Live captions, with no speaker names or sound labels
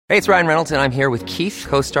Hey, it's Ryan Reynolds, and I'm here with Keith,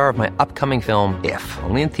 co-star of my upcoming film, If,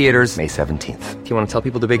 only in theaters May 17th. Do you want to tell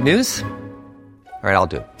people the big news? All right, I'll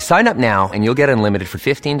do it. Sign up now and you'll get unlimited for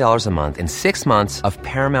 $15 a month and 6 months of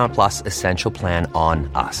Paramount Plus Essential Plan on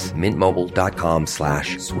us.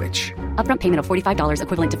 MintMobile.com/switch. Upfront payment of $45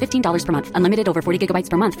 equivalent to $15 per month. Unlimited over 40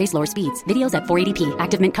 gigabytes per month. Face lower speeds. Videos at 480p.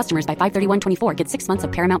 Active Mint customers by 531.24 get 6 months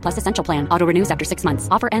of Paramount Plus Essential Plan. Auto renews after 6 months.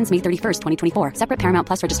 Offer ends May 31st, 2024. Separate Paramount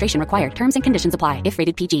Plus registration required. Terms and conditions apply if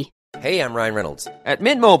rated PG. Hey, I'm Ryan Reynolds. At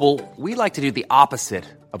Mint Mobile, we like to do the opposite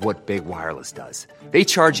of what Big Wireless does. They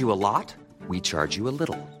charge you a lot. We charge you a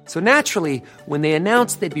little. So naturally, when they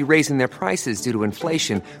announced they'd be raising their prices due to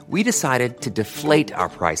inflation, we decided to deflate our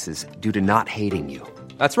prices due to not hating you.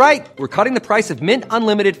 That's right. We're cutting the price of Mint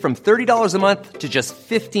Unlimited from $30 a month to just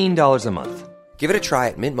 $15 a month. Give it a try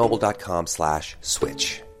at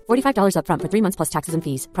mintmobile.com/switch. $45 upfront for 3 months plus taxes and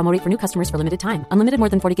fees. Promo rate for new customers for limited time. Unlimited more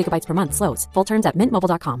than 40 gigabytes per month. Slows full terms at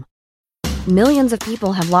mintmobile.com. Millions of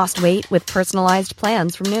people have lost weight with personalized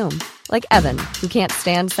plans from Noom. Like Evan, who can't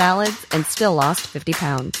stand salads and still lost 50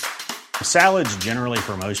 pounds. Salads generally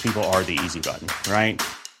for most people are the easy button, right?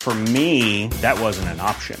 For me, that wasn't an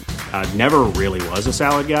option. I never really was a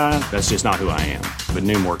salad guy. That's just not who I am. But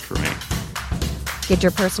Noom worked for me. Get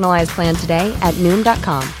your personalized plan today at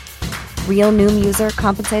Noom.com. Real Noom user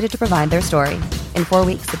compensated to provide their story. In 4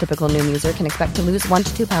 weeks, the typical Noom user can expect to lose 1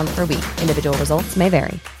 to 2 pounds per week. Individual results may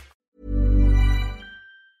vary.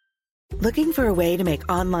 Looking for a way to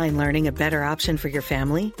make online learning a better option for your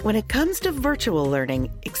family? When it comes to virtual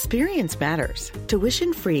learning, experience matters.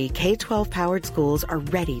 Tuition-free K-12 powered schools are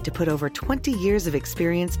ready to put over 20 years of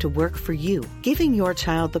experience to work for you, giving your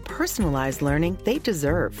child the personalized learning they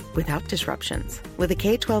deserve without disruptions. With a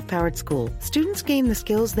K-12 powered school, students gain the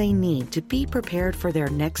skills they need to be prepared for their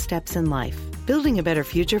next steps in life, building a better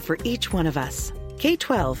future for each one of us.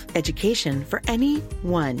 K-12, education for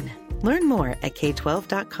anyone. Learn more at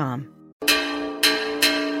k12.com.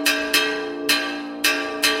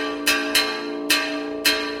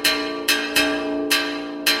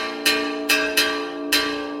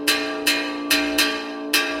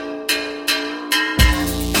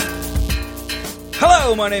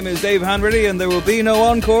 Hello, my name is Dave Hanratty, and there will be no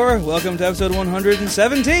encore. Welcome to episode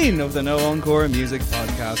 117 of the No Encore Music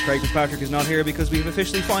Podcast. Craig Fitzpatrick is not here because we've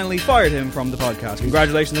officially finally fired him from the podcast.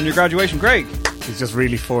 Congratulations on your graduation, Craig. He's just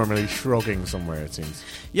really formally shrugging somewhere, it seems.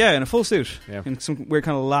 Yeah, in a full suit. Yeah. In some weird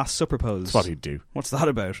kind of Last Supper pose. That's what he'd do. What's that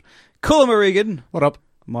about? Colm O'Regan. What up?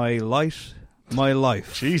 My light, my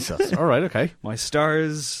life. Jesus. All right, okay. My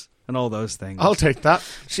stars and all those things. I'll take that.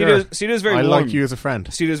 Studio's very warm. I like you as a friend.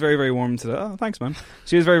 Studio's very, very warm today. Oh, thanks, man.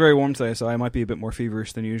 Studio's very, very warm today, so I might be a bit more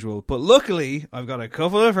feverish than usual. But luckily, I've got a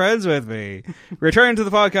couple of friends with me. Returning to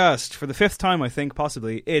the podcast for the 5th time, I think,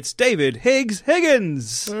 possibly. It's David Higgs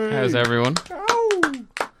Higgins. Hey. How's everyone? Oh.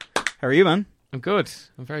 How are you, man? I'm good.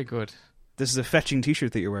 I'm very good. This is a fetching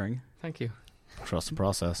t-shirt that you're wearing. Thank you. Trust the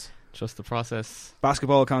process. Trust the process.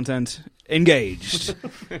 Basketball content engaged.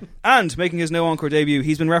 And making his No Encore debut,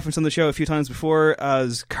 he's been referenced on the show a few times before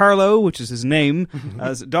as Carlo, which is his name,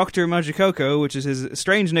 as Dr. Magicoco, which is his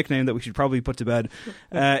strange nickname that we should probably put to bed.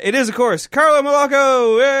 It is, of course, Carlo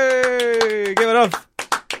Malacco! Yay! Give it up.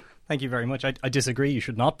 Thank you very much. I disagree. You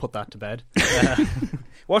should not put that to bed.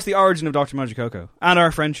 What's the origin of Dr. Magicoco and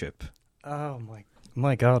our friendship? Oh,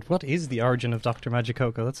 my God. What is the origin of Dr.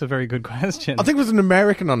 Magicoco? That's a very good question. I think it was an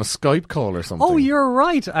American on a Skype call or something. Oh, you're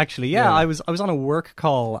right, actually. Yeah. I was on a work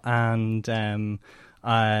call and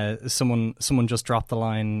someone just dropped the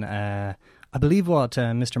line, I believe what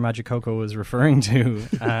Mr. Magicoco was referring to,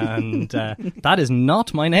 and that is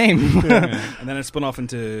not my name. Yeah. And then it spun off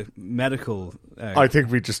into medical. I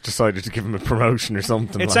think we just decided to give him a promotion or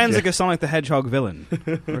something. It sounds like a Sonic the Hedgehog villain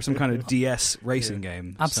or some kind of DS racing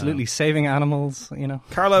game. Absolutely, saving animals, you know.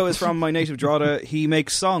 Carlo is from my native Drogheda. He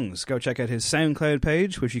makes songs. Go check out his SoundCloud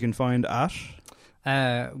page, which you can find at...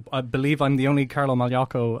 I believe I'm the only Carlo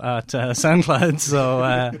Magliocco at SoundCloud, so...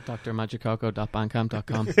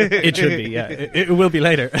 drmagicoco.bandcamp.com. It should be, yeah. It will be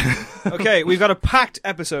later. Okay, we've got a packed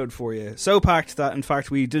episode for you. So packed that, in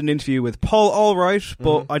fact, we did an interview with Paul Allwright,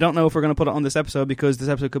 but I don't know if we're going to put it on this episode because this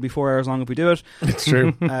episode could be 4 hours long if we do it. It's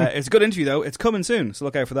true. It's a good interview, though. It's coming soon, so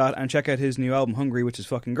look out for that and check out his new album, Hungry, which is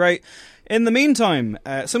fucking great. In the meantime,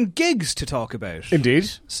 some gigs to talk about. Indeed.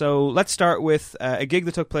 So let's start with a gig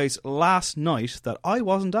that took place last night that I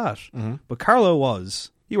wasn't at, but Carlo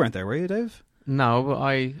was. You weren't there, were you, Dave? No, but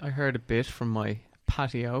I heard a bit from my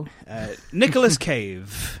patio. Nicholas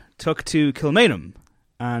Cave took to Kilmainham,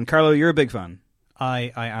 and Carlo, you're a big fan.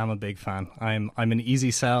 I am a big fan. I'm an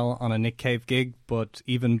easy sell on a Nick Cave gig, but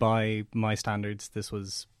even by my standards, this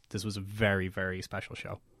was a very, very special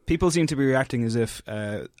show. People seem to be reacting as if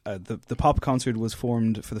the pop concert was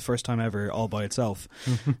formed for the first time ever, all by itself.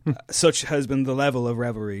 Such has been the level of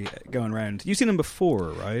revelry going around. You've seen him before,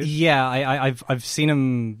 right? Yeah, I've seen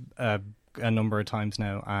him a number of times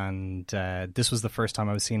now, and this was the first time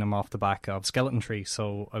I was seeing him off the back of Skeleton Tree,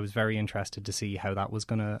 so I was very interested to see how that was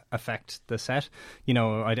going to affect the set. You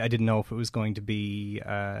know, I didn't know if it was going to be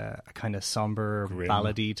a kind of somber,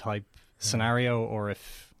 ballady type scenario, or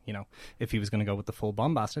if he was going to go with the full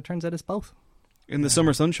bombast. It turns out it's both. In the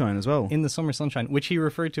summer sunshine as well. In the summer sunshine, which he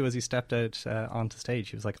referred to as he stepped out onto stage.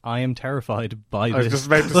 He was like, I am terrified by this. I was just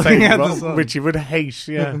about to say, which you would hate,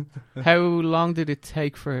 yeah. How long did it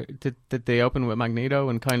take for... Did they open with Magneto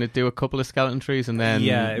and kind of do a couple of Skeleton Trees, and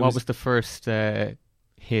then what was the first hit,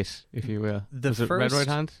 if you will? Was it Red Right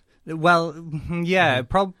Hand? Well, yeah,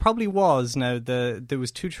 probably was. Now, there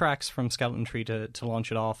was 2 tracks from Skeleton Tree to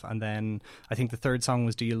launch it off, and then I think the third song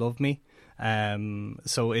was Do You Love Me?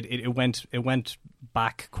 So it went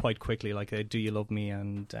back quite quickly, like Do You Love Me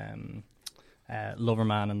and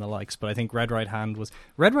Loverman and the likes. But I think Red Right Hand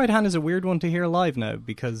is a weird one to hear live now,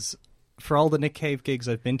 because for all the Nick Cave gigs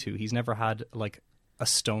I've been to, he's never had like a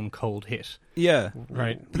stone cold hit. Yeah,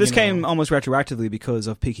 right. But this came almost retroactively because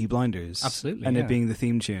of Peaky Blinders, absolutely, and it being the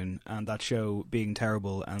theme tune, and that show being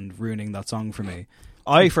terrible and ruining that song for me.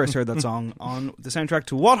 I first heard that song on the soundtrack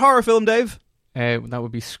to what horror film, Dave? That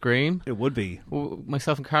would be Scream. It would be. Well,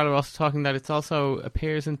 myself and Carla were also talking that it also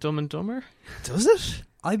appears in Dumb and Dumber. Does it?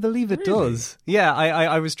 I believe it does. Yeah,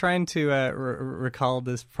 I was trying to recall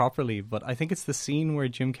this properly, but I think it's the scene where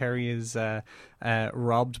Jim Carrey is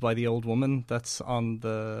robbed by the old woman that's on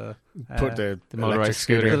the motorized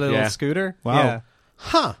scooter. The little scooter. Wow. Yeah.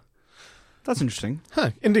 Huh. That's interesting. Huh,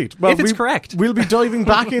 indeed. Well, if it's correct. We'll be diving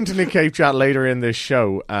back into Nick Cave chat later in this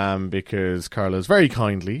show, because Carla is very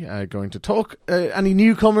kindly going to talk any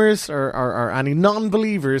newcomers or any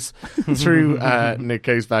non-believers through Nick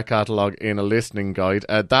Cave's back catalogue in a listening guide.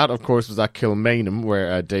 That, of course, was at Kilmainham,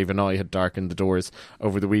 where Dave and I had darkened the doors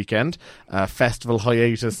over the weekend. Festival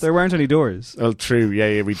hiatus. There weren't any doors. Well, true.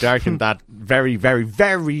 Yeah. We darkened that very, very,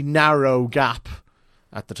 very narrow gap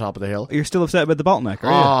at the top of the hill. You're still upset about the bottleneck,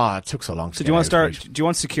 are you? It took so long. So do you want to start? Do you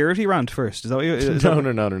want security rant first? Is that what you?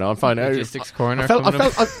 No. I'm fine. Logistics corner. I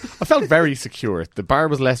felt very secure. The bar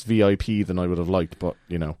was less VIP than I would have liked, but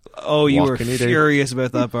Oh, you were furious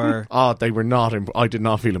about that bar. They were not. I did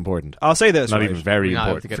not feel important. I'll say this. Not even very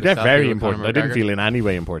important. Forget very important. I didn't feel in any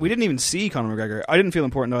way important. We didn't even see Conor McGregor. I didn't feel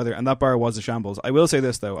important either, and that bar was a shambles. I will say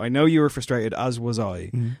this though. I know you were frustrated, as was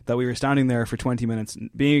I, that we were standing there for 20 minutes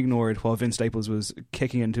being ignored while Vince Staples was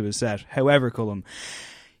kicking into his set. However, Cullum,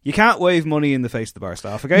 you can't wave money in the face of the bar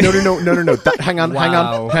staff, okay? No. Hang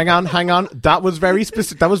on. That was very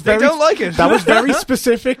specific. They don't like it. That was very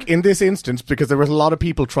specific in this instance, because there was a lot of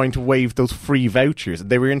people trying to waive those free vouchers.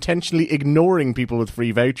 They were intentionally ignoring people with free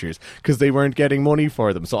vouchers because they weren't getting money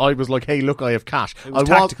for them. So I was like, hey, look, I have cash. It was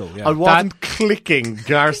tactical, yeah. I wasn't clicking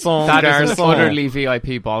garçon. That is an utterly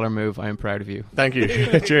VIP baller move. I am proud of you. Thank you.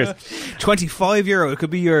 Cheers. €25. It could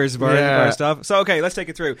be yours, bar staff. So, okay, let's take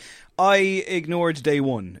it through. I ignored day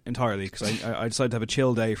one entirely because I decided to have a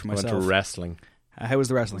chill day for myself. Went to wrestling. How was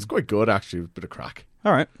the wrestling? It's quite good, actually. A bit of crack.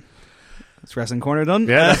 All right. That's Wrestling Corner done.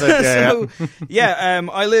 Yeah, that's it.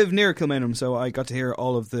 I live near Kilmainham, so I got to hear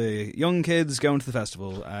all of the young kids going to the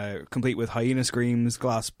festival, complete with hyena screams,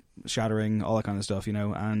 glass shattering, all that kind of stuff,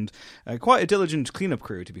 and quite a diligent cleanup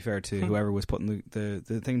crew, to be fair to whoever was putting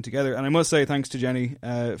the thing together. And I must say thanks to Jenny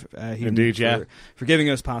for giving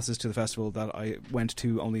us passes to the festival that I went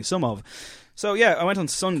to only some of. So yeah, I went on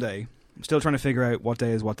Sunday. I'm still trying to figure out what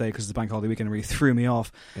day is what day because the bank holiday weekend really threw me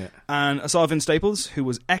off. Yeah. And I saw Vince Staples, who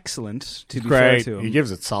was excellent, to be fair to him. He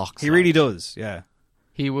gives it socks. He really does, yeah.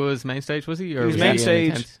 He was main stage, was he? Or he was main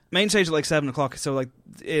stage at like 7 o'clock, so like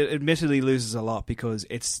it admittedly loses a lot because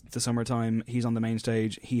it's the summertime, he's on the main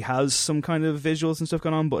stage, he has some kind of visuals and stuff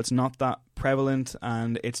going on, but it's not that prevalent,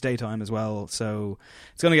 and it's daytime as well, so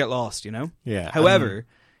it's going to get lost, Yeah. However,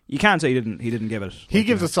 you can't say he didn't give it. He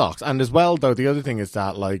gives it socks, and as well, though, the other thing is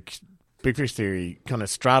that, like, Big Fish Theory kind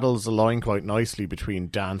of straddles the line quite nicely between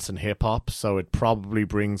dance and hip-hop, so it probably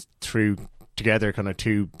brings through together kind of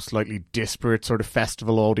two slightly disparate sort of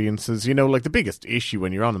festival audiences. Like the biggest issue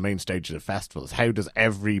when you're on the main stage of the festival is how does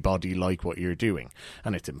everybody like what you're doing?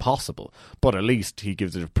 And it's impossible. But at least he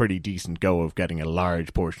gives it a pretty decent go of getting a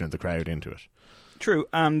large portion of the crowd into it. True,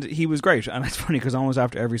 and he was great, and it's funny because almost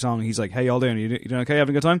after every song he's like, hey, y'all doing? You doing okay?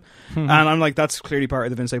 Having a good time? And I'm like, that's clearly part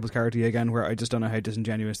of the Vince Staples character again, where I just don't know how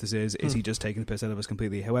disingenuous this is. Is he just taking the piss out of us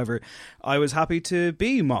completely? However, I was happy to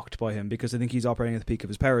be mocked by him because I think he's operating at the peak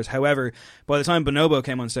of his powers. However, by the time Bonobo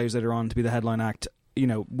came on stage later on to be the headline act,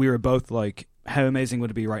 we were both like, how amazing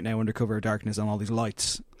would it be right now under cover of darkness on all these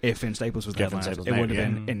lights if Vince Staples was there? It would have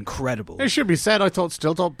been incredible. It should be said, I still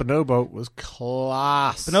thought Bonobo was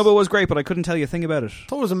class. Bonobo was great, but I couldn't tell you a thing about it. I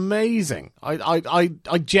thought it was amazing. I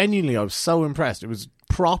genuinely, I was so impressed. It was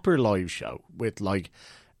a proper live show with like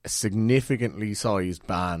a significantly sized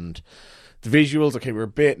band. The visuals, okay, were a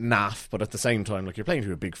bit naff, but at the same time, like, you're playing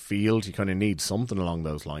through a big field, you kind of need something along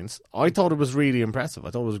those lines. I thought it was really impressive. I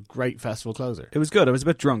thought it was a great festival closer. It was good. I was a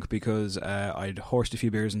bit drunk because I'd horsed a few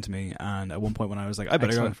beers into me, and at one point when I was like, I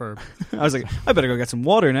better go get some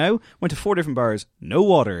water now. Went to 4 different bars, no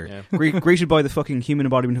water. Yeah. Greeted by the fucking human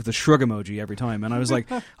embodiment of the shrug emoji every time, and I was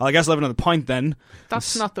like, I guess I'll have another pint then.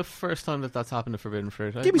 That's not the first time that's happened to Forbidden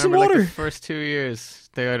Fruit. Give me some water. Like, the first 2 years,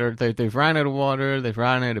 they've ran out of water, they've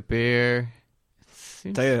ran out of beer.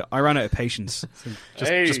 I ran out of patience.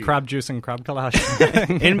 Just crab juice and crab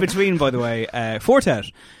collage. In between, by the way, Fortet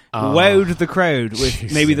wowed the crowd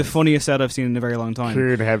with maybe the funniest set I've seen in a very long time.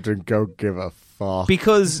 Kieran Hebden, go give a fuck.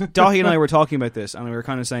 Because Dahi and I were talking about this, and we were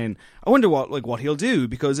kind of saying, I wonder what he'll do,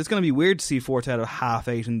 because it's going to be weird to see Fortet at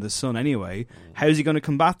 8:30 in the sun anyway. How's he going to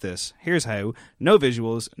combat this? Here's how. No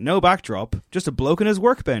visuals, no backdrop, just a bloke on his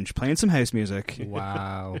workworkbench playing some house music.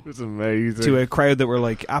 Wow. It was amazing. To a crowd that were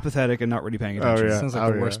like apathetic and not really paying attention. Sounds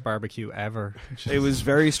like the worst barbecue ever. It was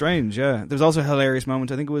very strange, yeah. There was also a hilarious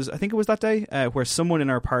moment, I think it was that day, where someone in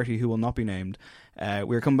our party who will not be named,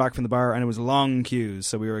 we were coming back from the bar and it was long queues,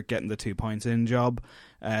 so we were getting the 2 pints in job.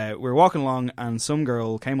 We were walking along and some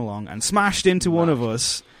girl came along and smashed into one of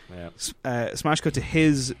us. Yeah. Smash cut to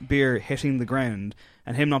his beer hitting the ground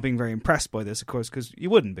and him not being very impressed by this, of course, because you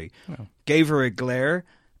wouldn't be. No. Gave her a glare,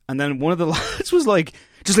 and then one of the lads was like,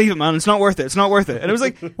 just leave it, man, it's not worth it. And it was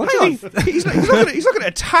like, hang on, he's not going to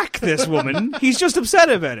attack this woman, he's just upset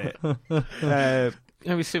about it.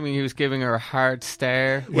 I'm assuming he was giving her a hard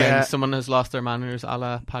stare when someone has lost their manners, a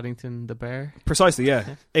la Paddington the Bear. Precisely,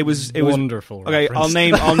 yeah. It was wonderful. Okay, I'll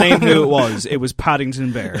name who it was. It was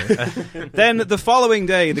Paddington Bear. Then the following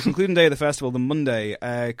day, the concluding day of the festival, the Monday,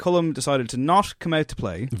 Cullum decided to not come out to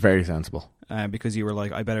play. Very sensible. Because you were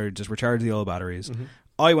like, I better just recharge the old batteries. Mm-hmm.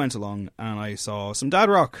 I went along and I saw some dad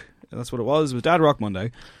rock. That's what it was. It was Dad Rock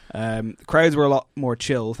Monday. Crowds were a lot more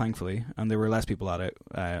chill, thankfully, and there were less people at it,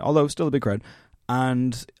 although still a big crowd.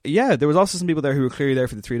 And yeah, there was also some people there who were clearly there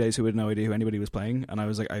for the 3 days who had no idea who anybody was playing. And I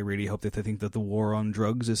was like, I really hope that they think that the War on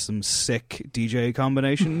Drugs is some sick DJ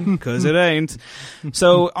combination, because it ain't.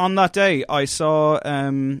 So on that day, I saw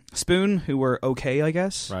Spoon, who were okay, I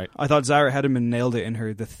guess. Right. I thought Zara Hedderman nailed it in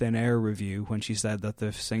her The Thin Air review when she said that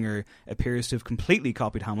the singer appears to have completely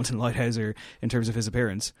copied Hamilton Lighthouser in terms of his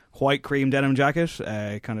appearance. White cream denim jacket,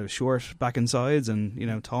 kind of short back and sides,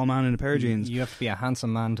 and tall man in a pair of jeans. You have to be a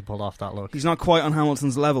handsome man to pull off that look. He's not quite on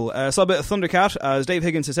Hamilton's level. Saw a bit of Thundercat, as Dave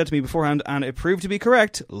Higgins has said to me beforehand, and it proved to be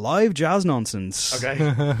correct. Live jazz nonsense. Okay,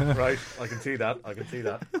 right. I can see that.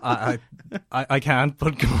 I can't,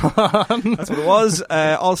 but go on. That's what it was.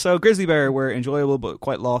 Also, Grizzly Bear were enjoyable, but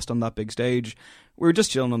quite lost on that big stage. We were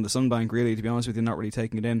just chilling on the Sunbank, really, to be honest with you, not really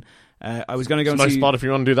taking it in. I was going to go and see... Nice spot if you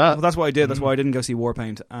want to do that. Well, that's what I did. That's why I didn't go see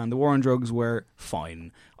Warpaint. And the War on Drugs were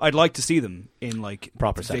fine. I'd like to see them in, like,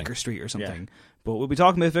 proper Vicar Street or something. Yeah. But we'll be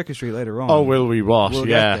talking about Vicar Street later on. Oh, will we what? We'll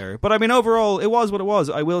get there. But I mean, overall, it was what it was.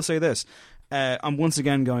 I will say this. I'm once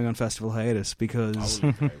again going on festival hiatus because...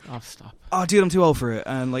 Oh, stop. Oh, dude, I'm too old for it.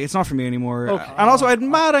 And like, it's not for me anymore. Okay. And also, I had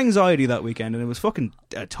mad anxiety that weekend, and it was fucking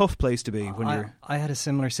a tough place to be when you're... I had a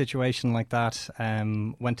similar situation like that.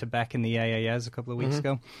 Went to Beck in the AAS a couple of weeks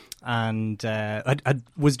ago. And I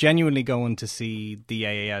was genuinely going to see the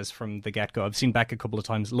AAS from the get-go. I've seen Beck a couple of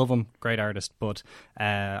times. Love him. Great artist. But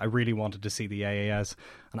I really wanted to see the AAS.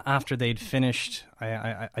 And after they'd finished,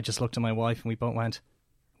 I just looked at my wife and we both went,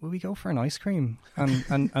 will we go for an ice cream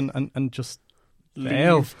and just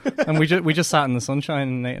fail? And we just sat in the sunshine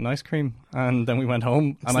and ate an ice cream, and then we went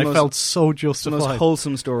home, and I felt so justified. It's the most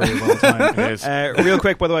wholesome story of all time. Real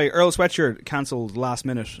quick, by the way, Earl Sweatshirt cancelled last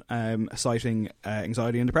minute, citing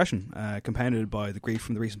anxiety and depression, compounded by the grief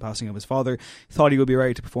from the recent passing of his father. He thought he would be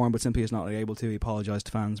ready to perform, but simply is not able to. He apologised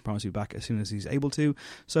to fans, promised to be back as soon as he's able to.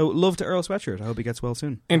 So love to Earl Sweatshirt. I hope he gets well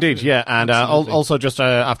soon. Indeed, yeah. And also just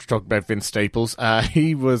after talking about Vince Staples,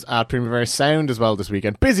 he was at Primavera Sound as well this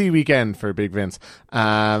weekend. Busy weekend for Big Vince.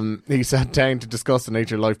 He sat down to discuss the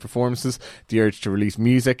nature of live performances, the urge to release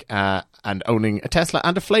music, and owning a Tesla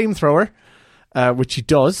and a flamethrower, which he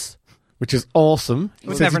does, which is awesome. He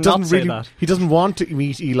never not say that. He doesn't want to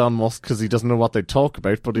meet Elon Musk because he doesn't know what they talk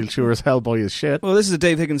about, but he'll sure as hell buy his shit. Well, this is a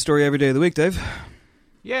Dave Higgins story every day of the week, Dave.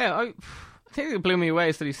 Yeah, I think it blew me away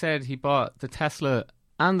is that he said he bought the Tesla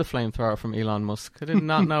and the flamethrower from Elon Musk. I did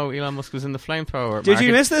not know Elon Musk was in the flamethrower. Did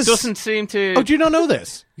you miss this? Doesn't seem to. Oh, do you not know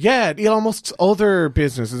this? Yeah, Elon Musk's other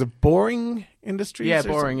business is a Boring Industries. Yeah,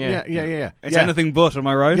 Boring. Yeah. It's anything but. Am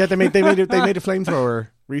I right? Yeah, they made a flamethrower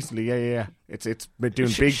recently. Yeah. It's doing big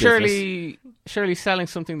business. Surely selling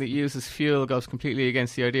something that uses fuel goes completely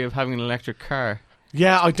against the idea of having an electric car.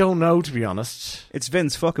 Yeah, I don't know, to be honest. It's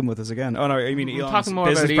Vince fucking with us again. Oh no, I mean Elon's talking more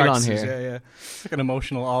business about Elon practices. here. Yeah. It's like an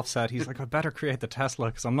emotional offset. He's like, I better create the Tesla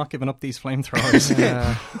because I'm not giving up these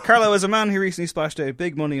flamethrowers. Carlo, as a man who recently splashed out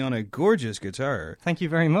big money on a gorgeous guitar, Thank you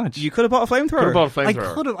very much. you could have bought a flamethrower.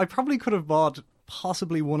 I probably could have bought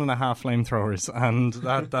possibly 1.5 flamethrowers, and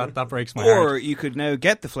that breaks my heart. Or you could now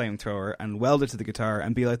get the flamethrower and weld it to the guitar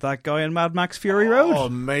and be like that guy in Mad Max Fury Road. Oh,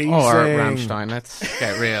 amazing. Or Rammstein, let's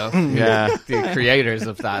get real. Yeah. The creators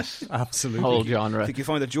of that Absolutely. whole I genre. think you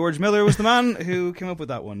find that George Miller was the man who came up with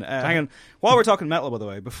that one. Hang on, while we're talking metal, by the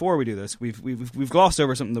way, before we do this, we've glossed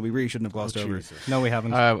over something that we really shouldn't have glossed over. No, we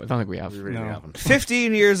haven't. I don't think we have. We really haven't.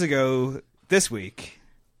 15 years ago this week,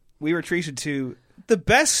 we were treated to the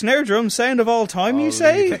best snare drum sound of all time. You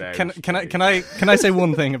say? Can I say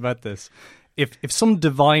one thing about this? If some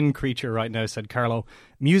divine creature right now said, Carlo,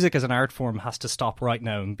 music as an art form has to stop right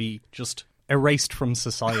now and be just erased from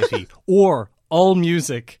society, or all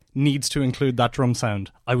music needs to include that drum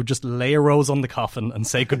sound, I would just lay a rose on the coffin and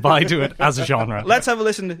say goodbye to it as a genre. Let's have a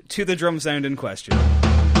listen to the drum sound in question.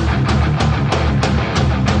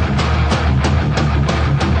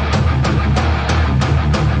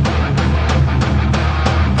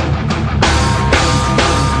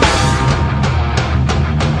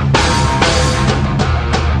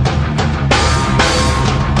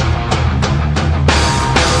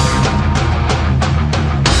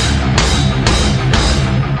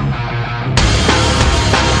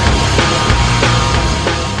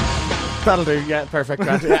 That'll do, yeah, perfect.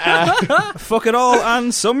 Fuck it all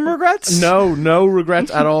and some regrets? No regrets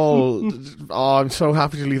at all. Oh, I'm so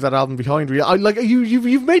happy to leave that album behind.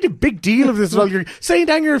 You've made a big deal of this. Well, you're saying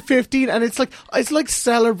down you're 15, and it's like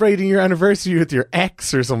celebrating your anniversary with your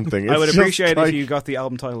ex or something. I would appreciate if you got the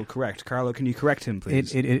album title correct. Carlo, can you correct him,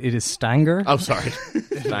 please? It is Stanger. Oh, sorry.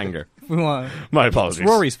 Stanger. My apologies. It's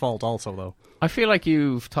Rory's fault also, though. I feel like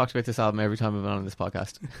you've talked about this album every time we've been on this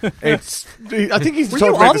podcast. I think he's talking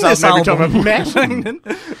about this album every time I've met him.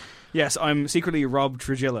 Yes, I'm secretly Rob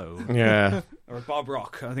Trujillo. Yeah. Or Bob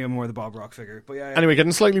Rock. I think I'm more the Bob Rock figure. But yeah. Anyway,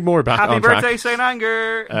 getting slightly more back Happy on birthday, track. St.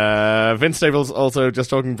 Anger! Vince Staples also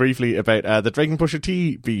just talking briefly about the Drake and Pusha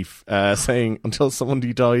T beef, saying, until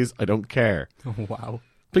somebody dies, I don't care. Oh, wow.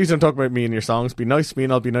 Please don't talk about me in your songs. Be nice to me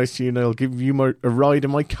and I'll be nice to you, and I'll give you a ride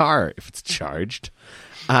in my car if it's charged.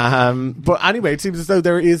 But anyway, it seems as though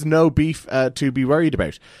there is no beef to be worried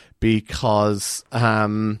about, because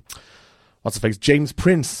what's the face? James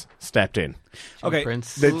Prince stepped in. Okay,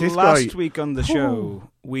 Prince. Last week on the show,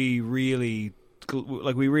 we really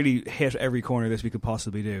hit every corner this we could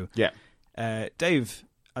possibly do. Yeah. Dave,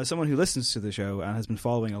 as someone who listens to the show and has been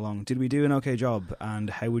following along, did we do an okay job? And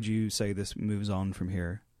how would you say this moves on from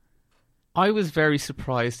here? I was very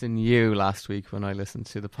surprised in you last week when I listened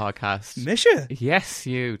to the podcast. Misha? Yes,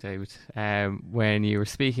 you, David. When you were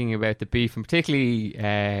speaking about the beef, and particularly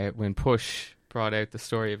when Push brought out the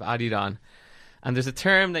story of Adidon. And there's a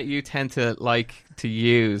term that you tend to like to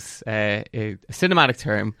use, a cinematic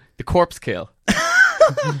term, the corpse kill.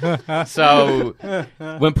 So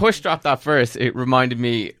when Push dropped that verse, it reminded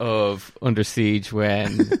me of Under Siege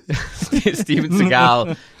when Steven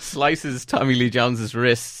Seagal slices Tommy Lee Jones's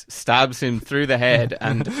wrists, stabs him through the head,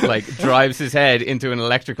 and drives his head into an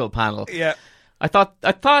electrical panel. Yeah, I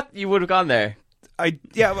thought you would have gone there. I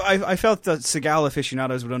felt that Seagal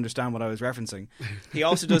aficionados would understand what I was referencing. He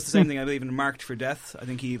also does the same thing, I believe, in Marked for Death. I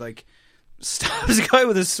think he stabs a guy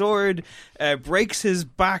with a sword, breaks his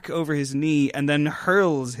back over his knee, and then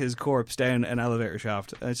hurls his corpse down an elevator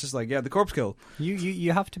shaft. And it's just the corpse kill.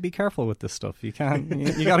 You have to be careful with this stuff. You can't.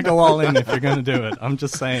 You got to go all in if you're going to do it. I'm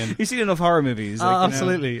just saying. You've seen enough horror movies.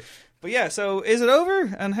 Absolutely. But yeah, so is it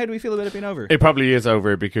over? And how do we feel about it being over? It probably is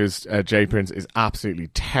over, because Jay Prince is absolutely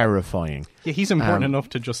terrifying. Yeah, he's important enough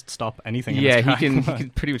to just stop anything. Yeah, he can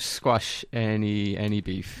pretty much squash any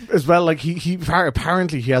beef. As well, he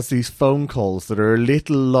apparently he has these phone calls that are a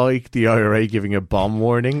little like the IRA giving a bomb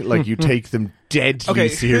warning. Like, you take them deadly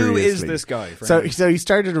seriously. Who is this guy? So he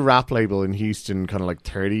started a rap label in Houston kind of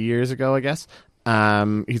 30 years ago, I guess.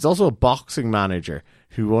 He's also a boxing manager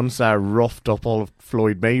who once roughed up all of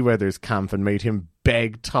Floyd Mayweather's camp and made him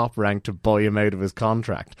beg Top Rank to buy him out of his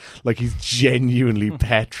contract. Like, he's genuinely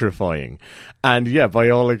petrifying. And yeah, by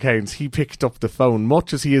all accounts, he picked up the phone,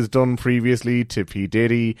 much as he has done previously to P.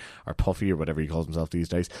 Diddy, or Puffy, or whatever he calls himself these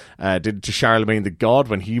days, did to Charlemagne the God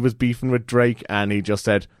when he was beefing with Drake, and he just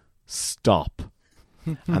said, stop.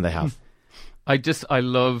 And they have. I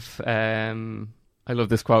love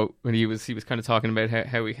this quote when he was kind of talking about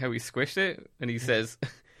how he squished it, and he says,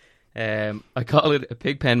 I call it a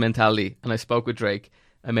pigpen mentality, and I spoke with Drake.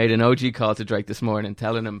 I made an OG call to Drake this morning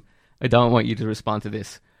telling him, I don't want you to respond to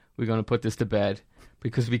this. We're going to put this to bed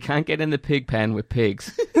because we can't get in the pig pen with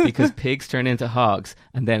pigs because pigs turn into hogs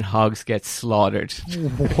and then hogs get slaughtered.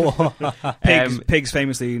 Pigs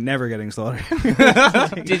famously never getting slaughtered.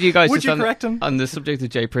 Did you guys Would you correct him? On the subject of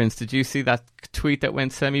Jay Prince, did you see that tweet that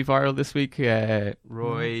went semi-viral this week?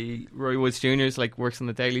 Roy Woods Jr. works on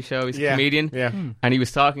the Daily Show. He's a comedian. Yeah. And he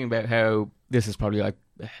was talking about how this is probably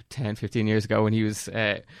 10, 15 years ago when he was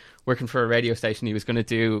working for a radio station. He was going to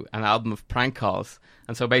do an album of prank calls.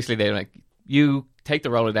 And so basically they were like, you take the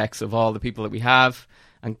Rolodex of all the people that we have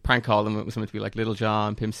and prank call them. It was meant to be like Little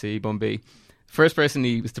John, Pimp C, Bun B. First person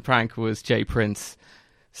he was to prank was Jay Prince.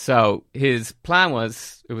 So his plan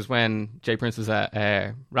was, it was when Jay Prince was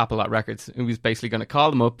at Rap-A-Lot Records, he was basically going to call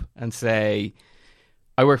them up and say,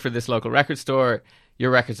 I work for this local record store,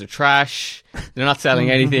 your records are trash, they're not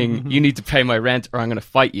selling anything, you need to pay my rent or I'm going to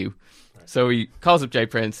fight you. So he calls up Jay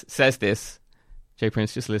Prince, says this, Jay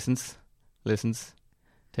Prince just listens,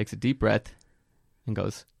 takes a deep breath and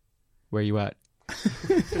goes, where you at?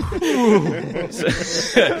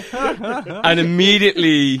 And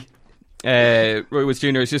immediately Roy Woods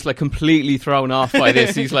Jr. is just completely thrown off by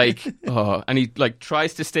this. He's like, oh, and he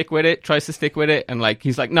tries to stick with it, and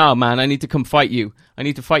he's like, no man, I need to come fight you, I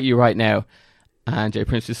need to fight you right now. And Jay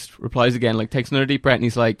Prince just replies again, takes another deep breath, and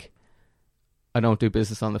he's like, I don't do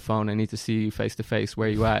business on the phone, I need to see you face to face, where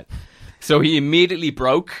you at? So he immediately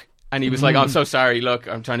broke. And he was like, I'm so sorry, look,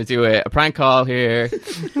 I'm trying to do a prank call here.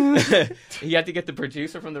 He had to get the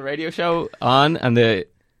producer from the radio show on, and the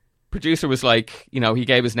producer was like, he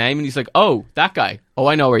gave his name, and he's like, oh, that guy. Oh,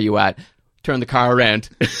 I know where you at. Turn the car around.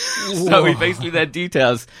 So he basically then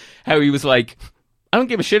details how he was like, I don't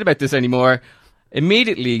give a shit about this anymore.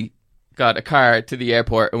 Immediately got a car to the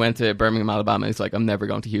airport and went to Birmingham, Alabama. He's like, I'm never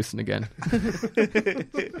going to Houston again.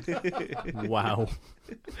 Wow.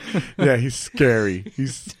 Yeah, he's scary.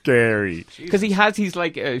 Because he's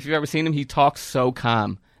like, if you've ever seen him, he talks so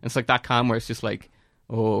calm. And it's like that calm where it's just like,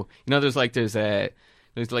 oh, there's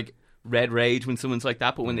red rage when someone's like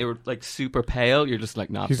that, but when they were super pale, you're just like,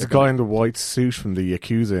 nah. He's the guy in the white suit from the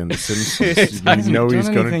Yakuza in The Simpsons. You know he's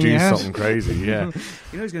going to do something crazy, yeah.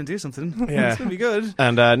 You know he's going to do something. Yeah. It's going to be good.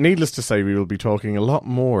 And needless to say, we will be talking a lot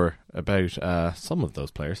more about some of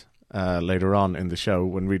those players later on in the show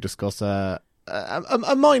when we discuss a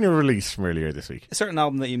minor release from earlier this week. A certain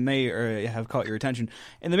album that you may have caught your attention.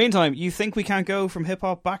 In the meantime, you think we can't go from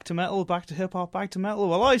hip-hop back to metal, back to hip-hop, back to metal?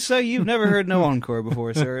 Well, I say you've never heard No Encore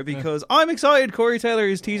before, Sarah, because I'm excited. Corey Taylor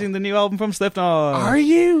is teasing the new album from Slipknot. Are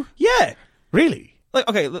you? Yeah. Really?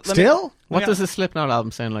 Okay. Still? What does a Slipknot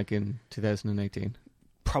album sound like in 2018?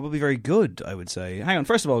 Probably very good, I would say. Hang on,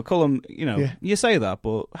 first of all, Cullum, you say that,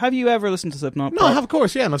 but have you ever listened to Slipknot? No, I have, of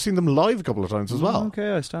course, yeah, and I've seen them live a couple of times as well.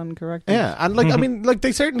 Okay, I stand corrected. Yeah, and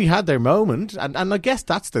they certainly had their moment, and I guess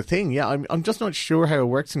that's the thing. Yeah, I'm just not sure how it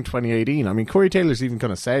works in 2018. I mean, Corey Taylor's even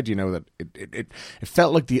kind of said, that it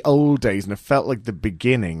felt like the old days and it felt like the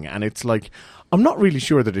beginning, and it's like, I'm not really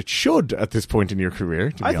sure that it should at this point in your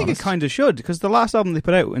career, to be I think honest. It kind of should, because the last album they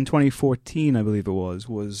put out in 2014, I believe it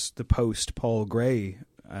was the post-Paul Gray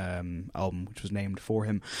album, which was named for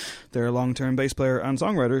him, their long-term bass player and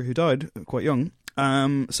songwriter who died quite young.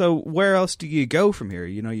 So where else do you go from here?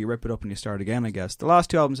 You rip it up and you start again, I guess. The last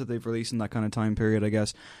two albums that they've released in that kind of time period, I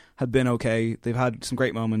guess, have been okay. They've had some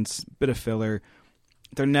great moments, bit of filler.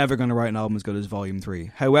 They're never going to write an album as good as Volume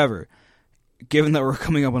 3. However, given that we're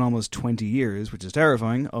coming up on almost 20 years, which is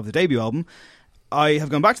terrifying, of the debut album, I have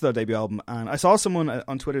gone back to that debut album, and I saw someone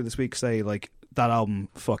on Twitter this week say, that album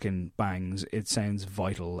fucking bangs. It sounds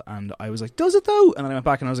vital. And I was like, does it though? And then I went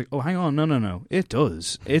back and I was like, oh, hang on. No. It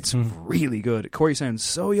does. It's really good. Corey sounds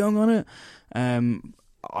so young on it.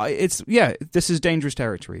 This is dangerous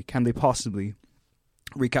territory. Can they possibly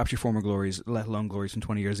recapture former glories, let alone glories from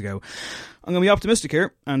 20 years ago? I'm going to be optimistic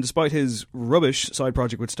here, and despite his rubbish side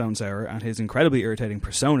project with Stone Sour and his incredibly irritating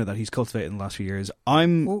persona that he's cultivated in the last few years,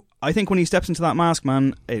 I'm I think when he steps into that mask,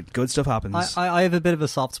 man, good stuff happens. I have a bit of a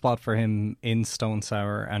soft spot for him in Stone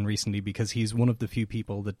Sour and recently because he's one of the few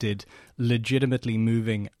people that did legitimately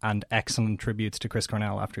moving and excellent tributes to Chris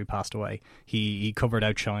Cornell after he passed away. He covered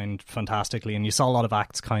Outshined fantastically, and you saw a lot of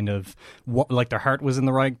acts kind of like their heart was in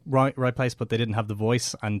the right place, but they didn't have the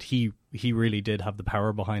voice, and he really did have the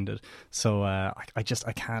power behind it. So I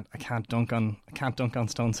can't dunk on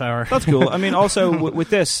Stone Sour. That's cool. I mean, also with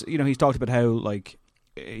this, he's talked about how like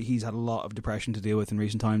he's had a lot of depression to deal with in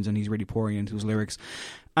recent times, and he's really pouring into his lyrics.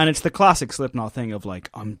 And it's the classic Slipknot thing of like,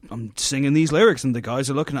 I'm singing these lyrics and the guys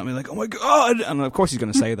are looking at me like, oh my god, and of course he's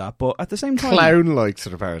going to say that, but at the same time, Clown likes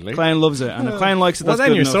it apparently. Clown loves it, and if Clown likes it, that's then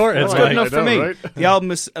good you're enough. sorted. That's Right. good enough for me. Right? The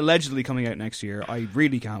album is allegedly coming out next year. I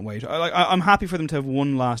really can't wait. I'm happy for them to have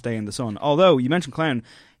one last day in the sun. Although you mentioned Clown,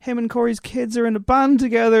 him and Corey's kids are in a band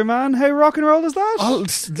together, man. How rock and roll is that? Oh,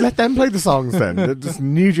 let them play the songs then. This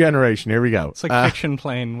new generation. Here we go. It's like Fiction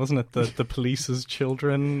playing, wasn't it? The Police's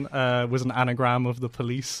Children was an anagram of the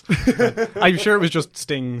police. I'm sure it was just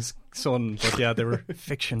Sting's son, but yeah, they were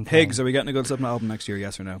Fiction playing. Higgs, are we getting a good Slipknot album next year,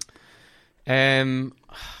 yes or no?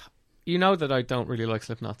 You know that I don't really like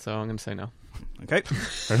Slipknot, so I'm going to say no. Okay.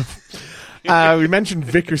 We mentioned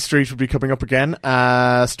Vicar Street will be coming up again.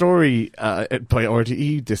 Story by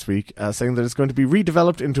RTE this week saying that it's going to be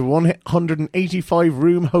redeveloped into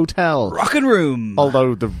 185-room hotel. Rock and room.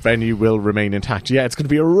 Although the venue will remain intact. Yeah, it's going to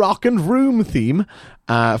be a rock and room theme.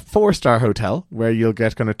 4-star hotel where you'll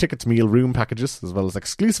get kind of tickets, meal, room packages, as well as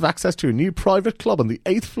exclusive access to a new private club on the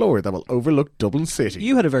 8th floor that will overlook Dublin City.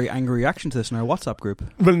 You had a very angry reaction to this in our WhatsApp group.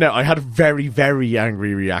 Well, no, I had a very, very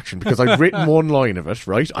angry reaction because I'd written one line of it,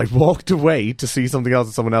 right? I walked away to see something else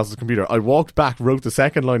on someone else's computer. I walked back, wrote the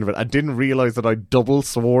second line of it. I didn't realise that I'd double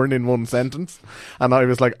sworn in one sentence. And I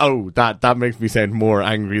was like, oh, that makes me sound more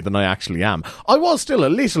angry than I actually am. I was still a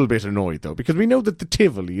little bit annoyed, though, because we know that the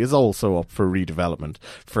Tivoli is also up for redevelopment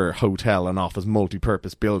for hotel and office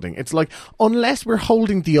multi-purpose building. It's like, unless we're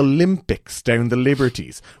holding the Olympics down the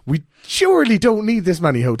Liberties, we surely don't need this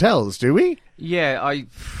many hotels, do we? Yeah,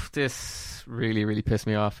 this really, really pissed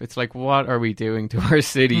me off. It's like, what are we doing to our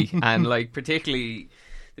city? And like, particularly,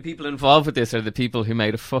 the people involved with this are the people who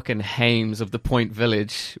made a fucking hames of the Point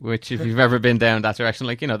Village, which, if you've ever been down that direction,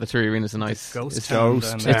 like, the Three Arena's a nice ghost town.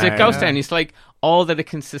 It's a ghost town. It's like all that it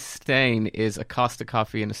can sustain is a Costa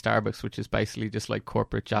coffee and a Starbucks, which is basically just like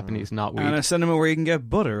corporate Japanese knotweed. And a cinema where you can get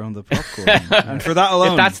butter on the popcorn. And for that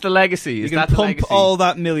alone, if that's the legacy, you is can that the pump legacy? all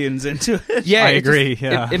that millions into it. Yeah, I agree.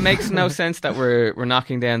 It makes no sense that we're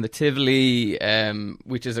knocking down the Tivoli,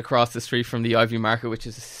 which is across the street from the Ivy Market, which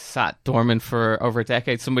is sat dormant for over a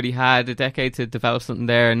decade. Somebody had a decade to develop something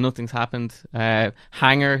there, and nothing's happened.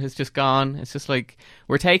 Hangar has just gone. It's just like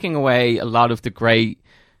we're taking away a lot of the great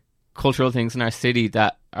cultural things in our city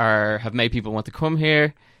that have made people want to come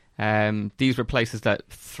here. These were places that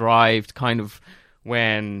thrived kind of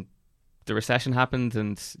when the recession happened,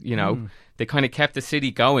 and they kind of kept the city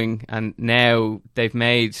going, and now they've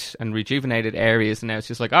made and rejuvenated areas, and now it's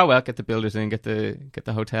just like, oh well, get the builders in, get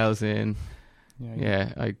the hotels in.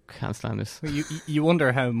 Yeah, I can't stand this. You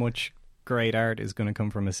wonder how much great art is going to come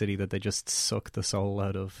from a city that they just suck the soul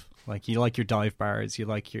out of. Like, you like your dive bars, you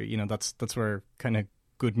like your, that's where kind of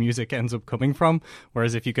good music ends up coming from.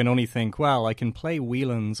 Whereas if you can only think, well, I can play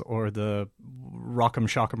Whelan's or the Rock'em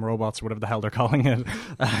Shock'em Robots or whatever the hell they're calling it.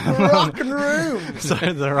 Rock and room!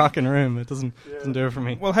 Sorry, the Rock and Room. It doesn't do it for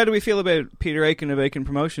me. Well, how do we feel about Peter Aiken of Aiken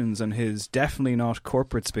Promotions and his definitely not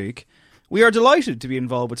corporate speak? We are delighted to be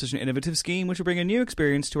involved with such an innovative scheme which will bring a new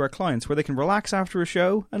experience to our clients where they can relax after a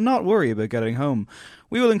show and not worry about getting home.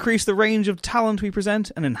 We will increase the range of talent we present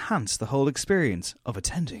and enhance the whole experience of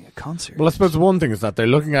attending a concert. Well, I suppose one thing is that they're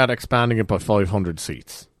looking at expanding it by 500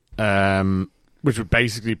 seats, which would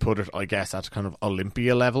basically put it, I guess, at kind of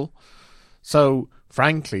Olympia level. So,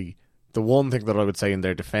 frankly, the one thing that I would say in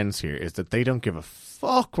their defence here is that they don't give a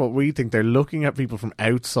fuck what we think. They're looking at people from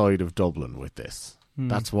outside of Dublin with this.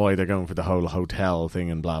 That's why they're going for the whole hotel thing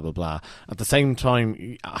and blah, blah, blah. At the same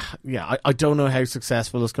time, I don't know how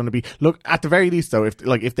successful it's going to be. Look, at the very least, though, if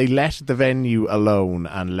they let the venue alone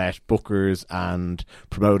and let bookers and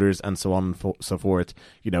promoters and so on and so forth,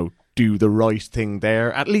 do the right thing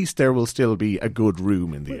there, at least there will still be a good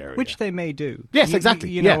room in the area. Which they may do. Yes,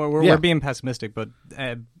 exactly. We're being pessimistic, but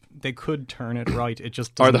they could turn it right. It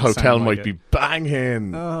just or the doesn't hotel sound like might be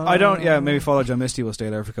banging. I don't. Yeah, maybe Follow John Misty will stay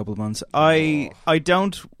there for a couple of months. I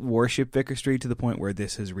don't worship Vicar Street to the point where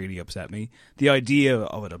this has really upset me. The idea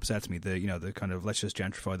of it upsets me. The kind of let's just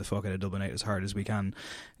gentrify the fuck out of Dublin 8 as hard as we can.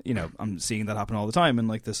 I'm seeing that happen all the time, and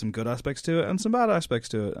like there's some good aspects to it and some bad aspects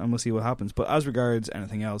to it, and we'll see what happens. But as regards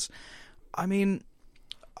anything else, I mean,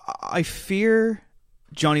 I fear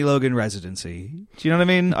Johnny Logan residency. Do you know what I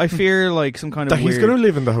mean? I fear like some kind of That weird... he's going to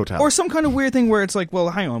live in the hotel. Or some kind of weird thing where it's like, well,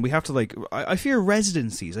 hang on, we have to like... I fear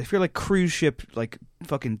residencies. I fear like cruise ship, like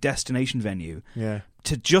fucking destination venue. Yeah.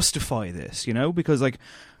 To justify this, you know? Because like...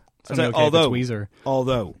 It's okay if it's Weezer.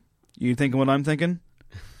 Although, you thinking what I'm thinking?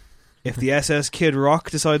 If the SS Kid Rock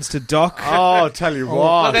decides to dock... Oh, tell you what.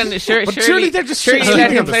 Well, then surely they're just you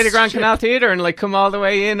let him play the Grand ship. Canal Theatre and like come all the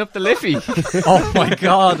way in up the Liffey. Oh my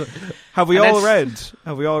god. Have we all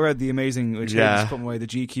read the amazing, which Yeah. just put away, the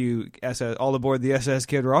GQ SS, all aboard the SS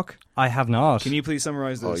Kid Rock? I have not. Can you please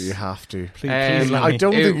summarise this? Oh, you have to. Please let I me.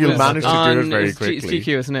 don't think you'll manage to do it very It's quickly.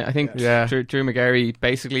 GQ, isn't it? I think Yeah. Drew McGarry,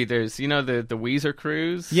 basically there's, the Weezer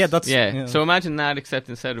cruise? Yeah, that's... Yeah. So imagine that, except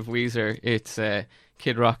instead of Weezer, it's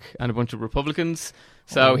Kid Rock and a bunch of Republicans.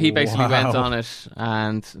 So he basically went on it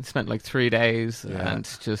and spent like 3 days and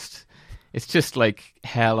it's just like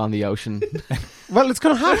hell on the ocean. Well, it's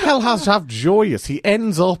going to have Hell Has to have joyous. He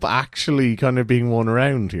ends up actually kind of being one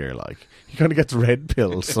around here. Like, he kind of gets red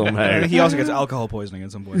pills somehow. He also gets alcohol poisoning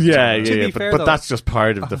at some point. Yeah, To be yeah, fair, but though- that's just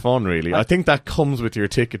part of the fun, really. I think that comes with your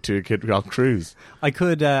ticket to a Kid Rock cruise. I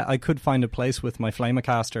could find a place with my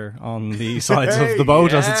Flamacaster on the sides of the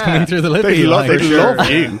boat as it's coming through the Liffey. They love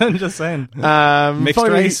you. I'm just saying. Finally, Mixed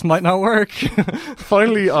race might not work.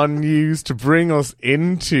 finally, on news to bring us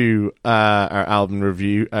into our album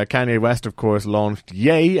review, Kanye West, of course, launched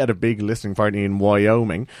Ye at a big listening party in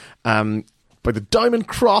Wyoming by the Diamond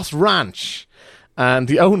Cross Ranch. And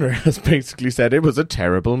the owner has basically said it was a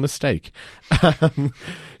terrible mistake.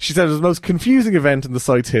 She said it was the most confusing event in the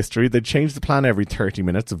site's history. They'd changed the plan every 30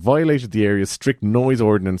 minutes, violated the area's strict noise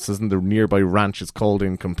ordinances, and the nearby ranches called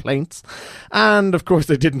in complaints. And, of course,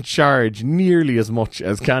 they didn't charge nearly as much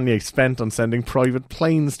as Kanye spent on sending private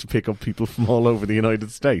planes to pick up people from all over the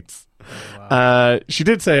United States. Wow. She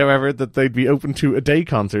did say, however, that they'd be open to a day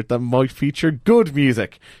concert that might feature good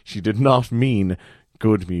music. She did not mean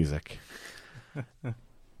good music.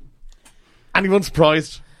 Anyone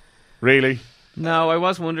surprised? Really? No, I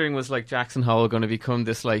was wondering, was like Jackson Hole going to become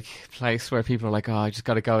this like place where people are like, oh, I just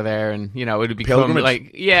got to go there, and it would become Pilgrimage.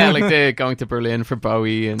 like, yeah, like the going to Berlin for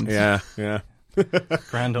Bowie and Yeah.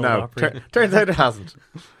 Grand Ole No, Opry. turns out it hasn't.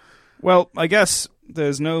 Well, I guess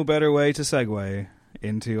there's no better way to segue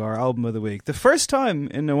into our album of the week. The first time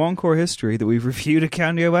in No Encore history that we've reviewed a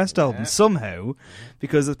Kanye West album somehow,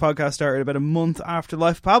 because this podcast started about a month after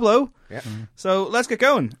Life of Pablo. Yeah. So let's get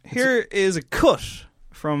going. Here is a cut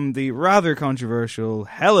from the rather controversial,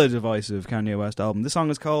 hella divisive Kanye West album. This song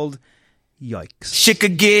is called Yikes. Shit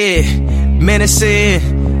could get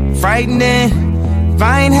menacing, frightening,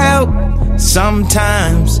 find help.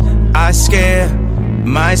 Sometimes I scare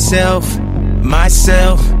myself.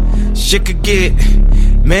 Shit could get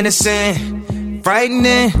menacing,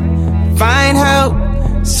 frightening, find help.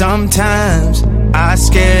 Sometimes I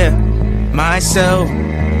scare myself.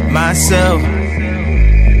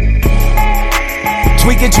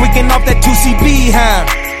 Tweaking off that 2CB, huh?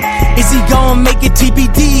 Is he gon' make it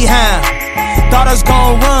TBD, huh? Thought I was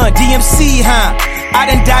gon' run DMC, huh? I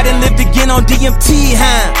done died and lived again on DMT,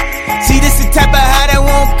 huh? See, this the type of high that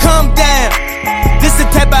won't come down. This the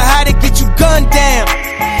type of high that get you gunned down.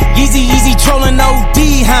 Easy trolling OD,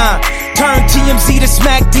 huh? Turn TMZ to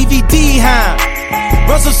smack DVD, huh?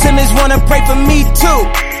 Russell Simmons wanna pray for me too.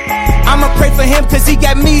 I'ma pray for him cause he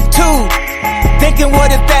got me too. Thinking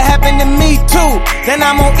what if that happened to me too? Then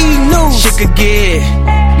I'm on E! News. Shit could get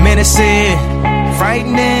menacing,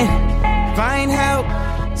 frightening, find help.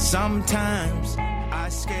 Sometimes I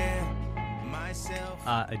scare myself.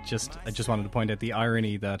 I just wanted to point out the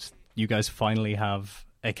irony that you guys finally have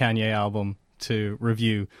a Kanye album to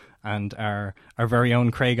review, and our very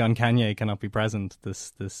own Craig on Kanye cannot be present.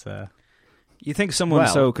 You think someone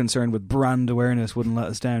Well- so concerned with brand awareness wouldn't let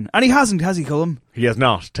us down? And he hasn't, has he, Cullum? He has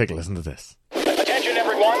not. Take a listen to this. Attention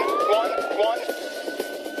everyone.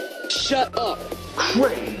 Shut up.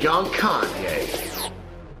 Craig on Kanye.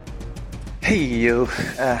 Hey you,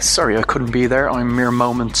 sorry I couldn't be there. I'm mere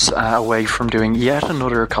moments away from doing yet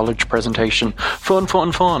another college presentation. Fun.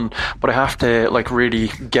 But I have to really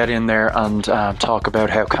get in there and talk about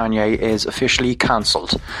how Kanye is officially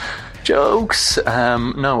cancelled. Jokes.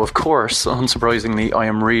 No, of course, unsurprisingly, I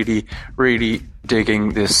am really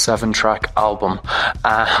digging this 7-track album.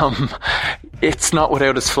 It's not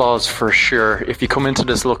without its flaws for sure. If you come into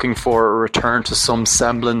this looking for a return to some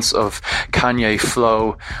semblance of Kanye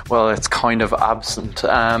flow, well, it's kind of absent.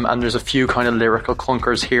 And there's a few kind of lyrical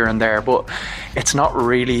clunkers here and there, but it's not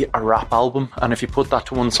really a rap album. And if you put that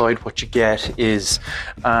to one side, what you get is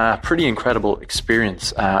a pretty incredible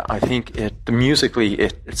experience. I think musically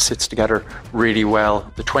it sits together really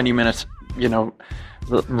well. The 20-minute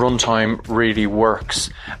runtime really works.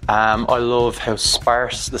 I love how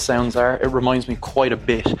sparse the sounds are. It reminds me quite a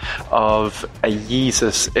bit of a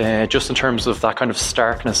Yeezus, just in terms of that kind of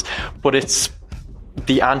starkness, but it's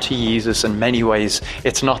the anti-Yeezus in many ways.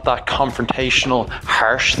 It's not that confrontational,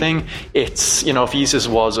 harsh thing. It's, if Yeezus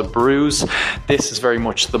was a bruise, this is very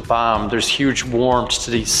much the balm. There's huge warmth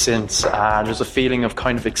to these synths. There's a feeling of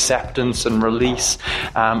kind of acceptance and release,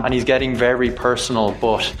 and he's getting very personal,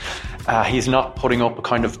 but he's not putting up a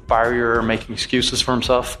kind of barrier or making excuses for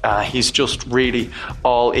himself. He's just really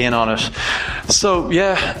all in on it. So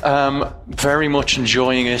very much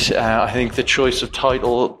enjoying it. I think the choice of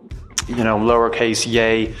title, lowercase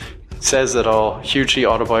yay, says it all. Hugely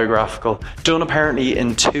autobiographical. Done apparently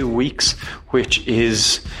in 2 weeks, which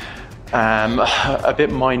is a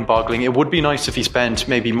bit mind-boggling. It would be nice if he spent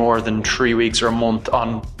maybe more than 3 weeks or a month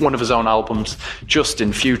on one of his own albums just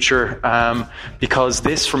in future, because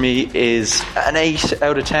this for me is an 8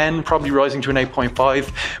 out of 10, probably rising to an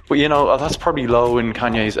 8.5, but that's probably low in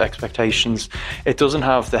Kanye's expectations. It doesn't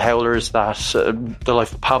have the howlers that The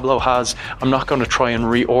Life of Pablo has. I'm not going to try and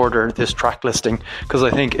reorder this track listing because I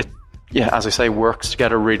think it, as I say, works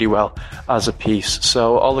together really well as a piece.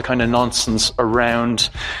 So all the kind of nonsense around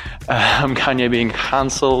Kanye being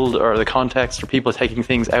cancelled, or the context, or people taking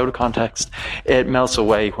things out of context, it melts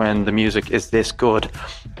away when the music is this good.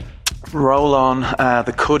 Roll On,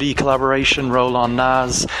 the Cudi collaboration, Roll On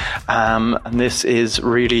Nas, and this is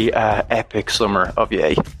really epic summer of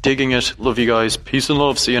Ye. Digging it, love you guys, peace and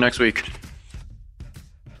love, see you next week.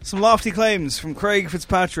 Some lofty claims from Craig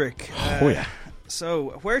Fitzpatrick. Yeah.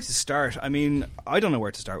 So, where to start? I mean, I don't know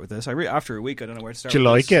where to start with this. After a week, I don't know where to start. Do you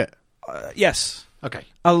like it? Yes. Okay.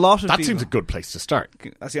 A lot of that people, seems a good place to start.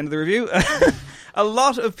 That's the end of the review. A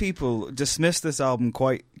lot of people dismissed this album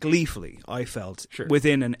quite gleefully, I felt,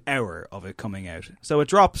 within an hour of it coming out. So it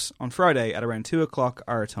drops on Friday at around 2 o'clock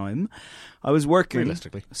our time. I was working,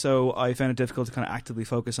 realistically, so I found it difficult to kind of actively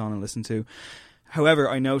focus on and listen to. However,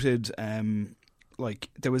 I noted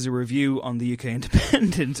there was a review on the UK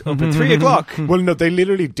Independent up at 3 o'clock. Well, no, they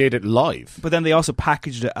literally did it live. But then they also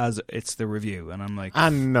packaged it as it's the review, and I'm like...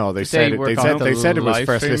 And no, they said it was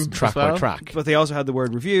first listen track by track. But they also had the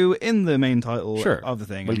word review in the main title of the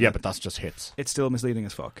thing. Well, yeah, but that's just hits. It's still misleading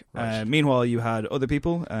as fuck. Right. Meanwhile, you had other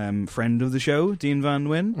people, friend of the show, Dean Van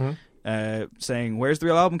Wyn, saying, where's the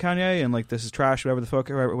real album, Kanye? And this is trash, whatever the fuck,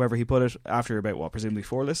 wherever he put it, after about, presumably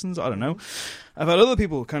 4 listens? I don't know. I've had other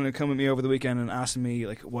people kind of come at me over the weekend and asking me,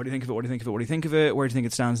 what do you think of it, what do you think of it, what do you think of it, where do you think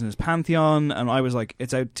it stands in his pantheon? And I was like,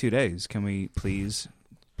 it's out 2 days. Can we please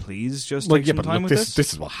just take some time with this?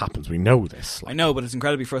 This is what happens. We know this. I know, but it's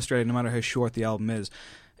incredibly frustrating no matter how short the album is.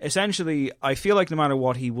 Essentially, I feel like no matter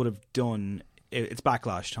what he would have done, it's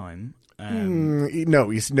backlash time.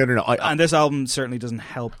 No. And this album certainly doesn't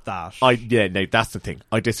help that. That's the thing.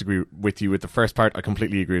 I disagree with you with the first part. I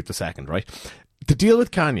completely agree with the second, right? The deal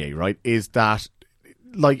with Kanye, right, is that,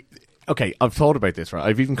 okay, I've thought about this, right?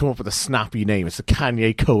 I've even come up with a snappy name. It's the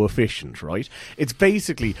Kanye coefficient, right? It's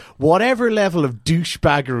basically whatever level of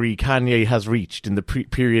douchebaggery Kanye has reached in the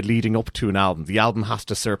period leading up to an album, the album has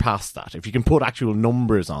to surpass that, if you can put actual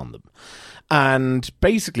numbers on them. And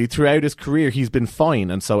basically, throughout his career, he's been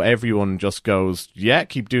fine. And so everyone just goes, yeah,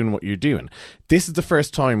 keep doing what you're doing. This is the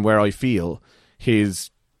first time where I feel his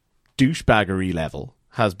douchebaggery level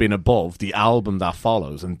has been above the album that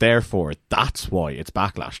follows. And therefore, that's why it's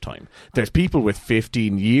backlash time. There's people with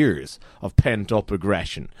 15 years of pent-up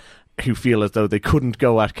aggression who feel as though they couldn't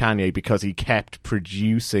go at Kanye because he kept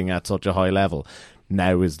producing at such a high level.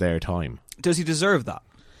 Now is their time. Does he deserve that?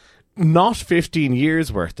 Not 15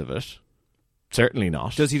 years worth of it. Certainly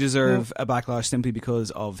not. Does he deserve a backlash simply because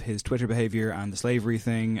of his Twitter behaviour and the slavery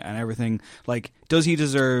thing and everything? Does he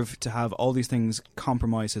deserve to have all these things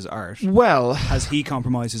compromise his art? Well... Has he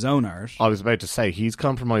compromised his own art? I was about to say, he's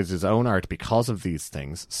compromised his own art because of these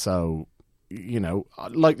things. So,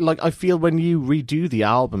 I feel when you redo the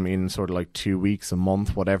album in sort of 2 weeks, a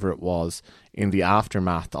month, whatever it was, in the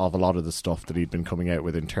aftermath of a lot of the stuff that he'd been coming out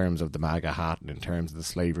with in terms of the MAGA hat and in terms of the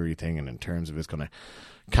slavery thing and in terms of his kind of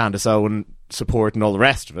Candace Owen support and all the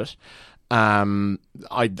rest of it,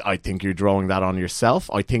 I think you're drawing that on yourself.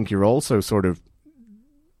 I think you're also sort of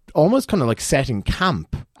almost kind of setting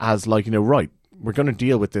camp as right, we're going to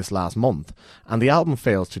deal with this last month, and the album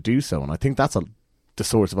fails to do so, and I think that's the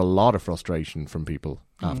source of a lot of frustration from people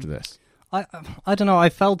after this. I don't know. I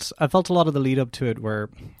felt a lot of the lead up to it where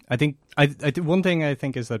I think one thing I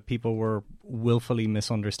think is that people were willfully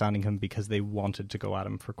misunderstanding him because they wanted to go at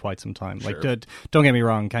him for quite some time. Sure. Don't get me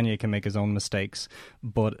wrong, Kanye can make his own mistakes,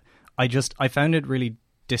 but I found it really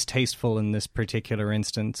distasteful in this particular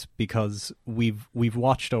instance, because we've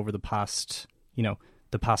watched over the past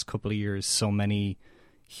couple of years so many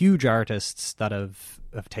huge artists that have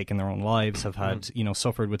taken their own lives, have had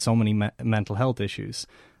suffered with so many mental health issues,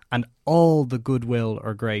 and all the goodwill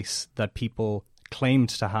or grace that people claimed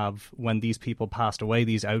to have when these people passed away,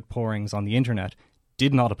 these outpourings on the internet,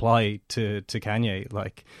 did not apply to Kanye.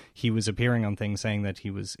 Like, he was appearing on things saying that he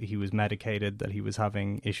was medicated, that he was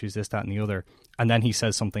having issues, this, that, and the other, and then he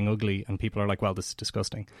says something ugly, and people are like, "Well, this is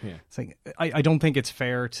disgusting." Yeah. It's like, I don't think it's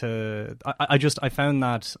fair to. I found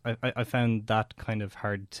that kind of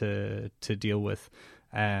hard to deal with.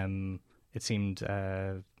 It seemed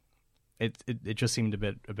it just seemed a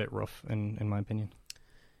bit rough in my opinion.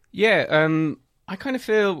 Yeah, I kind of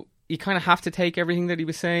feel you kind of have to take everything that he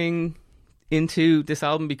was saying into this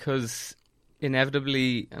album, because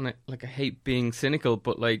inevitably, and I hate being cynical,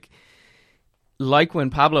 but like when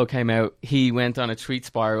Pablo came out, he went on a tweet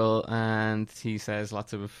spiral and he says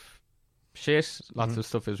lots of shit, lots of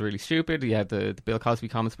stuff is really stupid. He had the Bill Cosby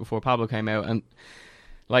comments before Pablo came out, and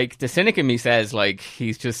like the cynic in me says like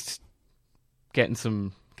he's just getting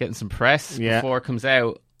some press before it comes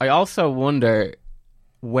out. I also wonder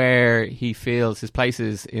where he feels his place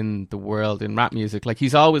is in the world in rap music. Like,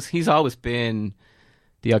 he's always been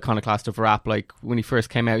the iconoclast of rap. Like, when he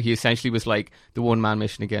first came out, he essentially was like the one-man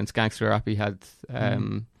mission against gangster rap. He had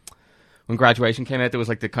when Graduation came out, there was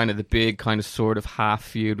like the big kind of sort of half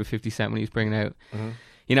feud with 50 Cent when he was bringing out.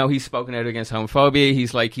 He's spoken out against homophobia.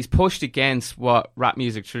 He's pushed against what rap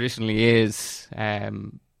music traditionally is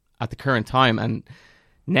at the current time. And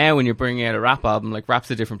now when you're bringing out a rap album, like,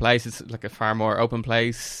 rap's a different place. It's like a far more open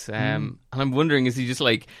place. And I'm wondering, is he just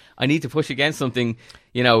like, I need to push against something,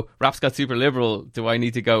 rap's got super liberal, do I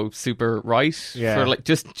need to go super right? Yeah. For like,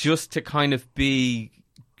 just to kind of be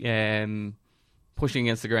pushing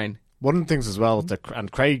against the grain. One of the things as well,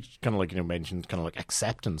 and Craig kind of like, mentioned kind of like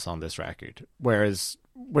acceptance on this record. Whereas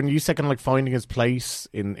when you say kind of like finding his place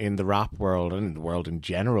in the rap world and in the world in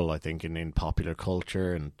general, I think in popular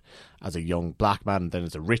culture, and as a young black man, then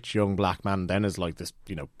as a rich young black man, then as like this,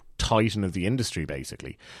 titan of the industry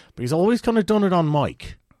basically. But he's always kind of done it on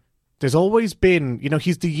mic. There's always been,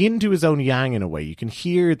 he's the yin to his own yang in a way. You can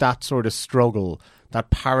hear that sort of struggle, that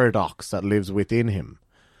paradox that lives within him.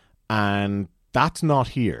 And that's not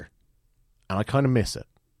here. And I kind of miss it.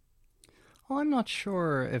 Well, I'm not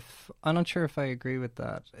sure if I agree with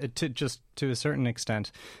that, to a certain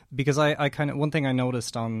extent, because I kind of, one thing I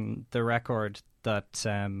noticed on the record that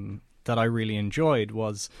I really enjoyed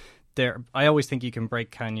was there. I always think you can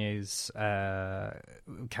break Kanye's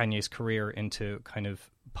career into kind of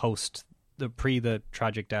the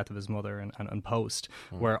tragic death of his mother and post,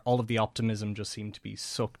 where all of the optimism just seemed to be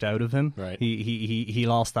sucked out of him. Right. He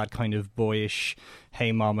lost that kind of boyish,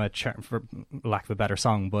 "Hey Mama," for lack of a better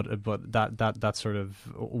song, but that sort of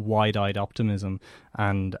wide-eyed optimism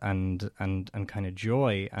and kind of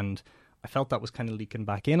joy. And I felt that was kind of leaking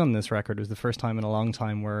back in on this record. It was the first time in a long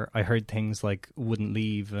time where I heard things like "Wouldn't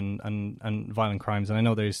Leave" and violent crimes. And I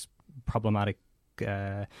know there's problematic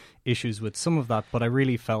issues with some of that, but I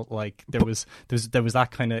really felt like there was that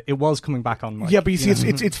kind of, it was coming back on mic. Yeah, but you see,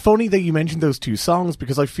 it's funny that you mentioned those two songs,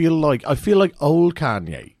 because I feel like old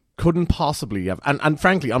Kanye couldn't possibly have, and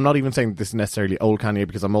frankly, I'm not even saying this is necessarily old Kanye,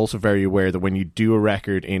 because I'm also very aware that when you do a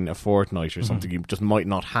record in a fortnight or something, you just might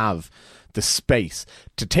not have the space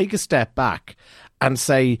to take a step back and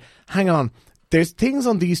say, hang on, there's things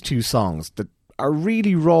on these two songs that are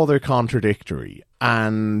really rather contradictory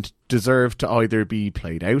and deserve to either be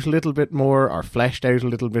played out a little bit more or fleshed out a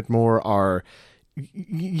little bit more, or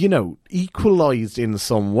equalized in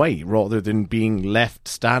some way, rather than being left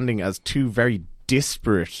standing as two very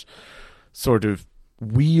disparate, sort of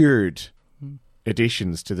weird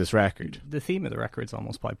additions to this record. The theme of the record's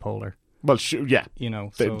almost bipolar. Well, sure, yeah.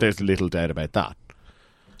 So there's little doubt about that.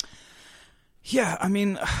 Yeah, I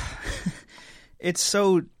mean, it's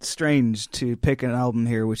so strange to pick an album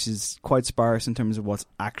here which is quite sparse in terms of what's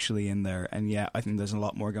actually in there, and yeah, I think there's a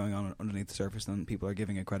lot more going on underneath the surface than people are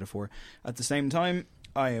giving it credit for. At the same time,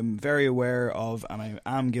 I am very aware of, and I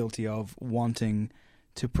am guilty of, wanting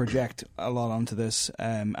to project a lot onto this,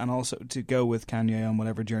 and also to go with Kanye on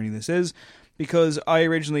whatever journey this is, because I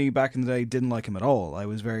originally, back in the day, didn't like him at all. I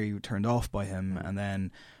was very turned off by him, and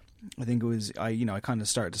then I think it was, I kind of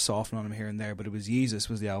started to soften on him here and there, but it was Yeezus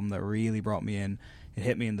was the album that really brought me in. It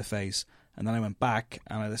hit me in the face, and then I went back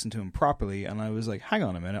and I listened to him properly, and I was like, hang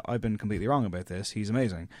on a minute, I've been completely wrong about this. He's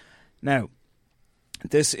amazing. Now,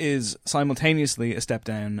 this is simultaneously a step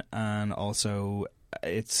down, and also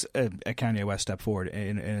it's a Kanye West step forward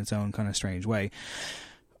in its own kind of strange way.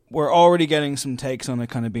 we're already getting some takes on it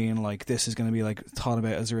kind of being like this is going to be like thought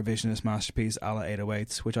about as a revisionist masterpiece a la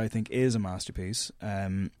 808s, which I think is a masterpiece.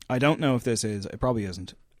 I don't know if this is. It probably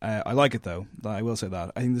isn't. I like it though. I will say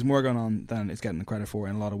that. I think there's more going on than it's getting the credit for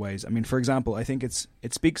in a lot of ways. I mean, for example, I think it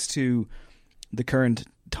speaks to the current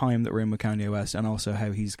time that we're in with Kanye West, and also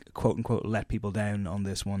how he's quote unquote let people down on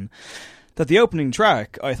this one. That the opening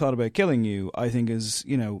track, I Thought About Killing You, I think is,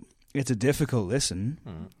 it's a difficult listen,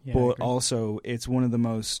 but also it's one of the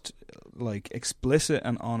most like explicit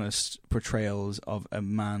and honest portrayals of a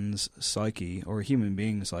man's psyche or a human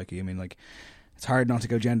being's psyche. I mean, like, it's hard not to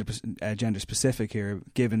go gender specific here,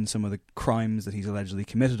 given some of the crimes that he's allegedly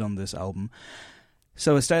committed on this album.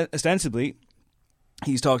 So ostensibly,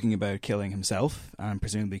 he's talking about killing himself and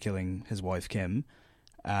presumably killing his wife Kim,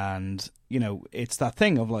 and it's that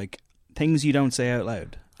thing of like things you don't say out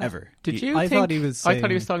loud. Ever. I thought he was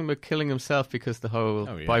talking about killing himself because the whole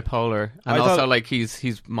bipolar, and also like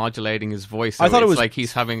he's modulating his voice. So I thought it was like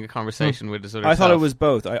he's having a conversation with his other I thought self. it was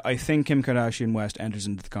both. I think Kim Kardashian West enters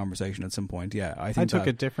into the conversation at some point. Yeah, I took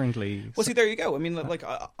it differently. Well, see, there you go. I mean, like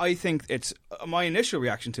I think it's my initial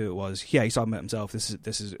reaction to it was, yeah, he's talking about himself. This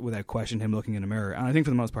is without question him looking in a mirror, and I think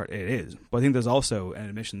for the most part it is. But I think there's also an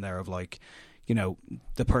admission there of like,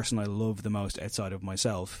 the person I love the most outside of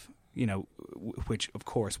myself, which of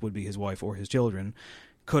course would be his wife or his children,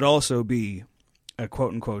 could also be a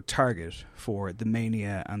quote-unquote target for the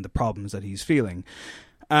mania and the problems that he's feeling.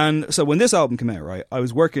 And so when this album came out, right, I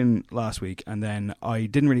was working last week, and then I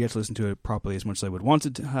didn't really get to listen to it properly as much as I would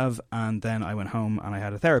wanted to have, and then I went home and I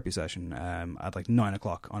had a therapy session at like 9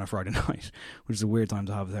 o'clock on a Friday night, which is a weird time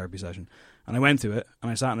to have a therapy session. And I went to it, and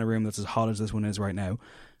I sat in a room that's as hot as this one is right now,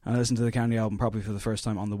 and I listened to the Kanye album probably for the first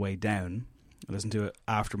time on the way down. I listened to it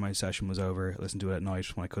after my session was over. I listened to it at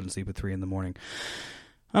night when I couldn't sleep at 3 a.m.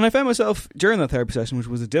 And I found myself, during that therapy session, which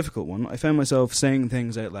was a difficult one, I found myself saying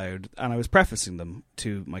things out loud, and I was prefacing them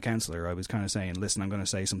to my counsellor. I was kind of saying, listen, I'm going to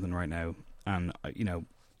say something right now, and,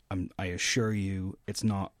 I assure you it's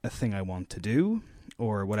not a thing I want to do,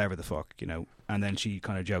 or whatever the fuck, And then she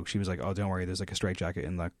kind of joked. She was like, oh, don't worry, there's like a straitjacket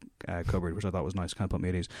in that cupboard, which I thought was nice, kind of put me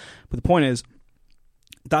at ease. But the point is,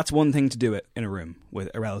 that's one thing to do it in a room with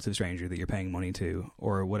a relative stranger that you're paying money to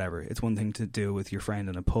or whatever. It's one thing to do with your friend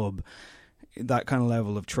in a pub, that kind of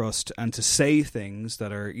level of trust, and to say things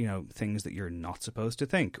that are, things that you're not supposed to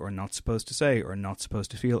think or not supposed to say or not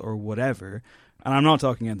supposed to feel or whatever. And I'm not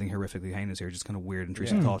talking anything horrifically heinous here, just kind of weird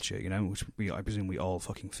intrusive thought shit, which I presume we all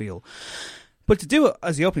fucking feel. But to do it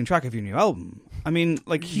as the opening track of your new album, I mean,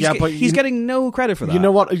 like, he's getting no credit for that. You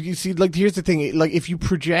know what? You see, like, here's the thing. Like, if you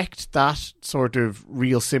project that sort of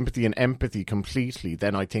real sympathy and empathy completely,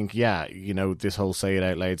 then I think, this whole say it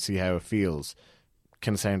out loud, see how it feels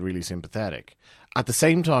can sound really sympathetic. At the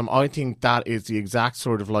same time, I think that is the exact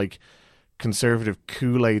sort of, like, conservative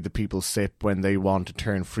Kool-Aid that people sip when they want to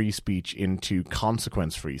turn free speech into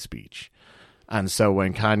consequence-free speech. And so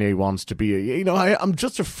when Kanye wants to be, I'm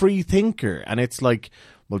just a free thinker. And it's like,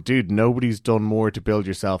 well, dude, nobody's done more to build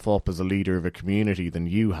yourself up as a leader of a community than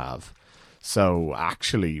you have. So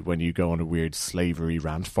actually, when you go on a weird slavery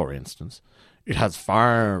rant, for instance, it has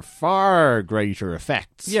far, far greater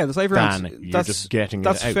effects. Yeah, the slavery rant, you're just getting it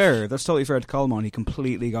out. That's fair. That's totally fair to Coleman. He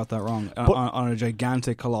completely got that wrong on a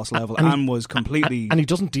gigantic, colossal level, and was completely... And he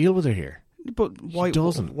doesn't deal with it here. But why he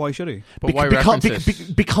doesn't? Why should he? But why reference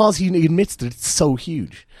it? Because he admits that it's so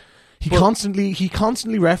huge. He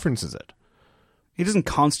constantly references it. He doesn't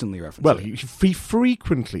constantly reference it. Well, he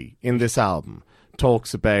frequently in this album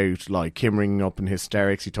talks about like Kim ringing up in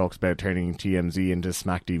hysterics. He talks about turning TMZ into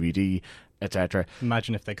Smack DVD, etc.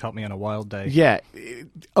 Imagine if they caught me on a wild day. Yeah,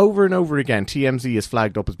 over and over again, TMZ is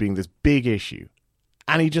flagged up as being this big issue,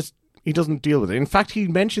 and he doesn't deal with it. In fact, he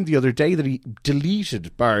mentioned the other day that he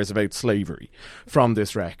deleted bars about slavery from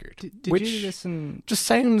this record. Did you listen? Just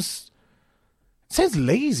sounds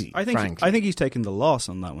lazy. I think he's taken the loss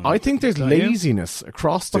on that one. I think there's laziness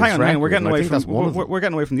across this record. Hang on, we're getting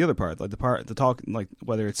away from the other part, like the talk, like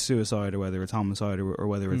whether it's suicide or whether it's homicide or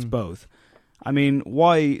whether it's both. I mean,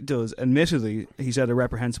 why does, admittedly, he said a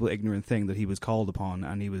reprehensible, ignorant thing that he was called upon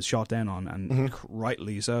and he was shot down on, and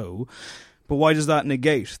rightly so. But why does that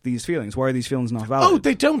negate these feelings? Why are these feelings not valid? Oh,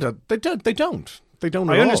 they don't. They don't.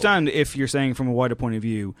 I understand if you're saying from a wider point of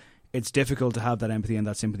view, it's difficult to have that empathy and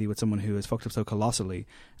that sympathy with someone who has fucked up so colossally.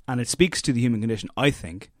 And it speaks to the human condition, I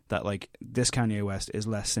think, that like this Kanye West is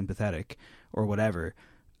less sympathetic or whatever.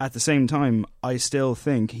 At the same time, I still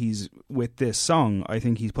think with this song, I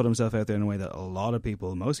think he's put himself out there in a way that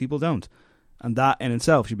most people don't. And that in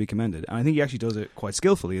itself should be commended. And I think he actually does it quite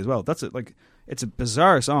skillfully as well. It's a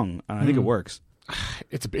bizarre song, and I think it works.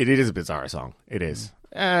 it is a bizarre song. It is.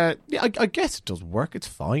 Yeah, I guess it does work. It's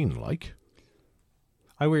fine. Like,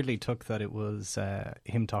 I weirdly took that it was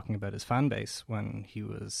him talking about his fan base when he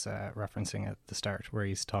was referencing at the start, where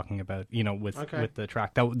he's talking about, with the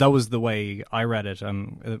track. That was the way I read it.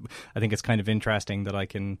 I think it's kind of interesting that I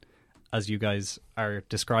can, as you guys are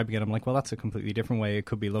describing it, I'm like, well, that's a completely different way it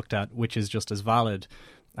could be looked at, which is just as valid.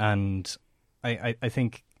 And I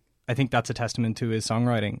think that's a testament to his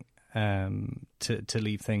songwriting, to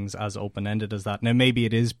leave things as open-ended as that. Now, maybe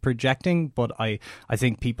it is projecting, but I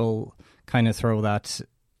think people kind of throw that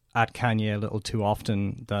at Kanye a little too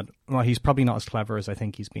often, that, well, he's probably not as clever as I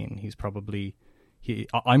think he's been.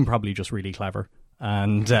 I'm probably just really clever,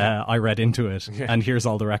 and I read into it, and here's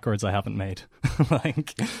all the records I haven't made.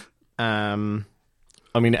 Elsewhere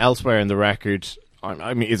in the record,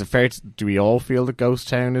 is it fair do we all feel that Ghost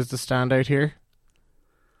Town is the standout here?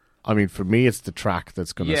 For me, it's the track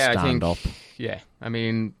that's going to stand up. Yeah,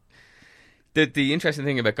 the interesting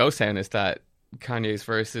thing about Ghost Town is that Kanye's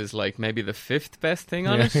verse is like maybe the fifth best thing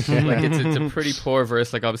on it. Like it's a pretty poor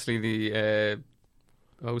verse. Like obviously the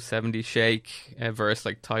 070 Shake verse,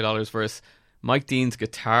 like Ty Dolla's verse, Mike Dean's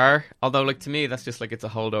guitar. Although, like, to me, that's just like it's a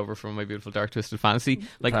holdover from My Beautiful Dark Twisted Fantasy.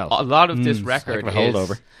 Like a lot of this record like a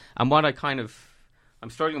holdover. And what I'm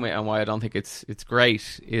struggling with, and why I don't think it's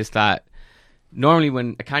great, is that normally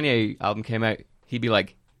when a Kanye album came out, he'd be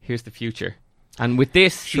like, "Here's the future," and with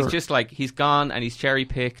this, he's just like, he's gone and he's cherry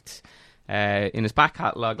picked. In his back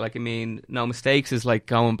catalogue, No Mistakes is like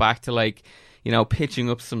going back to like, pitching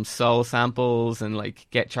up some soul samples and like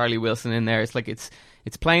get Charlie Wilson in there. It's like it's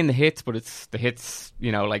playing the hits, but it's the hits,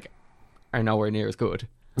 are nowhere near as good.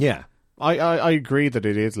 Yeah, I agree that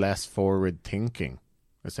it is less forward thinking,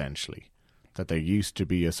 essentially. That there used to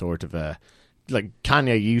be a sort of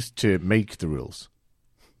Kanye used to make the rules,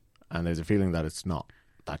 and there's a feeling that it's not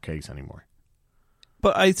that case anymore.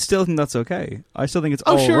 But I still think that's okay. I still think it's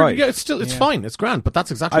all right. Yeah, it's fine. It's grand. But that's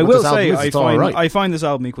exactly I what will this album say. is. I find this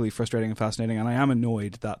album equally frustrating and fascinating, and I am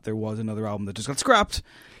annoyed that there was another album that just got scrapped,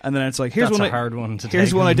 and then it's like, here's that's a hard one to here's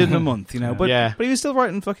take. one I did in a month, But yeah. But he was still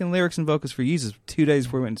writing fucking lyrics and vocals for Jesus 2 days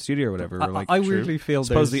before he went to the studio or whatever. I weirdly feel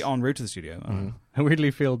supposedly en route to the studio. I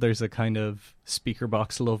weirdly feel there's a kind of speaker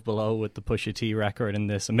box Love Below with the Pusha T record in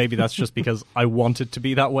this, and maybe that's just because I want it to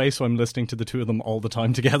be that way, so I'm listening to the two of them all the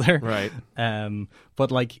time together. Right. But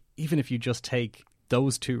like, even if you just take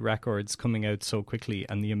those two records coming out so quickly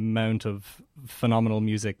and the amount of phenomenal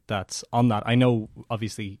music that's on that, I know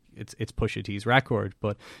obviously it's Pusha T's record,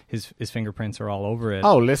 but his fingerprints are all over it.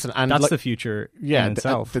 Oh, listen, and that's the future in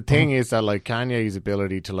itself. The thing is that like Kanye's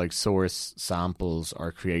ability to like source samples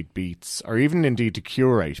or create beats, or even indeed to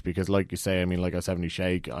curate, because like you say, like a 70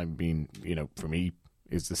 Shake, for me,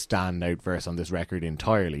 is the standout verse on this record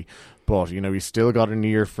entirely. But, he's still got an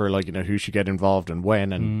ear for, who should get involved and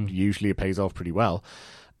when, and usually it pays off pretty well.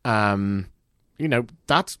 That's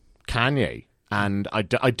Kanye. And I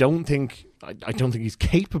don't think he's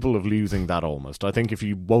capable of losing that almost. I think if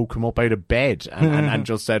you woke him up out of bed and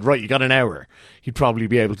just said, right, you got an hour, he'd probably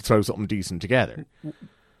be able to throw something decent together.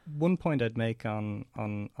 One point I'd make on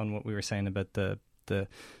what we were saying about the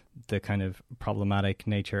kind of problematic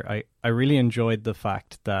nature, I really enjoyed the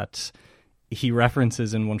fact that he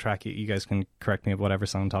references in one track, you guys can correct me of whatever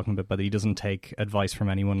song I'm talking about, but he doesn't take advice from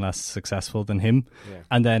anyone less successful than him. Yeah.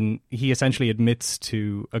 And then he essentially admits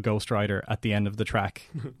to a ghostwriter at the end of the track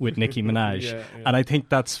with Nicki Minaj. Yeah. And I think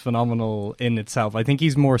that's phenomenal in itself. I think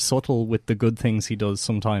he's more subtle with the good things he does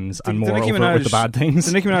sometimes and more overt with the bad things.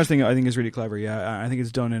 The Nicki Minaj thing I think is really clever, yeah. I think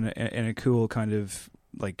it's done in a cool kind of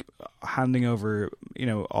like handing over,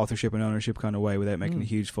 authorship and ownership kind of way without making a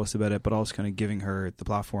huge fuss about it, but also kind of giving her the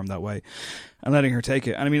platform that way and letting her take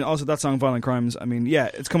it. And also that song Violent Crimes,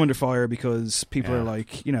 it's come under fire because people are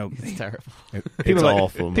like, it's terrible. It's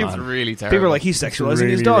awful, man. It's really terrible. People are like, he's sexualizing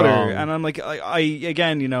his daughter. Wrong. And I'm like,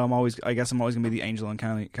 I'm always going to be the angel on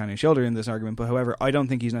Kanye's shoulder in this argument. But however, I don't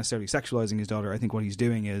think he's necessarily sexualizing his daughter. I think what he's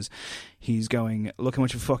doing is he's going, look how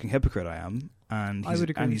much of a fucking hypocrite I am. And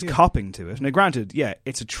he's copping to it. Now, granted,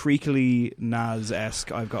 it's a treacly Nas-esque,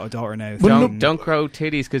 I've got a daughter now. Don't grow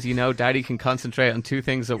titties because Daddy can concentrate on two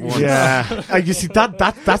things at once. Yeah, you see that's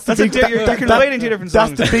the big. You're conflating two different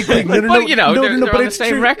songs. That's the big thing. They're on the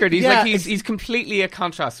same record. He's completely a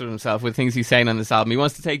contrast with himself with things he's saying on this album. He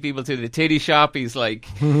wants to take people to the titty shop. He's like,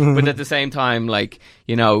 but at the same time,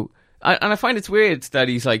 and I find it's weird that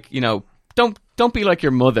he's like, Don't be like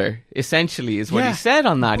your mother, essentially, is what he said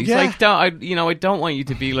on that. He's like, I don't want you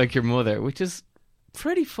to be like your mother, which is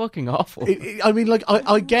pretty fucking awful. I mean, like,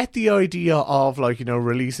 I get the idea of, like, you know,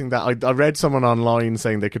 releasing that. I read someone online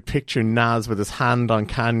saying they could picture Nas with his hand on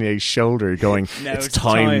Kanye's shoulder going, it's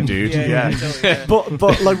time, dude. Yeah.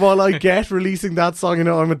 But like, while I get releasing that song, you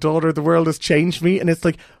know, I'm a daughter, the world has changed me, and it's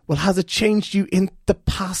like, well, has it changed you in the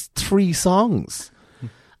past 3 songs?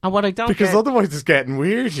 And what I don't because get, otherwise it's getting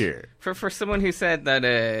weird here. For someone who said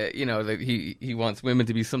that, you know, that he wants women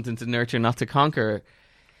to be something to nurture, not to conquer,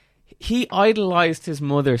 he idolized his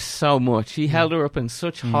mother so much. He held her up in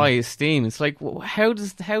such high esteem. It's like, how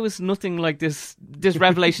is nothing like this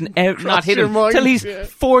revelation not hit him till he's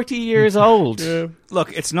 40 years old? Yeah.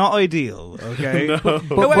 Look, it's not ideal, okay?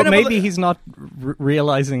 But maybe he's not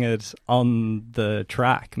realizing it on the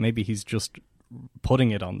track. Maybe he's just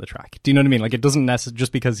putting it on the track. Do you know what I mean? Like, it doesn't necessarily,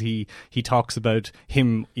 just because he talks about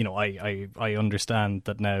him, you know, I understand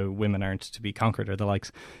that now women aren't to be conquered or the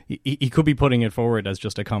likes. He could be putting it forward as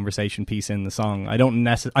just a conversation piece in the song. I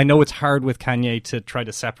know it's hard with Kanye to try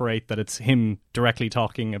to separate that it's him directly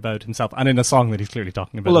talking about himself and in a song that he's clearly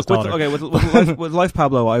talking about his daughter. With Life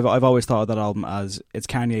Pablo, I've always thought of that album as it's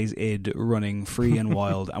Kanye's id running free and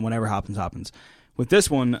wild, and whatever happens, happens. With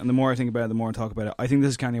this one, and the more I think about it, the more I talk about it, I think this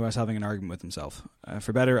is Kanye West having an argument with himself,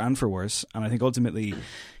 for better and for worse. And I think ultimately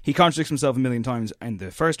he contradicts himself a million times in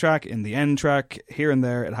the first track, in the end track, here and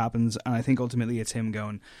there, it happens. And I think ultimately it's him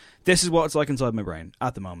going, this is what it's like inside my brain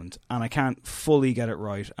at the moment, and I can't fully get it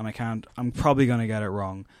right, and I'm probably going to get it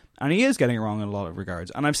wrong. And he is getting it wrong in a lot of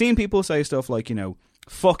regards. And I've seen people say stuff like, you know,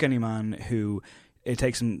 fuck any man who it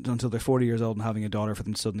takes them until they're 40 years old and having a daughter for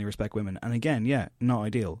them to suddenly respect women. And again, yeah, not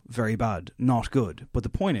ideal, very bad, not good. But the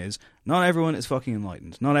point is, not everyone is fucking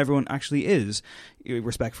enlightened. Not everyone actually is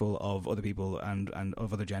respectful of other people and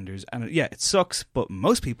of other genders. And yeah, it sucks, but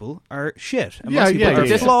most people are shit. And most people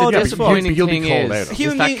are flawed. The disappointing thing is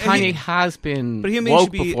that Kanye has been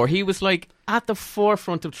woke before. He was like at the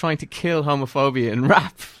forefront of trying to kill homophobia in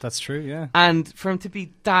rap. That's true, yeah. And for him to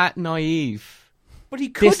be that naive... But he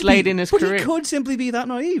could this late in his career. He could simply be that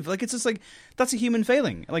naive. Like, it's just like, that's a human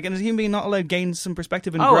failing. Like, and as a human being not allowed to gain some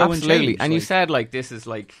perspective and grow absolutely. and change. And you said, like, this is,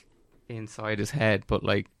 like, inside his head. But,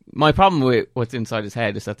 like, my problem with what's inside his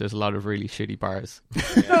head is that there's a lot of really shitty bars.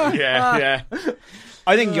 Yeah.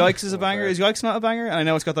 I think Yikes is a banger. Is Yikes not a banger? And I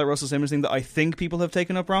know it's got that Russell Simmons thing that I think people have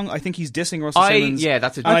taken up wrong. I think he's dissing Russell Simmons. Yeah,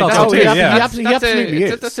 that's a... He absolutely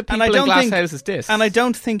is. That's a people in glass houses diss. And I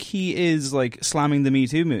don't think he is, like, slamming the Me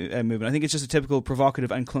Too movement. I think it's just a typical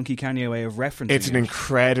provocative and clunky Kanye way of referencing It's an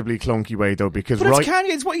incredibly clunky way, though, because... But it's Kanye,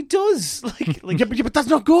 it's what he does. Yeah, but that's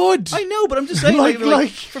not good. I know, but I'm just saying, like,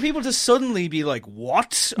 for people to suddenly be like,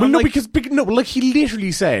 what? Well, no, like, he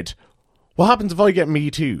literally said, what happens if I get Me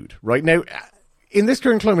Too'd? Right now... In this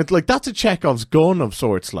current climate, like, that's a Chekhov's gun of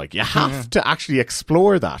sorts. Like, you have to actually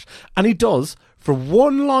explore that. And he does, for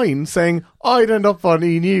one line, saying, I'd end up on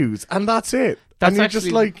E! News. And that's it. That's and you're actually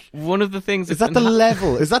just like... one of the things... Is that the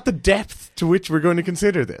level? Is that the depth to which we're going to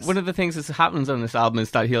consider this? One of the things that happens on this album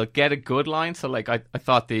is that he'll get a good line. So, like, I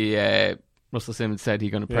thought the... Russell Simmons said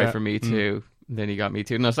he's going to pray for Me Too. Then he got Me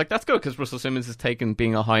Too. And I was like, that's good, because Russell Simmons has taken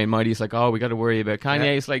being all high and mighty. He's like, we got to worry about Kanye.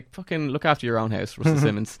 Yeah. He's like, fucking look after your own house, Russell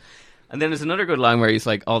Simmons. And then there's another good line where he's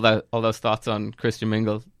like, all those thoughts on Christian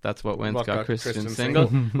Mingle, that's what got Christian single.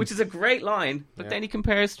 Which is a great line, but then he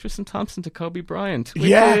compares Tristan Thompson to Kobe Bryant,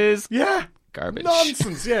 which is garbage.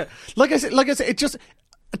 Nonsense, yeah. Like I said, it just,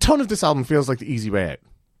 a ton of this album feels like the easy way out.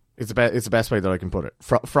 It's the best way that I can put it.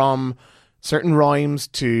 From certain rhymes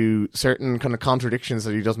to certain kind of contradictions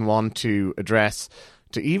that he doesn't want to address,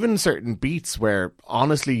 to even certain beats where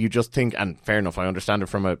honestly you just think, and fair enough, I understand it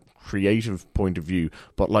from a creative point of view,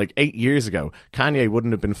 but like 8 years ago, Kanye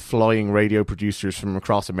wouldn't have been flying radio producers from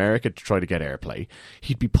across America to try to get airplay.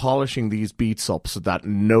 He'd be polishing these beats up so that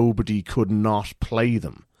nobody could not play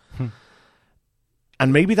them.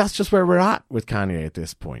 And maybe that's just where we're at with Kanye at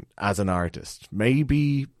this point as an artist.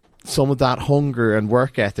 Maybe some of that hunger and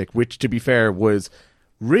work ethic, which to be fair was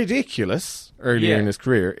ridiculous earlier in his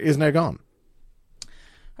career, is now gone.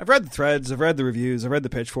 I've read the threads, I've read the reviews, I've read the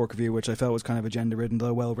Pitchfork review, which I felt was kind of agenda-ridden,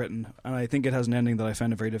 though well-written. And I think it has an ending that I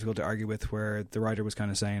found it very difficult to argue with, where the writer was kind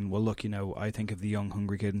of saying, well, look, you know, I think of the young,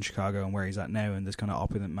 hungry kid in Chicago and where he's at now in this kind of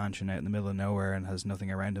opulent mansion out in the middle of nowhere and has nothing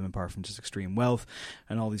around him apart from just extreme wealth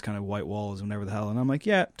and all these kind of white walls and whatever the hell. And I'm like,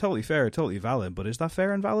 yeah, totally fair, totally valid. But is that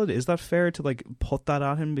fair and valid? Is that fair to, like, put that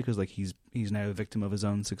at him because, like, he's now a victim of his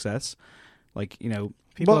own success? Like, you know...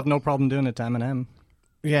 People have no problem doing it to Eminem.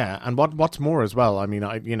 Yeah, and what's more as well, I mean,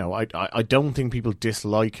 I don't think people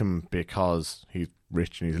dislike him because he's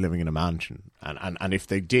rich and he's living in a mansion. And if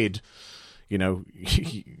they did, you know,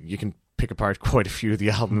 you can pick apart quite a few of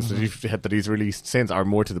the albums that he's released since, or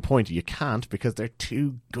more to the point, you can't, because they're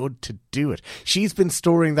too good to do it. She's been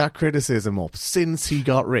storing that criticism up since he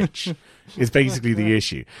got rich, is basically the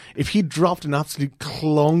issue. If he dropped an absolute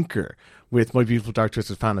clunker with My Beautiful Dark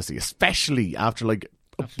Twisted Fantasy, especially after like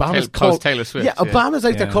Obama's Taylor Swift. Yeah, Obama's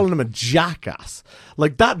out there calling him a jackass.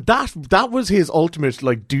 Like that was his ultimate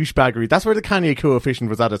like douchebaggery. That's where the Kanye coefficient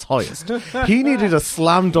was at its highest. He needed a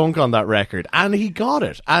slam dunk on that record, and he got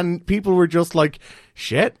it. And people were just like,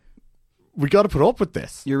 "Shit, we got to put up with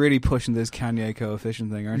this." You're really pushing this Kanye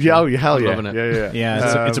coefficient thing, aren't you? Yeah, oh, hell yeah, loving it.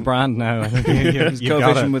 Yeah, it's a brand now. I think Is you got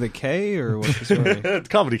coefficient it. with a K, or what's the story?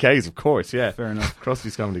 Comedy K's, of course. Yeah, Fair enough.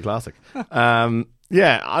 Krusty's Comedy Classic.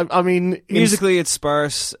 Yeah, I mean, Musically, it's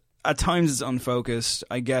sparse. At times, it's unfocused.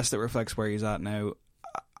 I guess that reflects where he's at now.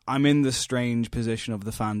 I'm in the strange position of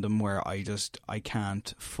the fandom where I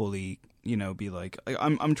can't fully, be like,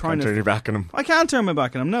 I'm trying to turn your back on him. I can't turn my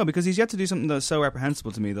back on him, no, because he's yet to do something that's so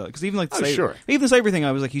reprehensible to me, though. Because even like sure. even the Slavery thing,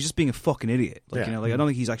 I was like, he's just being a fucking idiot. Like, Yeah. I don't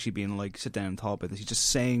think he's actually being like, sit down and thought about this. He's just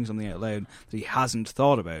saying something out loud that he hasn't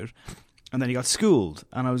thought about, and then he got schooled,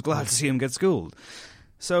 and I was glad to see him get schooled.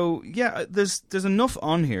 So yeah, there's enough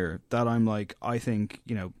on here that I'm like, I think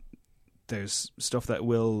there's stuff that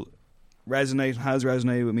will resonate, has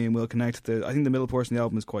resonated with me, and will connect. I think the middle portion of the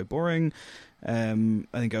album is quite boring. I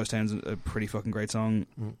think Ghost Town's a pretty fucking great song.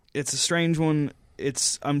 It's a strange one.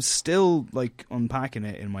 I'm still like unpacking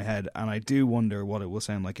it in my head, and I do wonder what it will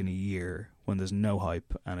sound like in a year when there's no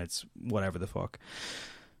hype and it's whatever the fuck.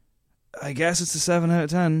 I guess it's a 7 out of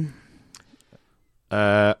 10.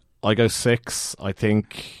 I go 6. I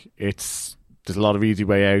think there's a lot of easy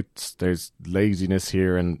way outs. There's laziness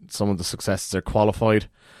here, and some of the successes are qualified.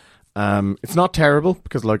 It's not terrible,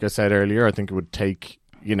 because like I said earlier, I think it would take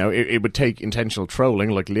it would take intentional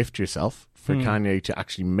trolling, like Lift Yourself, for Kanye to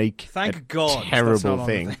actually make Thank God terrible that's not on the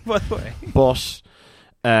thing. By the way. But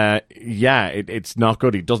it's not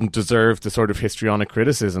good. He doesn't deserve the sort of histrionic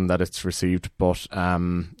criticism that it's received. But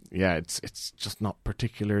it's just not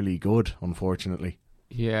particularly good, unfortunately.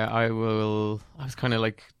 Yeah, I was kind of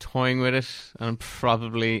like toying with it, and I'm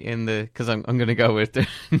probably because I'm going to go with the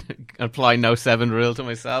apply no 7 rule to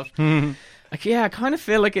myself. Like, yeah, I kind of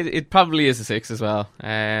feel like it probably is a 6 as well.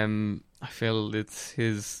 I feel it's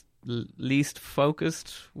his least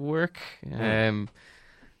focused work. I'm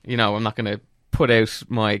not going to put out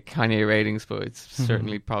my Kanye ratings, but it's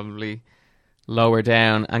certainly probably lower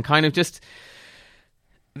down, and kind of just.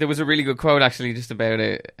 There was a really good quote actually just about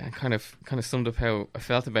it, and kind of summed up how I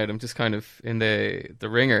felt about him, just kind of in the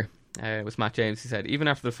Ringer. It was Matt James. He said, even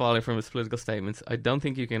after the fallout from his political statements, I don't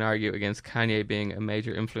think you can argue against Kanye being a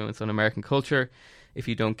major influence on American culture. If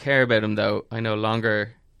you don't care about him, though, I no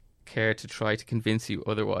longer care to try to convince you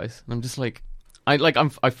otherwise. And I'm just like,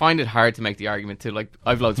 I find it hard to make the argument too. Like,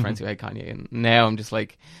 I've loads of friends who hate Kanye, and now I'm just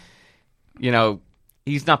like,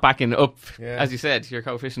 he's not backing up. Yeah. As you said, your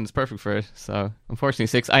coefficient is perfect for it. So, unfortunately,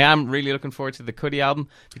 6. I am really looking forward to the Cudi album,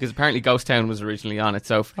 because apparently Ghost Town was originally on it.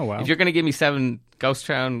 So, if you're going to give me 7 Ghost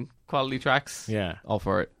Town quality tracks, all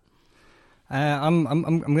for it. I'm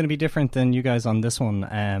going to be different than you guys on this one.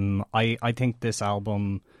 I think this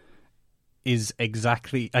album is I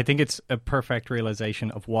think it's a perfect realization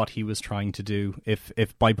of what he was trying to do. If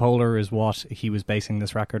bipolar is what he was basing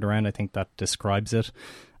this record around, I think that describes it.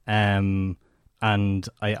 And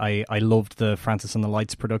I loved the Francis and the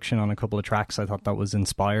Lights production on a couple of tracks. I thought that was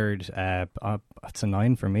inspired. It's a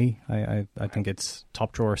 9 for me. I think it's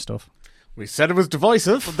top drawer stuff. We said it was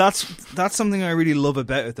divisive. But that's something I really love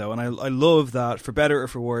about it, though, and I love that, for better or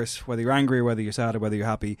for worse, whether you're angry or whether you're sad or whether you're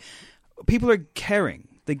happy, people are caring.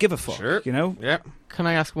 They give a fuck. Sure. Yeah. Can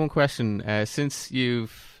I ask one question? Since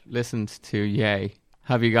you've listened to Ye,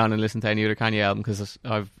 have you gone and listened to any other Kanye album? Because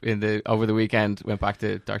I've over the weekend went back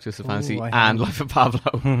to Dark Twisted Fantasy and Life of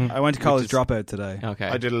Pablo. I went to College Dropout today. Okay,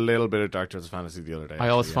 I did a little bit of Dark Twisted Fantasy the other day. I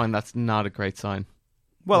always find that's not a great sign.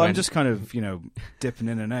 Well, I'm just kind of, dipping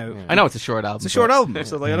in and out. I know it's a short album. It's a short album,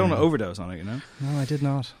 so I don't want to overdose on it, No, I did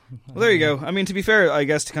not. Well, there you go. I mean, to be fair, I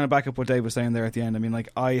guess to kind of back up what Dave was saying there at the end, I mean, like,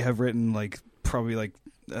 I have written, like, probably, like,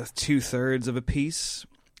 2/3 of a piece.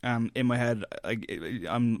 In my head,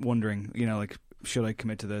 I'm wondering, like, should I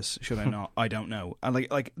commit to this? Should I not? I don't know. And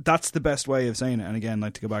like that's the best way of saying it. And again,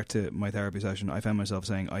 like, to go back to my therapy session, I found myself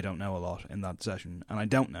saying I don't know a lot in that session, and I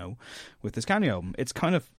don't know with this Kanye album. It's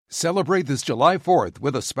kind of Celebrate this July 4th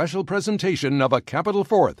with a special presentation of A Capital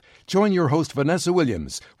Fourth. Join your host Vanessa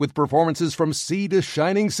Williams with performances from Sea to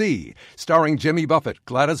Shining Sea, starring Jimmy Buffett,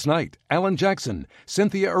 Gladys Knight, Alan Jackson,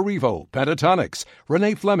 Cynthia Erivo, Pentatonics,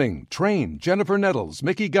 Renee Fleming, Train, Jennifer Nettles,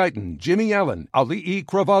 Mickey Guyton, Jimmy Allen, Ali E.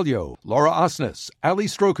 Carvalho, Laura Osnes, Ali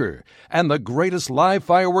Stroker, and the greatest live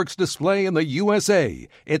fireworks display in the USA.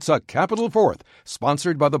 It's A Capital Fourth,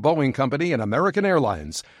 sponsored by the Boeing Company and American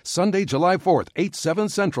Airlines. Sunday, July 4th,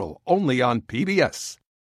 8/7 Central. Only on PBS.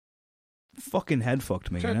 Fucking head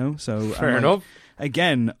fucked me, you know? So Fair enough.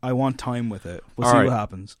 Again, I want time with it. We'll All see right. what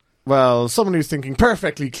happens. Well, someone who's thinking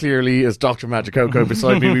perfectly clearly is Dr. Magicoco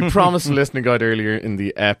beside me. We promised a listening guide earlier in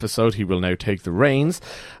the episode. He will now take the reins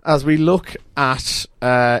as we look at,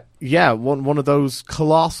 one of those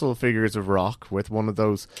colossal figures of rock with one of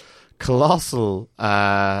those colossal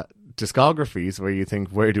discographies where you think,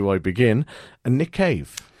 where do I begin? And Nick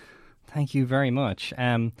Cave. Thank you very much.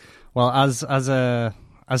 Well, as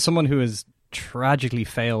someone who has tragically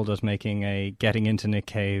failed at making a Getting Into Nick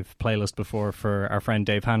Cave playlist before for our friend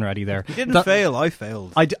Dave Hanratty there. You didn't fail, I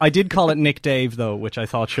failed. I did call it Nick Dave, though, which I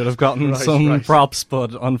thought should have gotten some props,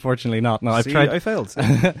 but unfortunately not. No, I failed.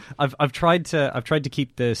 I've tried to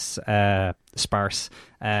keep this sparse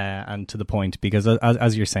and to the point, because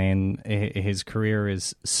as you're saying, his career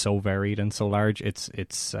is so varied and so large. It's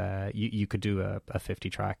you could do a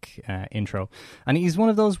 50-track intro, and he's one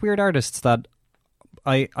of those weird artists that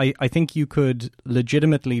I think you could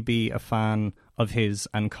legitimately be a fan of his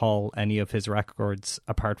and call any of his records,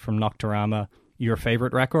 apart from Nocturama, your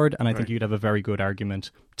favorite record, and I think you'd have a very good argument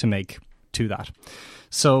to make to that.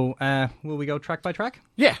 So, will we go track by track?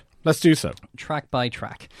 Yeah, let's do so. Track by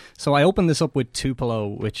track. So I opened this up with Tupelo,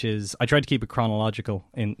 which is, I tried to keep it chronological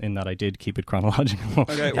in that I did keep it chronological.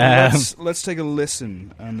 Okay, well, let's take a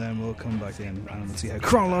listen, and then we'll come back in and we'll see how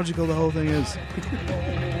chronological the whole thing is.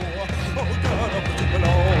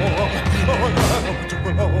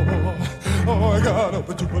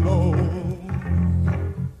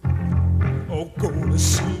 Oh, go to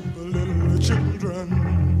sleep, little children.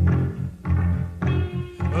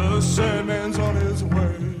 The Sandman's on his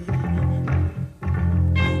way.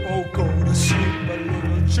 Oh, go to sleep,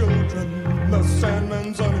 little children. The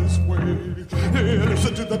Sandman's on his way. Hey,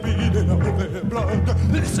 listen to the beating of their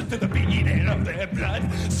blood. Listen to the beating of their blood.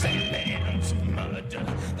 Sandman's murder.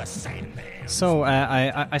 The Sandman. So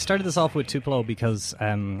I started this off with Tupelo because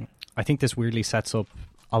I think this weirdly sets up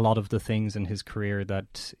a lot of the things in his career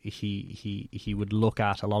that he would look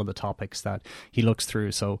at, a lot of the topics that he looks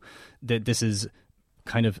through. So this is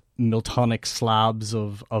kind of Miltonic slabs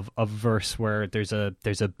of verse where there's a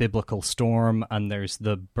biblical storm, and there's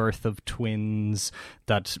the birth of twins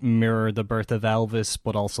that mirror the birth of Elvis,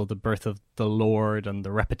 but also the birth of the Lord and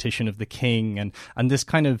the repetition of the King, and this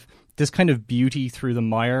kind of beauty through the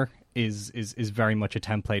mire is very much a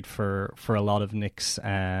template for a lot of Nick's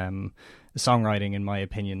songwriting, in my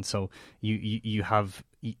opinion. So you have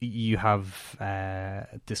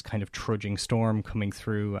this kind of trudging storm coming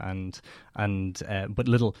through, but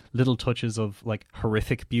little touches of like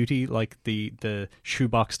horrific beauty, like the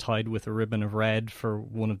shoebox tied with a ribbon of red for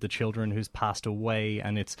one of the children who's passed away,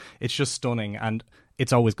 and it's just stunning. And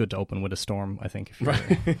it's always good to open with a storm, I think. If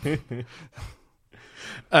you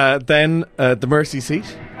Then the Mercy Seat.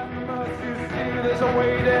 There's a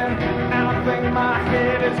waiting, and I think my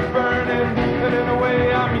head is burning, and in a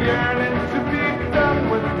way I'm yearning to be done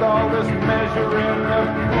with all this measuring of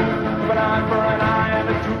proof. An eye for an eye and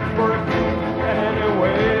a tooth for a tooth, and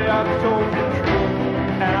anyway I've told the truth,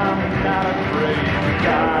 and I'm not afraid to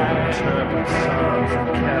die. Turbid sounds of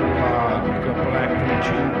catalog, a black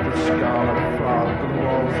tube, the scarlet frog, the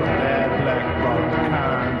walls of bad black bottom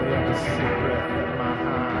kind, they have a sick breath at my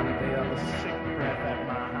hand, they have a sick breath at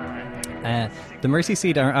my hand. The Mercy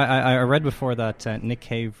Seat, I read before that Nick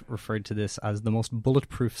Cave referred to this as the most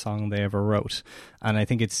bulletproof song they ever wrote, and I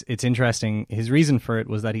think it's interesting. His reason for it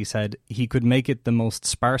was that he said he could make it the most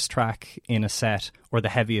sparse track in a set or the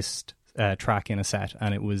heaviest track in a set,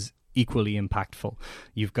 and it was equally impactful.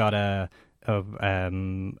 You've got an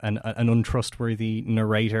untrustworthy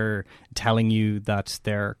narrator telling you that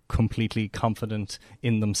they're completely confident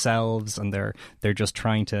in themselves, and they're just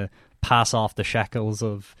trying to pass off the shackles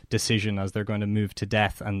of decision as they're going to move to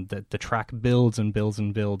death, and the track builds and builds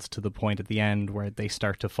and builds to the point at the end where they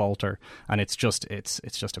start to falter, and it's just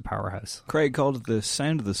a powerhouse. Craig called it the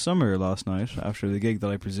sound of the summer last night after the gig that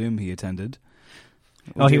I presume he attended.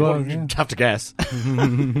 He was. You'd have to guess.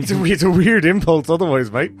 It's a weird impulse otherwise,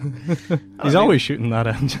 mate. He's always shooting that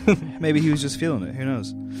out. Maybe he was just feeling it, who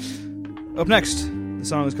knows. Up next, the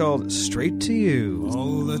song is called Straight to You.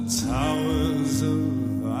 All the towers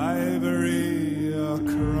of ivory are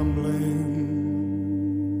crumbling,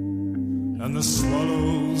 and the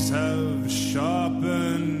swallows have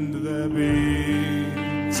sharpened their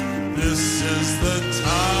beaks. This is the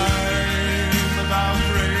time of our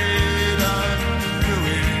great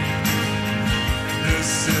undoing.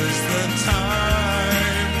 This is the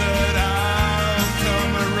time that I'll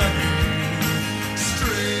come running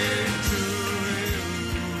straight to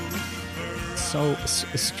you. So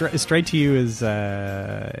Straight to You is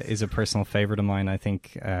a personal favorite of mine. I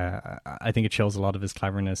think it shows a lot of his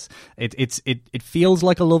cleverness. It feels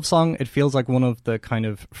like a love song. It feels like one of the kind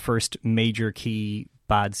of first major key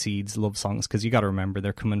Bad Seeds love songs, because you got to remember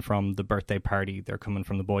they're coming from The Birthday Party, they're coming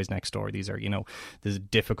from The Boys Next Door. These are, these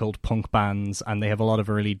difficult punk bands, and they have a lot of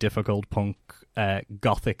early difficult punk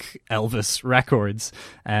gothic Elvis records.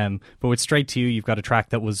 But with Straight to You, you've got a track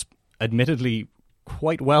that was admittedly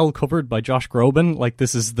quite well covered by Josh Groban. Like,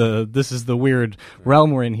 this is the weird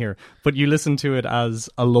realm we're in here. But you listen to it as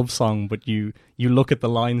a love song, but you look at the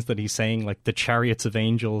lines that he's saying, like the chariots of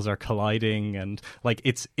angels are colliding, and like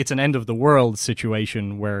it's an end of the world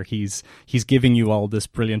situation where he's giving you all this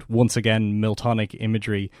brilliant, once again, Miltonic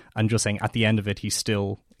imagery, and just saying at the end of it he's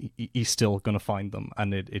still going to find them.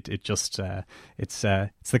 And it's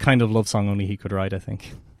the kind of love song only he could write, I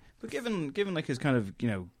think. But given like his kind of,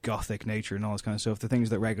 gothic nature and all this kind of stuff, the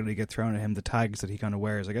things that regularly get thrown at him, the tags that he kind of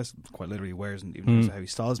wears, I guess quite literally wears, and even how he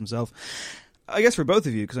styles himself. I guess for both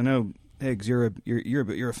of you, because I know, Higgs, you're a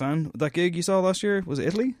fan. That gig you saw last year, was it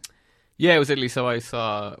Italy? Yeah, it was Italy. So I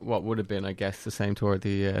saw what would have been, I guess, the same tour,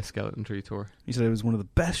 the Skeleton Tree tour. You said it was one of the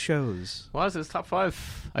best shows. Was it? Top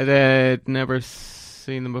 5. I'd never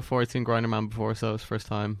seen them before. I'd seen Grinderman before, so it was the first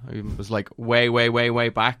time. I was like way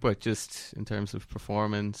back, but just in terms of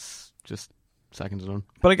performance, just second to none.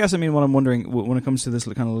 But I guess, what I'm wondering, when it comes to this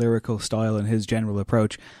kind of lyrical style and his general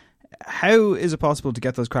approach, how is it possible to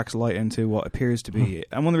get those cracks of light into what appears to be?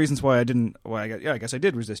 And one of the reasons why I guess I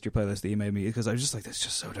did resist your playlist that you made me, because I was just like, it's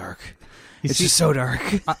just so dark. It's just so dark.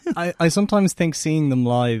 I sometimes think seeing them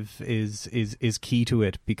live is key to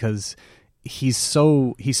it, because he's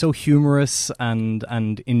so humorous and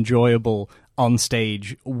enjoyable on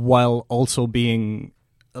stage, while also being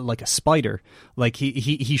like a spider. Like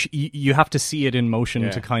you have to see it in motion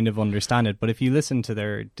to kind of understand it. But if you listen to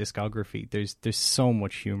their discography, there's so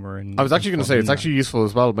much humor. And I was actually going to say it's actually useful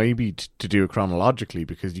as well, maybe to do it chronologically,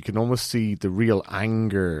 because you can almost see the real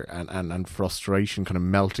anger and frustration kind of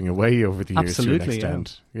melting away over the years to an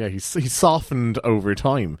extent. Yeah, he's softened over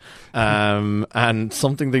time, and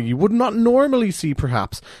something that you would not normally see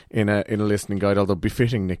perhaps in a listening guide, although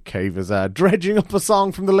befitting Nick Cave, is dredging up a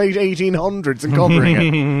song from the late 1800s and covering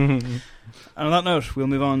it. And on that note, we'll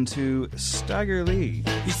move on to Stagger Lee.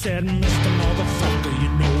 He said, Mr. Motherfucker, you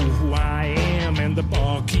know who I am. And the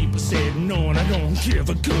barkeeper said, no, and I don't give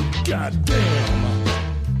a good goddamn.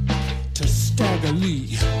 To Stagger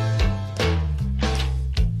Lee.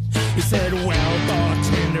 He said, well,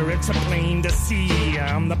 bartender, it's a plain to see.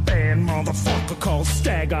 I'm the bad motherfucker called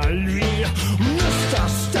Stagger Lee. Mr.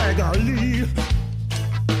 Stagger Lee.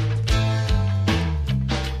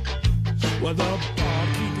 Well, the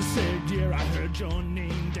barkeeper said, yeah, I heard your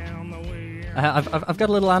name down the way. I've got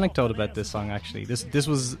a little anecdote about this song, actually. This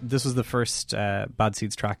was the first Bad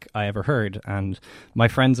Seeds track I ever heard, and my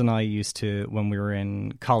friends and I used to, when we were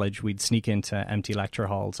in college, we'd sneak into empty lecture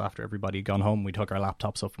halls after everybody had gone home. We'd hook our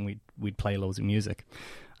laptops up and we'd play loads of music.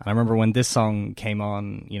 And I remember when this song came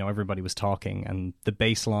on, everybody was talking, and the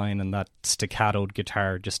bass line and that staccatoed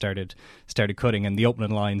guitar just started cutting. And the opening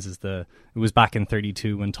lines is it was back in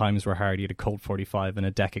 32 when times were hard. He had a Colt 45 and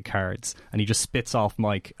a deck of cards, and he just spits off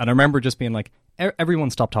mic. And I remember just being like, everyone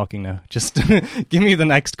stop talking now. Just give me the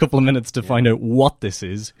next couple of minutes to find out what this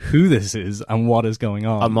is, who this is, and what is going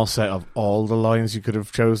on. I must say, of all the lines you could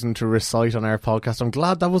have chosen to recite on our podcast, I'm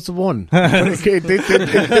glad that was the one. It could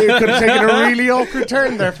have taken a really awkward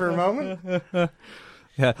turn there for a moment.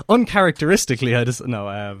 Yeah, uncharacteristically, I just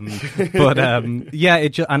yeah, it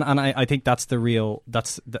just, and I think that's the real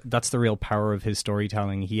power of his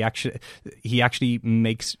storytelling. He actually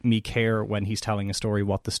makes me care when he's telling a story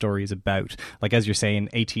what the story is about. Like, as you're saying,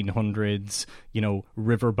 1800s,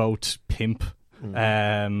 riverboat pimp.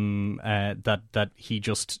 That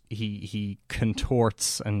he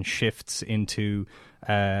contorts and shifts into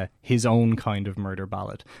his own kind of murder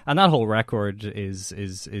ballad. And that whole record is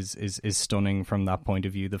stunning from that point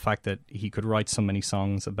of view. The fact that he could write so many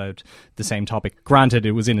songs about the same topic. Granted,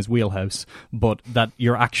 it was in his wheelhouse, but that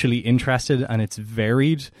you're actually interested and it's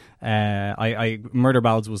varied. Murder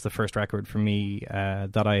Ballads was the first record for me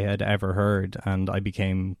that I had ever heard, and I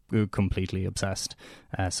became completely obsessed.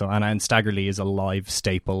 And Stagger Lee is a live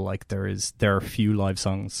staple. Like there are few live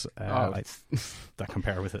songs that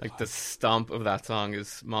compare with it. Like the stomp of that song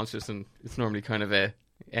is monstrous, and it's normally kind of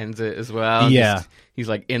ends it as well. Yeah, he's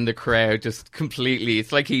like in the crowd, just completely.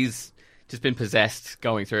 It's like he's just been possessed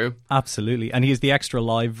going through. Absolutely. And he has the extra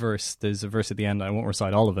live verse. There's a verse at the end. I won't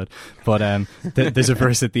recite all of it, but there's a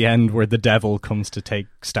verse at the end where the devil comes to take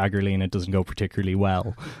Stagger Lee and it doesn't go particularly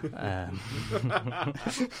well.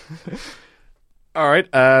 All right,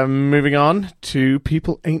 moving on to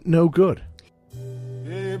People Ain't No Good.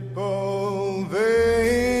 People,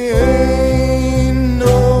 they ain't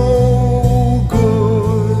no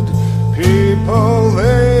good. People,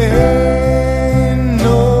 they ain't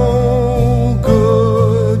no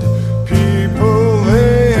good. People,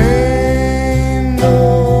 they ain't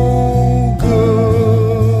no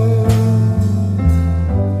good.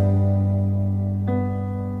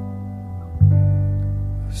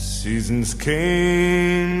 Seasons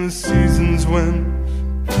came, seasons went.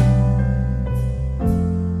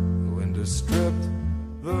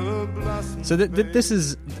 So this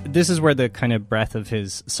is where the kind of breadth of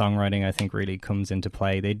his songwriting, I think, really comes into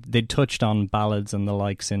play. They touched on ballads and the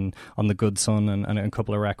likes on The Good Son and a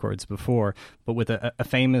couple of records before, but with a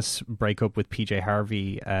famous breakup with PJ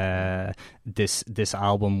Harvey, this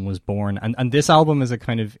album was born. And this album is a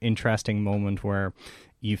kind of interesting moment where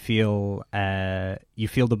you feel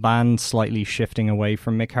the band slightly shifting away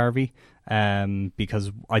from Mick Harvey.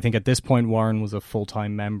 Because I think at this point Warren was a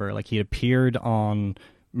full-time member. Like, he appeared on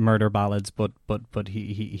Murder Ballads, but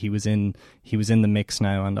he was in the mix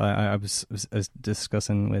now. And I was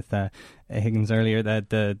discussing with Higgins earlier that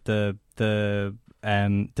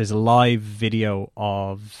there's a live video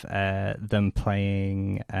of them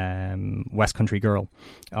playing West Country Girl,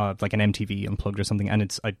 like an MTV Unplugged or something,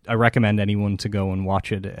 and I recommend anyone to go and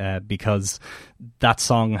watch it because that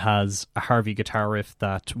song has a Harvey guitar riff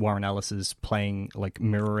that Warren Ellis is playing, like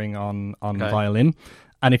mirroring on violin.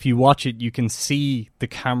 And if you watch it, you can see the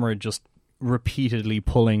camera just repeatedly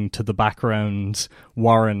pulling to the background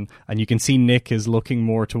Warren, and you can see Nick is looking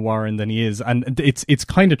more to Warren than he is, and it's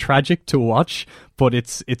kind of tragic to watch, but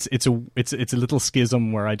it's a little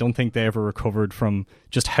schism where I don't think they ever recovered from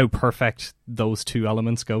just how perfect those two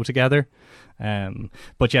elements go together.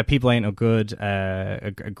 But yeah, People Ain't No Good,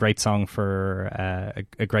 a great song a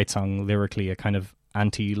great song lyrically, a kind of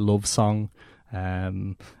anti-love song.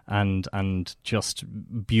 And just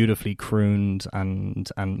beautifully crooned and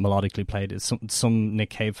melodically played. Some Nick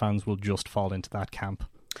Cave fans will just fall into that camp.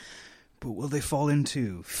 But will they fall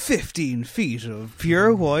into 15 feet of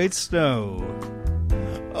pure white snow?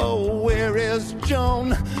 Oh, where is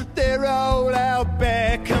Joan? They're all out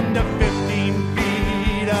back under 15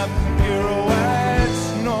 feet of pure white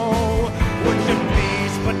snow. Would you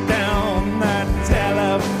please put down that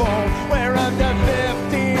telephone? We're under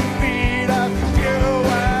 15 feet of pure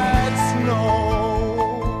white snow.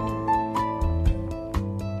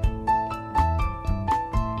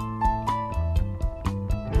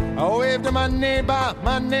 I waved to my neighbor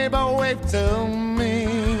waved to me.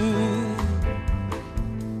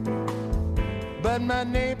 But my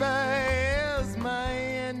neighbor is my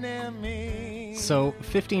enemy. So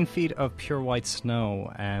 15 feet of pure white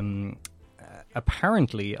snow.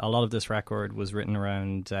 Apparently, a lot of this record was written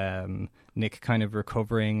around Nick kind of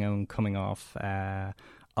recovering and coming off a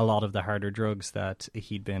lot of the harder drugs that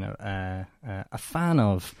he'd been a fan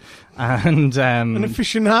of, and an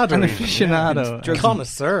aficionado, yeah.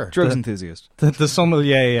 Connoisseur, drugs enthusiast, the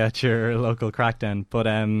sommelier at your local crack den. But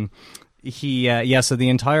so the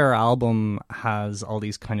entire album has all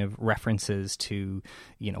these kind of references to,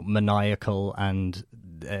 maniacal and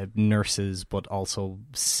nurses, but also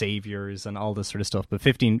saviors and all this sort of stuff. But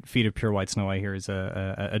 15 feet of pure white snow, I hear, is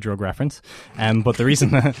a drug reference. But the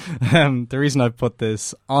reason I put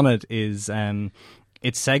this on it is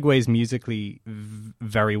it segues musically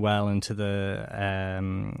very well into the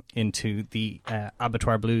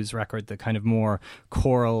Abattoir Blues record, the kind of more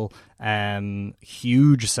choral,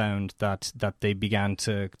 huge sound that they began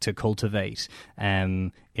to cultivate.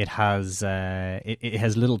 It has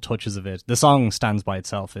little touches of it. The song stands by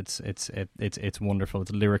itself. It's wonderful.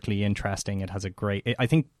 It's lyrically interesting. It has a great. I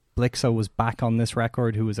think Blixo was back on this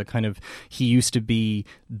record, who was he used to be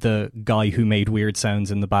the guy who made weird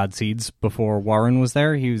sounds in the Bad Seeds before Warren was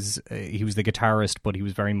there. He was the guitarist, but he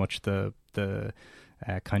was very much the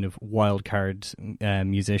kind of wild card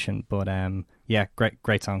musician. But yeah,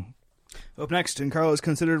 great song. Up next in Carlo's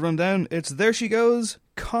Considered Rundown, it's There She Goes,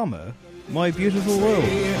 comma, My Beautiful World.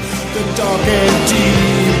 The dark and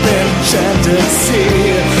deep enchanted sea,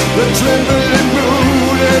 the trembling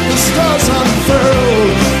moon and the stars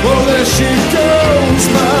unfurl. Well, there she goes,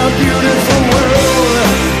 my beautiful world.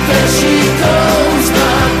 There she goes,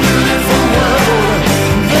 my beautiful world.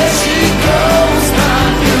 There she goes,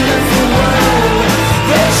 my beautiful world.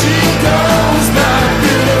 There she goes, my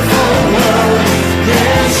beautiful world.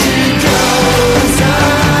 There she goes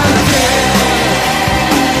again.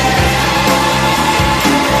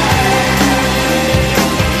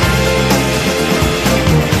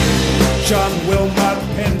 John Wilmot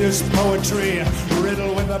penned this poetry,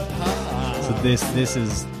 riddled with a past. So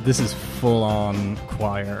this is full on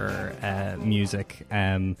choir music.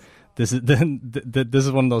 This is this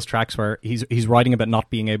is one of those tracks where he's writing about not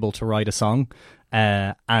being able to write a song,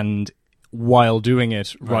 and while doing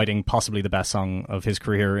it, writing possibly the best song of his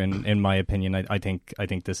career, in my opinion. I think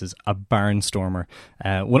this is a barnstormer.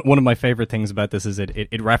 One of my favorite things about this is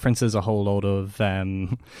it references a whole load of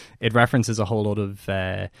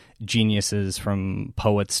geniuses, from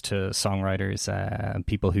poets to songwriters,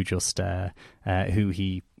 people who just who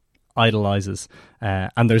he idolizes,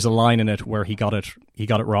 and there's a line in it where he got it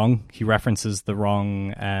wrong. He references the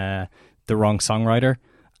wrong songwriter.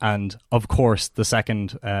 And of course, the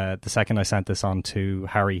second I sent this on to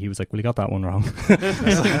Harry, he was like, "Well, you got that one wrong."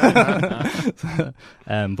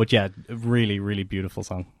 But yeah, really, really beautiful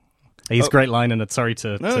song. He's a great line in it. Sorry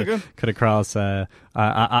to cut across.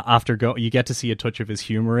 After you get to see a touch of his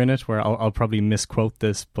humor in it, where I'll probably misquote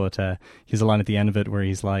this, but he's a line at the end of it where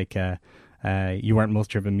he's like, "You weren't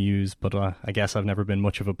much of a muse, but I guess I've never been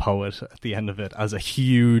much of a poet." At the end of it, as a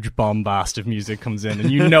huge bombast of music comes in, and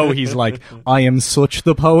you know he's like, "I am such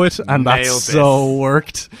the poet," and that's so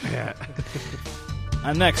worked. Yeah.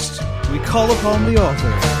 And next, we call upon the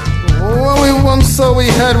author. What we once saw we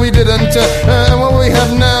had, we didn't. And what we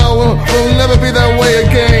have now will never be that way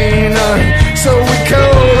again. So we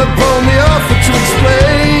call upon the author to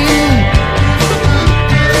explain.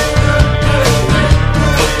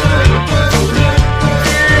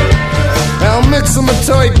 Our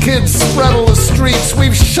mixamatoid kids spraddle the streets.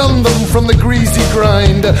 We've shunned them from the greasy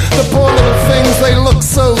grind. The poor little things, they look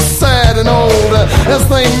so sad and old as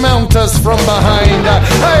they mount us from behind.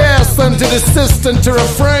 I ask them to desist and to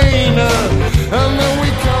refrain, and then we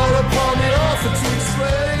call upon the author to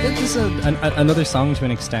explain. This is another song to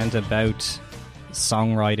an extent about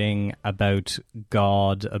songwriting, about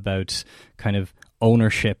God, about kind of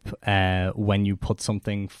ownership when you put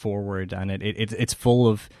something forward, and it's full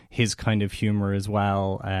of his kind of humor as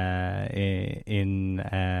well, in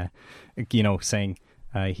saying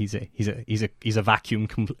he's a vacuum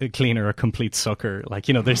cleaner, a complete sucker. Like,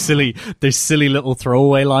 there's silly little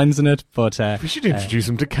throwaway lines in it, but we should introduce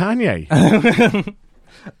him to Kanye.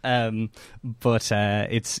 But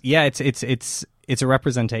it's a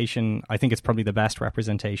representation. I think it's probably the best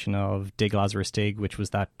representation of Dig Lazarus Dig, which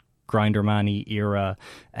was that Grinderman-y era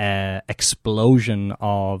explosion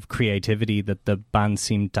of creativity that the band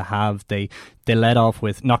seemed to have. They led off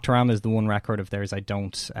with Nocturama is the one record of theirs I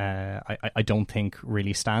don't think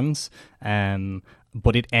really stands.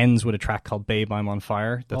 But it ends with a track called Babe, I'm on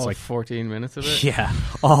Fire. That's like 14 minutes of it? Yeah.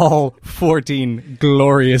 All 14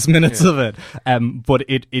 glorious minutes of it. But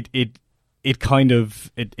it kind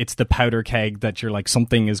of it's the powder keg that you're like,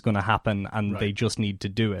 something is going to happen, and they just need to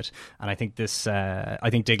do it. And I think I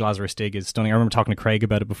think Dig Lazarus Dig is stunning. I remember talking to Craig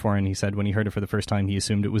about it before, and he said when he heard it for the first time, he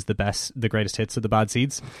assumed it was the greatest hits of the Bad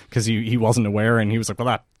Seeds, because he wasn't aware, and he was like, well,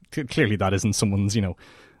 that clearly that isn't someone's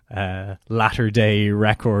latter day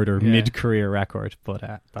record or mid-career record, but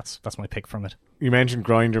that's my pick from it. You mentioned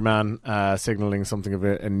Grinderman signalling something of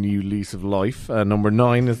a new lease of life. Number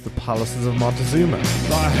 9 is The Palaces of Montezuma.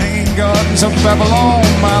 The hanging gardens of Babylon,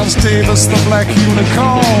 Miles Davis, the black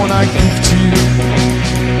unicorn, I give to you.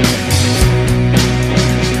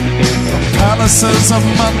 The palaces of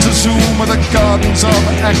Montezuma, the gardens of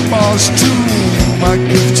Akbar's tomb, I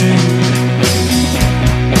give to you.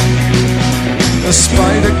 The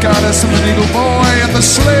spider goddess and the needle boy and the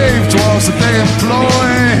slave dwarves that they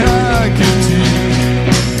employ, I give to you.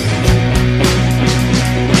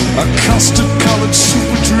 A custard-colored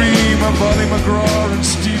super dream of Bonnie McGraw and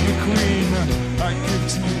Steve McQueen, I give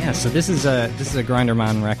to you. Yeah, so this is a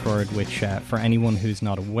Grinderman record, which for anyone who's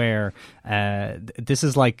not aware, this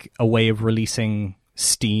is like a way of releasing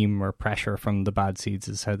steam or pressure from the Bad Seeds,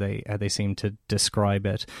 is how they seem to describe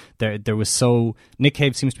it. There was Nick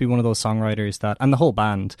Cave seems to be one of those songwriters that, and the whole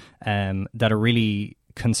band, that are really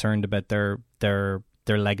concerned about their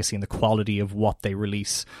their legacy and the quality of what they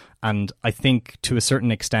release. And I think to a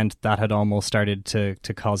certain extent that had almost started to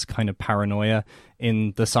cause kind of paranoia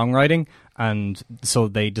in the songwriting. And so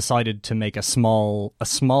they decided to make a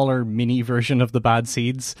smaller mini version of the Bad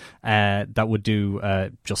Seeds that would do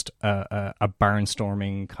just a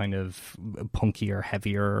barnstorming kind of punkier,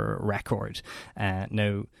 heavier record.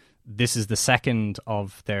 Now, this is the second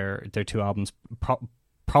of their two albums.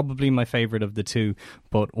 Probably my favorite of the two,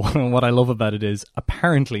 but what I love about it is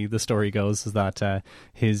apparently the story goes is that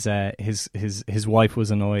his wife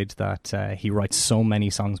was annoyed that he writes so many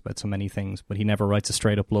songs about so many things, but he never writes a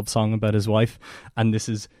straight up love song about his wife. And this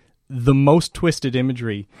is the most twisted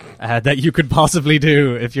imagery that you could possibly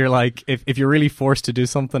do if you're like if you're really forced to do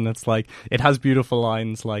something. It's like it has beautiful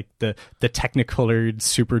lines like the technicolored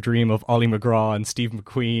super dream of Ollie McGraw and Steve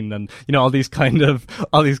McQueen, and you know all these kind of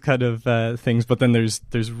things. But then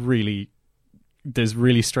there's really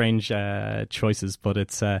strange choices. But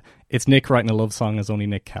it's Nick writing a love song as only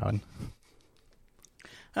Nick can.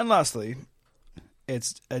 And lastly,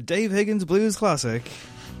 it's a Dave Higgins blues classic.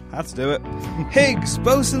 Had to do it. Higgs,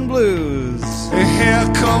 Bosun Blues.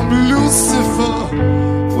 Here come Lucifer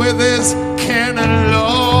with his cannon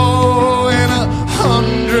low and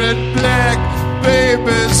 100 black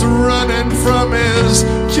babies running from his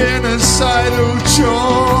genocidal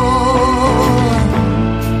jaw.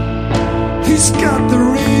 He's got the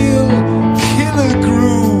real killer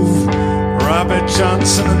groove. Robert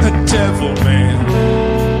Johnson and the Devil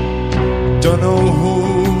Man. Don't know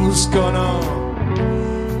who's gonna.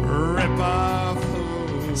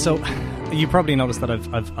 So, you probably noticed that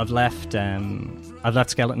I've left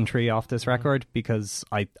Skeleton Tree off this record because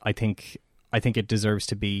I think it deserves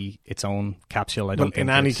to be its own capsule. I don't think in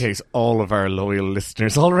any case, all of our loyal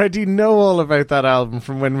listeners already know all about that album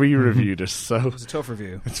from when we reviewed it. So it was a tough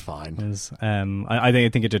review. It's fine. I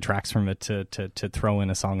think it detracts from it to throw in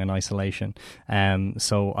a song in isolation.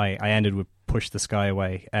 So I ended with Push the Sky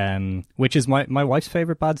Away, which is my wife's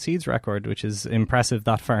favorite Bad Seeds record, which is impressive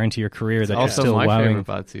that far into your career that you're still my wowing. favorite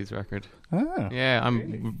Bad Seeds record. Yeah,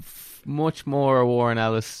 I'm much more a Warren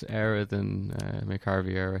Ellis era than Mick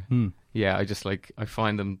Harvey era. Yeah, I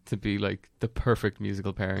find them to be like the perfect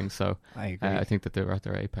musical pairing. So I agree. I think that they were at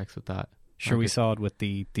their apex with that. Sure, we saw it with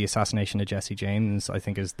the assassination of Jesse James. I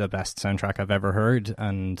think is the best soundtrack I've ever heard,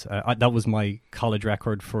 and that was my college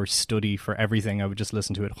record for study for everything. I would just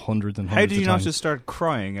listen to it hundreds and hundreds of times. How did you not just start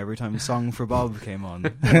crying every time "Song for Bob" came on?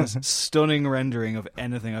 The most stunning rendering of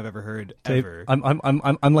anything I've ever heard ever.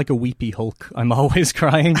 I'm like a weepy Hulk. I'm always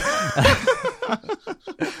crying.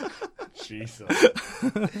 Jesus.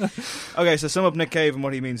 Okay, so sum up Nick Cave and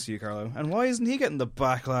what he means to you, Carlo. And why isn't he getting the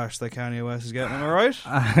backlash that Kanye West is getting? Am I right?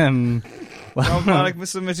 Problematic with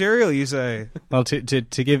some material, you say? Well, to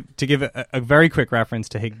give a very quick reference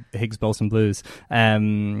to Higgs Bosun Blues,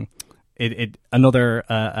 it another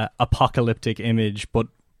apocalyptic image, but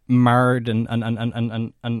marred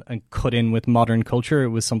and cut in with modern culture. It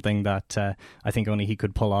was something that I think only he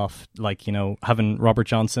could pull off, like, you know, having Robert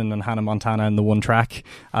Johnson and Hannah Montana in the one track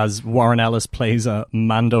as Warren Ellis plays a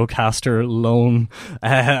Mando Caster lone,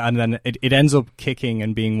 and then it ends up kicking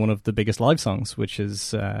and being one of the biggest live songs, which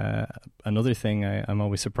is another thing I'm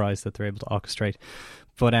always surprised that they're able to orchestrate.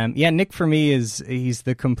 But Nick for me he's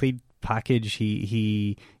the complete package.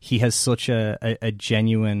 He has such a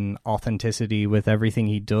genuine authenticity with everything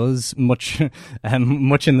he does, much in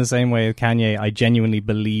the same way as Kanye. I genuinely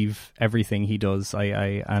believe everything he does.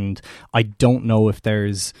 I don't know if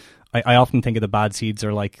there's I often think of the Bad Seeds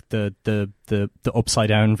are like the upside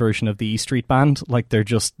down version of the E Street Band. Like they're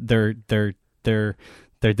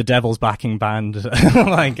the devil's backing band,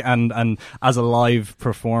 like, and as a live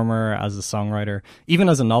performer, as a songwriter, even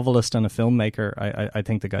as a novelist and a filmmaker, I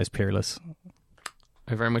think the guy's peerless.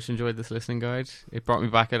 I very much enjoyed this listening guide. It brought me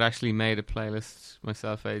back. I'd actually made a playlist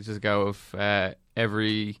myself ages ago of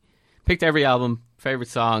picked every album, favorite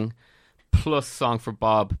song, plus Song for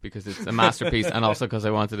Bob, because it's a masterpiece, and also because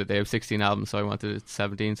I wanted it. They have 16 albums, so I wanted it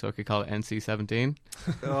 17, so I could call it NC-17.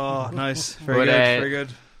 Oh, nice. Very good.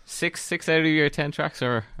 6 out of your 10 tracks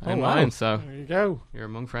are in mine, so there you go. You're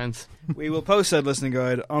among friends. We will post that listening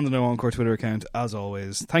guide on the No Encore Twitter account, as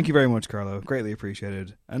always. Thank you very much, Carlo. Greatly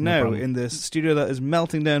appreciated. And No now, problem. in this studio that is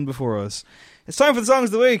melting down before us, it's time for the songs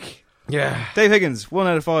of the week. Yeah. Dave Higgins, 1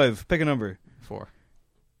 out of 5. Pick a number. 4.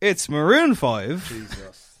 It's Maroon 5.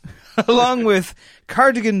 Jesus. Along with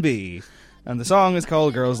Cardigan B. And the song is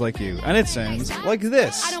called Girls Like You. And it sounds like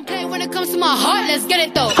this. I don't play when it comes to my heart, let's get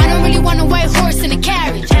it though. I don't really want a white horse in a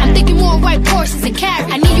carriage. I'm thinking more white horses and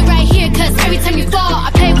carriage. I need you right here, cause every time you fall, I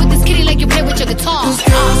play with this kitty like you play with your guitar. Cause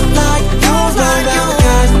girls like you,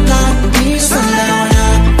 guys like me. So now when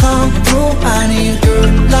I come through, I need girls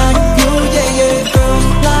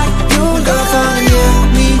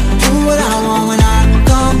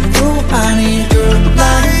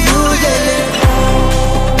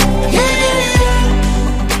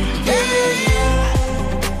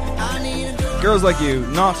Girls Like You,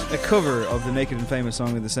 not a cover of the Naked and Famous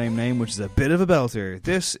song of the same name, which is a bit of a belter.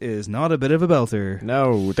 This is not a bit of a belter.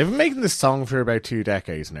 No, they've been making this song for about 2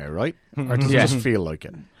 decades now, right? Or does it just feel like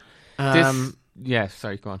it? Yeah,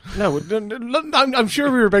 sorry, go on. No, I'm sure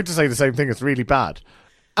we were about to say the same thing. It's really bad.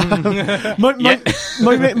 My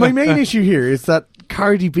main issue here is that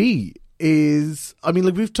Cardi B is, I mean,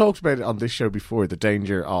 like we've talked about it on this show before, the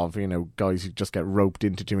danger of, you know, guys who just get roped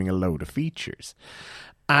into doing a load of features.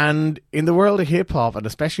 And in the world of hip-hop, and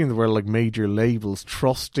especially in the world like major labels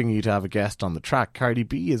trusting you to have a guest on the track, Cardi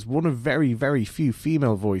B is one of very, very few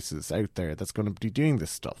female voices out there that's going to be doing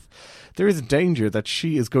this stuff. There is a danger that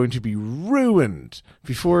she is going to be ruined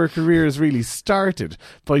before her career has really started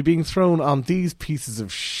by being thrown on these pieces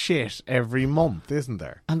of shit every month, isn't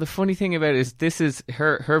there? And the funny thing about it is this is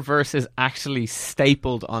her verse is actually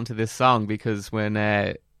stapled onto this song, because when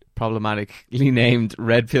problematically named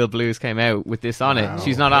Red Pill Blues came out with this on it,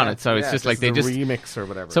 she's not on it, so it's just like they just remix or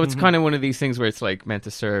whatever. So it's kind of one of these things where it's like meant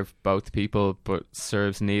to serve both people but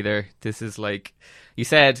serves neither. This is like you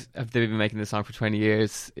said, if they've been making this song for 20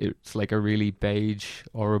 years, it's like a really beige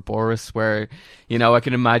Ouroboros where, you know, I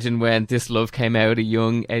can imagine when This Love came out, a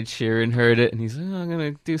young Ed Sheeran heard it and he's like, I'm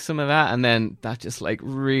going to do some of that, and then that just like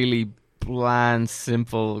really bland,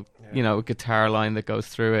 simple, you know, guitar line that goes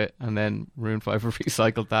through it, and then Maroon 5 have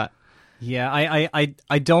recycled that. Yeah, I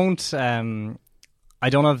don't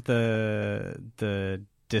have the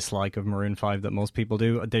dislike of Maroon 5 that most people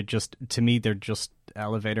do. They're just, to me, they're just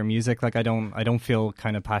elevator music. Like I don't feel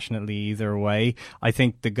kind of passionately either way. I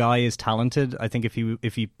think the guy is talented. I think if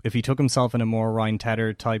he took himself in a more Ryan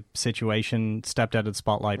Tedder type situation, stepped out of the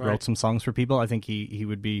spotlight, wrote some songs for people, I think he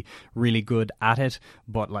would be really good at it.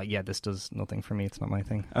 But like, yeah, this does nothing for me. It's not my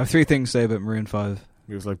thing. I have 3 things to say about Maroon 5.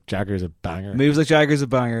 Moves Like Jagger's a banger. Moves Like Jagger's a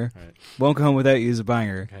banger. Right. Won't Go Home Without You is a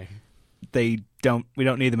banger. Okay. We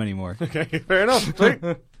don't need them anymore. Okay, fair enough.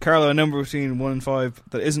 Carlo, a number between 1 and 5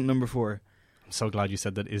 that isn't number 4. I'm so glad you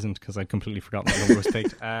said that isn't, because I'd completely forgotten what number was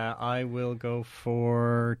picked. I will go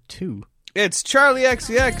for 2. It's Charlie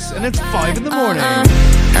XCX, and it's 5 in the morning.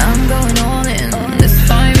 I'm going all in. It's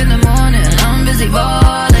 5 in the morning. I'm busy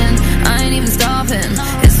balling. I ain't even stopping.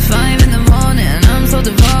 It's 5 in the morning. I'm so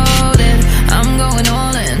devoted. I'm going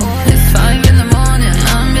all in. It's 5 in the morning.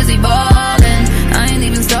 I'm busy balling. I ain't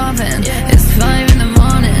even stopping. It's 5 in the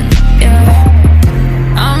morning. Yeah.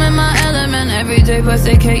 I'm in my element every day, but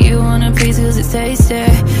they take you on a piece cause it's tasty.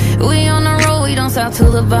 We on the road, we don't stop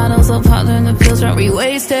till the bottles are popped and the pills aren't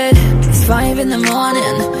re-wasted. It's 5 in the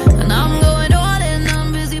morning, and I'm going all in.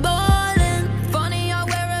 I'm busy balling. Funny how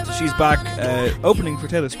wherever She's back opening for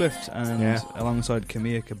Taylor Swift and alongside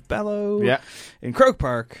Camilla Cabello in Croke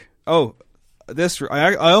Park. Oh, this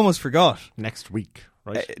I almost forgot. Next week,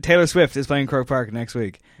 right? Taylor Swift is playing Croke Park next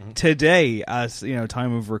week. Mm-hmm. Today, as you know,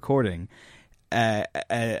 time of recording,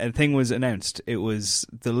 a thing was announced. It was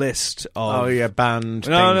the list of banned.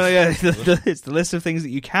 It's the list of things that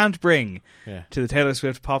you can't bring to the Taylor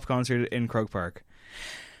Swift pop concert in Croke Park.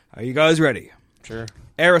 Are you guys ready? Sure.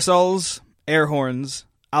 Aerosols, air horns,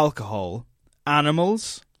 alcohol,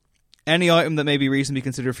 animals, any item that may be reasonably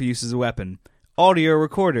considered for use as a weapon, audio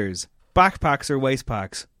recorders, backpacks or waist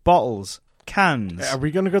packs, bottles, cans. Are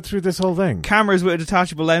we going to go through this whole thing? Cameras with a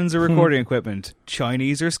detachable lens or recording equipment,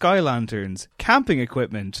 Chinese or sky lanterns, camping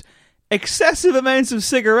equipment, excessive amounts of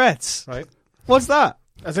cigarettes. Right. What's that?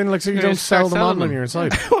 As in, like, so you don't sell them on when you're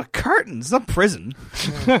inside. What, cartons? Not prison.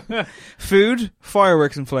 Food,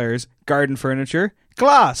 fireworks and flares, garden furniture,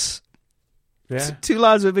 glass. Yeah. 2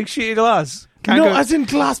 lads with a big sheet of glass. As in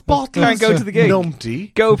glass bottles. Can't go to the gig.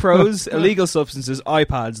 Numpty. GoPros, illegal substances,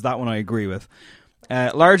 iPads. That one I agree with.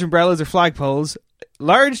 Large umbrellas or flagpoles,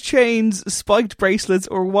 large chains, spiked bracelets,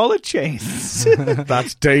 or wallet chains.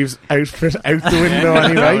 That's Dave's outfit out the window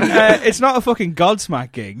anyway. It's not a fucking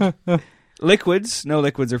Godsmack gig. Liquids, no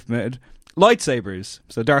liquids are permitted. Lightsabers,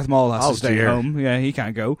 so Darth Maul has to stay home. Yeah, he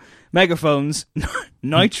can't go. Megaphones,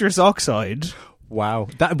 nitrous oxide. Wow,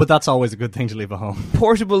 but that's always a good thing to leave at home.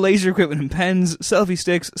 Portable laser equipment and pens, selfie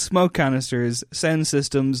sticks, smoke canisters, sound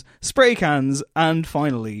systems, spray cans, and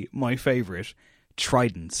finally, my favourite,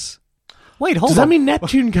 tridents. Wait, hold on. Does that mean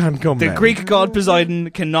Neptune can't come The then? Greek god Poseidon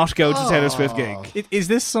cannot go to Taylor Swift gig. Is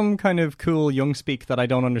this some kind of cool young speak that I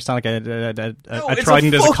don't understand? Like a it's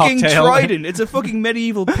trident is a fucking cocktail? Trident. It's a fucking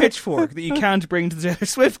medieval pitchfork that you can't bring to the Taylor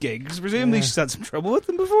Swift gig, because presumably she's had some trouble with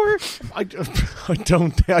them before. I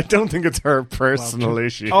don't think it's her personal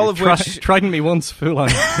issue. All of which trident me once, fool on.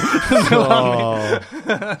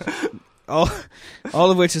 All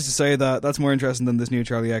of which is to say that that's more interesting than this new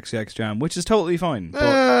Charlie XCX jam, which is totally fine.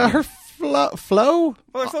 But, Her Flo?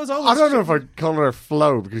 Well, Flo's I always don't know if I'd call her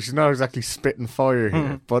Flo because she's not exactly spitting fire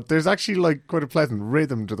here, but there's actually like quite a pleasant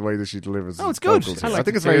rhythm to the way that she delivers. Oh, it's good. vocals I here. like I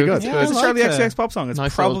think it it's very too. good. Yeah, it's a Charlie XCX pop song. It's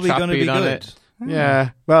nice probably little going to trap be beat on good. it. Yeah,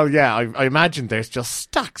 well, yeah, I imagine there's just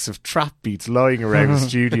stacks of trap beats lying around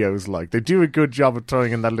studios. Like, they do a good job of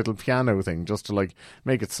throwing in that little piano thing just to like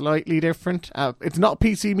make it slightly different. It's not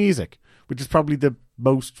PC music, which is probably the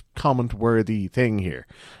most comment-worthy thing here.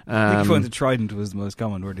 I think you find the Trident was the most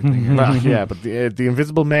comment-worthy thing here. Well, yeah, but the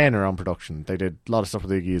Invisible Men are on production. They did a lot of stuff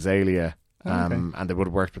with Iggy Azalea, and they would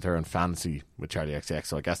have worked with her on Fancy with Charlie XCX,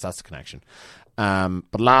 so I guess that's the connection.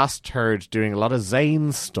 But last heard doing a lot of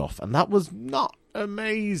Zayn stuff, and that was not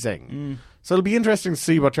amazing. So it'll be interesting to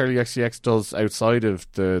see what Charlie XCX does outside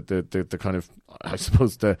of the kind of, I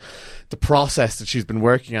suppose, the process that she's been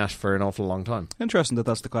working at for an awful long time. Interesting that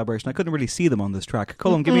that's the collaboration. I couldn't really see them on this track.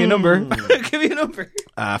 Colin, give me a number. Give me a number.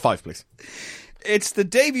 5, please. It's the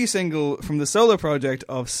debut single from the solo project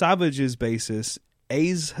of Savage's bassist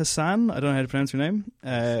Aiz Hassan. I don't know how to pronounce her name.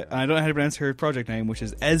 And I don't know how to pronounce her project name, which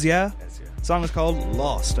is Ezia. The song is called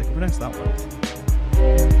Lost. I can pronounce that one.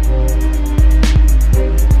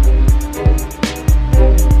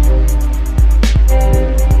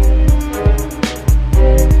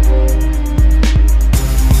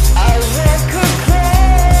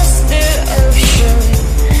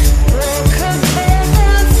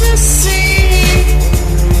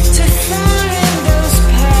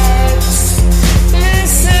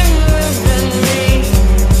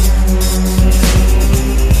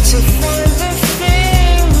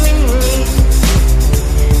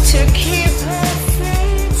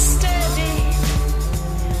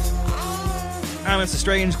 It's a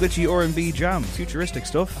strange, glitchy R&B jam, futuristic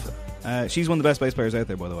stuff. She's one of the best bass players out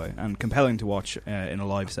there, by the way, and compelling to watch in a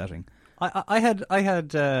live setting. I had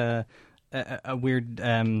a weird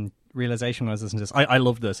realization when I was listening to this. I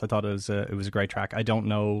loved this. I thought it was a great track. I don't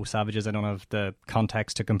know Savages. I don't have the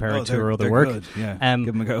context to compare it to her other work. Good. Yeah,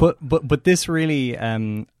 give them a go. But this really.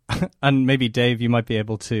 And maybe Dave, you might be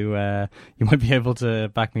able to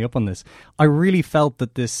back me up on this. I really felt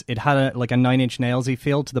that it had a Nine Inch Nails-y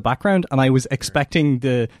feel to the background, and I was expecting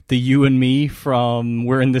the you and me from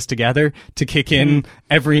We're in This Together to kick in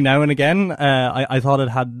every now and again. I thought it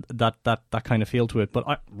had that kind of feel to it, but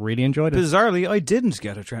I really enjoyed it. Bizarrely, I didn't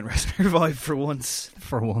get a Trent Reznor vibe for once.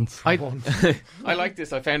 I like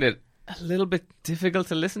this. I found it a little bit difficult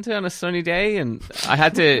to listen to on a sunny day, and I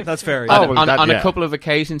had to. That's fair. Yeah. On a couple of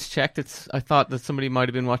occasions, checked it. I thought that somebody might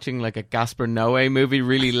have been watching like a Gaspar Noé movie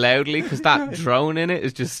really loudly because that drone in it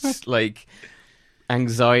is just like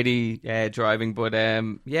anxiety driving. But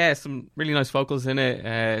some really nice vocals in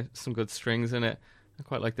it, some good strings in it. I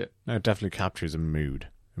quite liked it. No, it definitely captures a mood.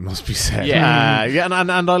 It must be said. Yeah, and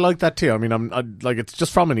I like that too. I mean, I like it's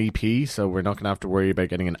just from an EP, so we're not going to have to worry about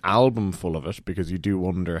getting an album full of it, because you do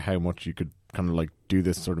wonder how much you could kind of like do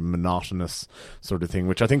this sort of monotonous sort of thing,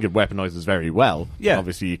 which I think it weaponizes very well. Yeah,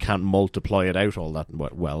 obviously you can't multiply it out all that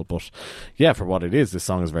well, but yeah, for what it is, this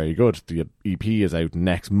song is very good. The EP is out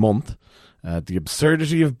next month. The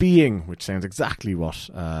Absurdity of Being, which sounds exactly what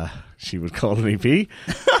she would call an EP.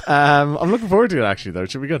 I'm looking forward to it, actually, though. It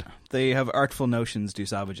should be good. They have Artful Notions, do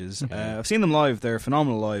Savages. I've seen them live. They're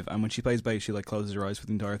phenomenal live, and when she plays bass, she like closes her eyes for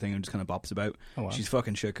the entire thing and just kind of bops about. Oh, wow. She's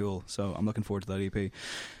fucking shit cool, so I'm looking forward to that EP.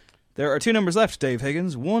 There are 2 numbers left, Dave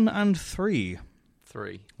Higgins, 1 and 3.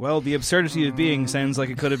 3. Well, The Absurdity of Being sounds like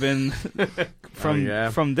it could have been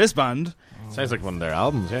from this band. Sounds like one of their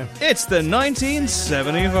albums, yeah. It's the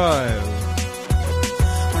 1975.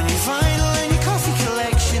 When your vinyl and your coffee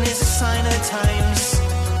collection is a sign of times,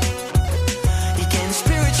 you're getting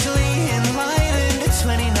spiritually enlightened at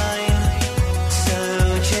 29.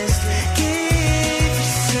 So just give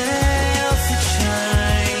yourself a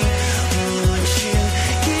try. Won't you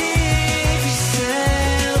give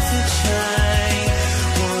yourself a try?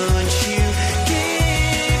 Won't you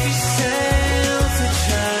give yourself a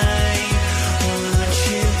try? Won't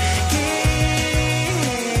you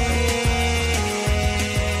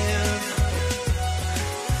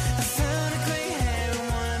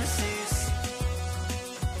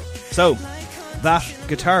So, that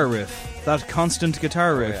guitar riff, that constant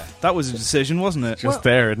guitar riff, that was a decision, wasn't it? Just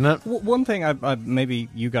there, isn't it? One thing, I maybe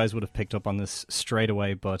you guys would have picked up on this straight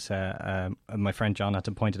away, but my friend John had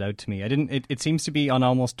to point it out to me. I didn't. It seems to be on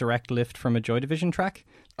almost direct lift from a Joy Division track.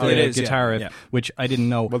 It is, guitar riff, which I didn't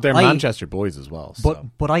know. Well, they're Manchester boys as well. So.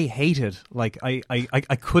 But I hate it. Like I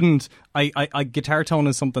couldn't. I guitar tone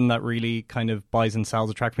is something that really kind of buys and sells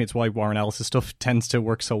a track for me. It's why Warren Ellis' stuff tends to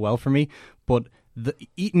work so well for me. But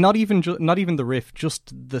not even the riff,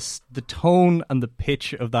 just the tone and the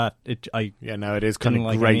pitch of that. It is kind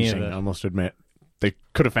of grating, I must admit. they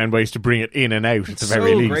could have found ways to bring it in and out at the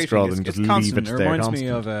very least, rather than just leave it there reminds constant.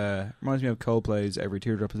 Me of Coldplay's "Every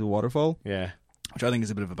Teardrop Is a Waterfall." Yeah, which I think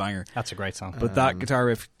is a bit of a banger. That's a great song. But that guitar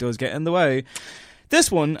riff does get in the way. This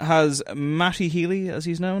one has Matty Healy, as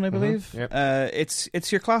he's known, I believe. Yep.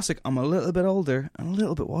 It's your classic. I'm a little bit older and a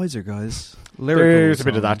little bit wiser, guys. Lyrical There's a song.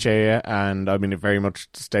 bit of that, yeah, and I mean, it very much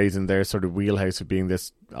stays in their sort of wheelhouse of being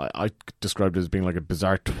this. I described it as being like a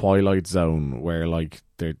bizarre Twilight Zone, where like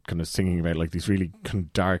they're kind of singing about like these really kind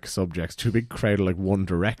of dark subjects to a big crowd of like One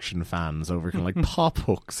Direction fans over kind of like pop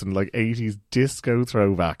hooks and like 80s disco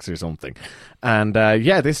throwbacks or something. And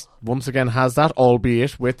this once again has that,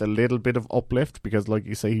 albeit with a little bit of uplift, because like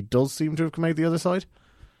you say, he does seem to have come out the other side.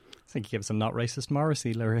 I think he gives a Not Racist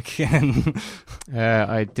Morrissey lyric.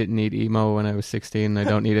 I didn't need emo when I was 16. I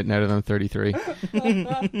don't need it now that I'm 33.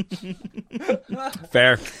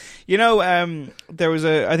 Fair. You know, there was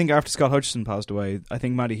I think after Scott Hutchison passed away, I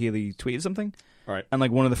think Matty Healy tweeted something. Right. And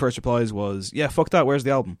like one of the first replies was, yeah, fuck that, where's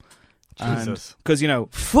the album? Jesus. Because, you know,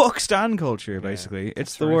 fuck stan culture, basically.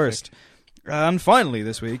 It's the worst. And finally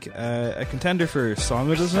this week, a contender for Song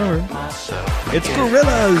of the Summer. It's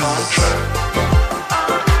Gorillaz.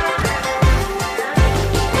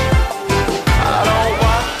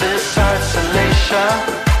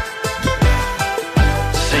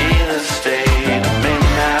 See the state of me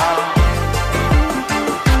now.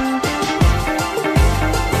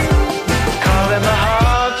 Caught in the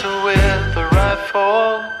hunter with the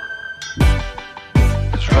rifle.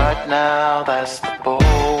 'Cause right now that's the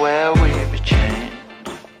ball where we be chained.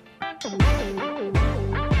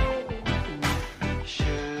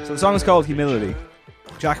 So the song is called Humility.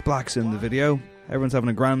 Jack Black's in the video. Everyone's having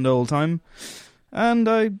a grand old time. And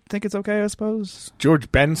I think it's okay, I suppose.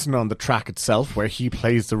 George Benson on the track itself, where he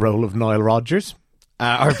plays the role of Nile Rodgers,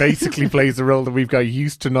 or basically plays the role that we've got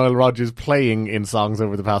used to Nile Rodgers playing in songs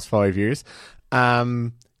over the past 5 years.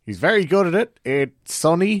 He's very good at it. It's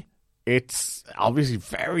sunny. It's obviously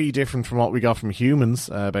very different from what we got from Humans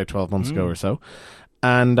about 12 months ago or so.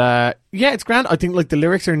 And it's grand. I think like the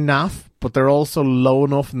lyrics are naff, but they're also low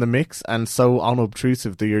enough in the mix and so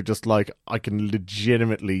unobtrusive that you're just like, I can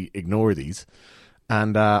legitimately ignore these.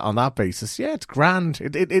 And on that basis, yeah, it's grand.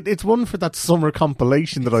 It's one for that summer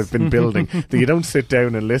compilation that I've been building that you don't sit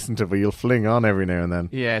down and listen to, but you'll fling on every now and then.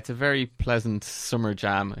 Yeah, it's a very pleasant summer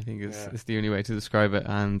jam, I think is the only way to describe it.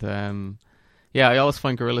 And I always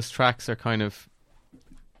find Gorillaz tracks are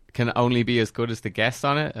can only be as good as the guest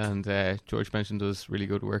on it. And George Benson does really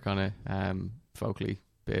good work on it, vocally,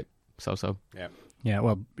 bit so-so. Yeah. Yeah,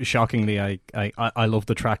 well, shockingly, I love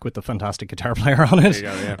the track with the fantastic guitar player on it.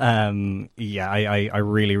 There you go, yeah. I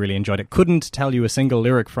really, really enjoyed it. Couldn't tell you a single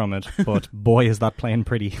lyric from it, but boy, is that playing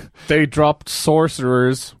pretty. They dropped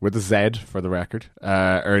Sorcerers with a Z, for the record,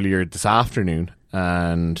 earlier this afternoon,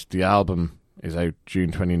 and the album is out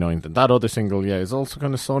June 29th. And that other single, is also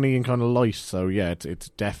kind of sunny and kind of light. So, yeah, it's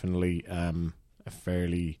definitely a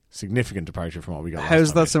fairly significant departure from what we got.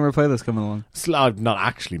 How's that summer playlist coming along? I'm not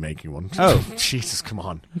actually making one. Oh. Jesus, come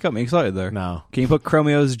on. You got me excited there. No. Can you put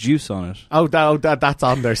Chromeo's Juice on it? Oh, that's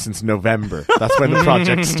on there since November. That's when the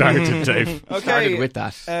project started, Dave. Okay. Started with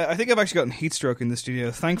that. I think I've actually gotten heat stroke in the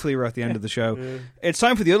studio. Thankfully, we're at the end of the show. It's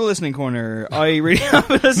time for the other listening corner. I really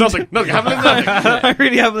haven't listened No, you haven't listened to nothing. I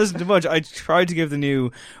really haven't listened to much. I tried to give the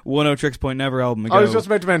new One O Tricks Point Never album a go. I was just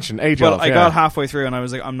about to mention Age Well, of, I got halfway through and I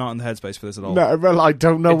was like, I'm not in the headspace for this at all. No, well, I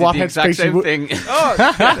don't know what headspace you would. Thing. Oh, there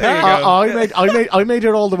you go. I made it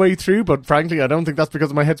all the way through, but frankly, I don't think that's because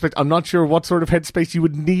of my headspace. I'm not sure what sort of headspace you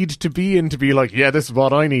would need to be in to be like, yeah, this is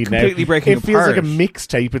what I need Completely now. breaking It feels apart. like a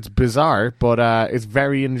mixtape. It's bizarre, but it's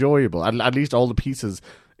very enjoyable. At least all the pieces,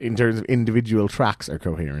 in terms of individual tracks, are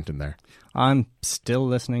coherent in there. I'm still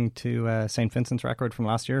listening to St. Vincent's record from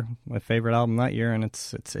last year, my favourite album that year, and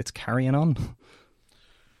it's carrying on.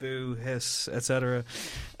 Boo, hiss, etc.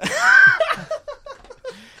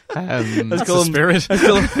 That's the spirit.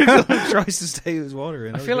 Tries to stay his water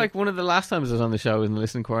in. I feel like one of the last times I was on the show in the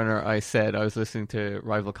Listening Corner, I said I was listening to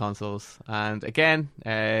Rival Consoles, and again,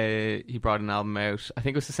 he brought an album out. I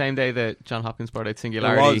think it was the same day that John Hopkins brought out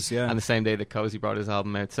Singularity, It was, yeah. and the same day that Cozy brought his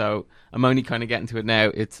album out. So I'm only kind of getting to it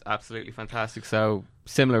now. It's absolutely fantastic. So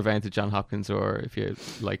similar vein to John Hopkins, or if you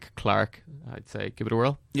like Clark, I'd say give it a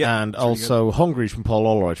whirl. Yeah, and also Hungry from Paul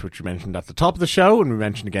Allroyd, which we mentioned at the top of the show, and we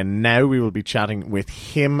mentioned again now. We will be chatting with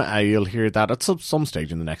him. You'll hear that at some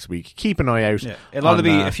stage in the next week. Keep an eye out. Yeah. It'll either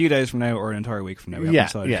be a few days from now or an entire week from now. We haven't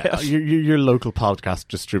decided yet. Your local podcast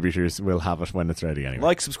distributors will have it when it's ready anyway.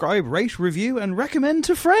 Like, subscribe, rate, review, and recommend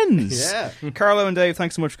to friends. Yeah. Carlo and Dave,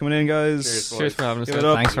 thanks so much for coming in, guys. Cheers for having us. Give it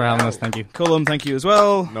up. Thanks for having us. Thank you. Cullum, thank you as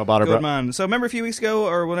well. No bother, Good bro. man. So remember a few weeks ago,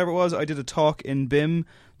 or whenever it was, I did a talk in BIM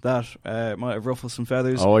that might have ruffled some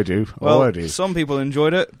feathers. Oh, I do. Well, I do. Some people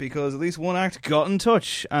enjoyed it because at least one act got in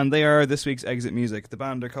touch, and they are this week's Exit Music. The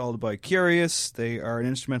band are called By Curious. They are an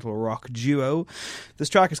instrumental rock duo. This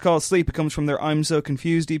track is called Sleep. It comes from their I'm So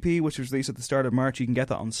Confused EP, which was released at the start of March. You can get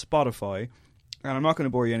that on Spotify. And I'm not going to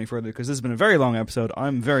bore you any further because this has been a very long episode.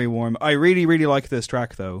 I'm very warm. I really, really like this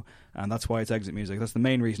track, though, and that's why it's Exit Music. That's the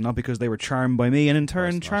main reason, not because they were charmed by me and in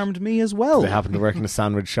turn charmed me as well. They happen to work in a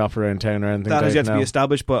sandwich shop around town or anything. That has yet to be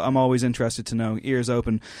established, but I'm always interested to know. Ears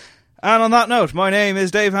open. And on that note, my name is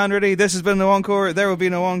Dave Hanratty. This has been No Encore. There will be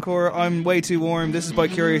no encore. I'm way too warm. This is By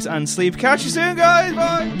Curious and Sleep. Catch you soon, guys.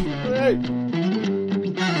 Bye. Hey.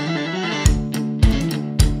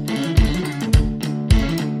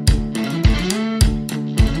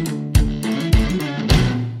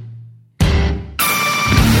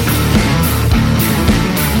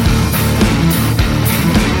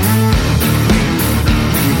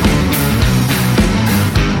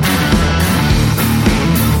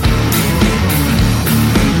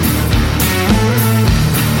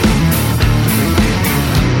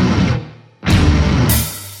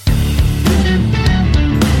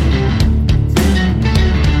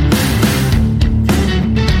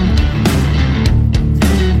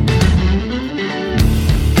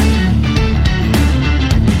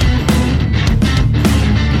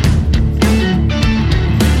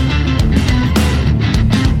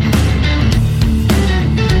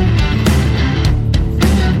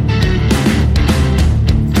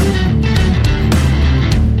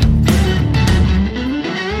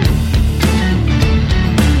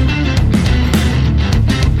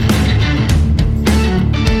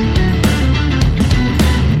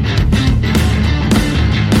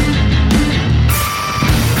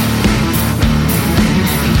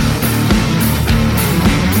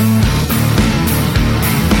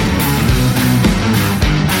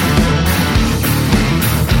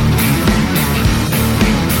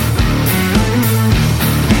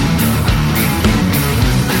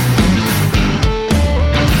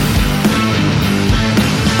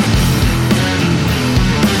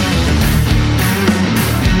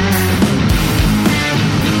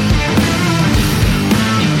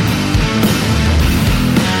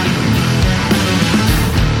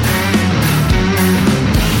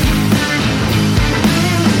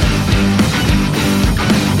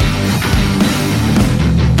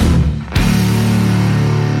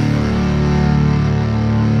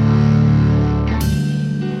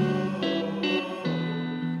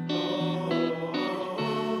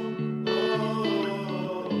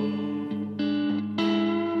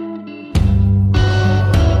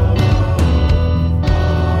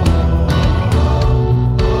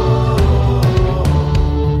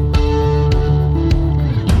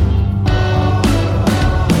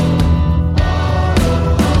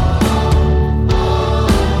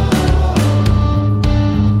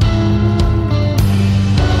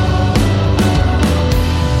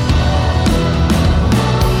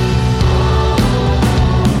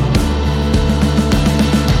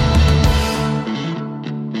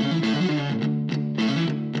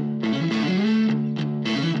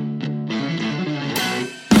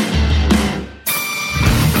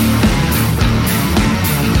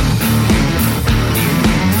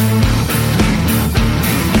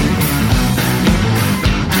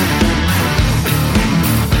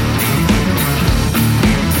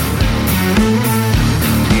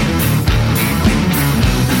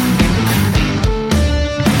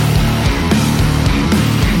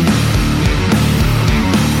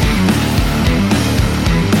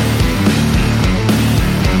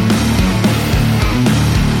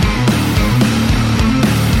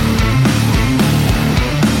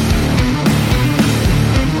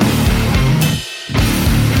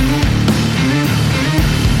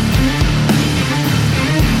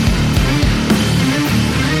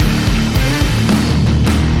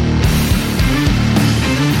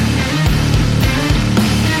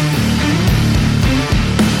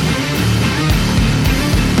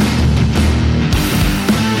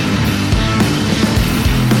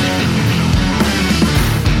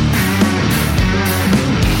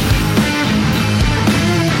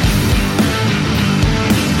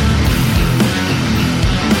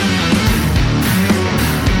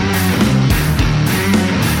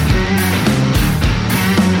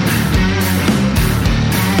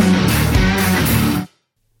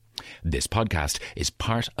 This podcast is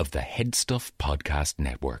part of the Head Stuff Podcast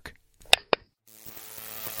Network.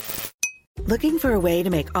 Looking for a way to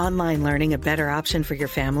make online learning a better option for your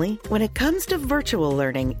family? When it comes to virtual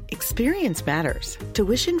learning, experience matters.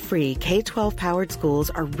 Tuition-free K-12 powered schools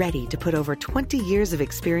are ready to put over 20 years of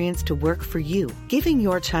experience to work for you, giving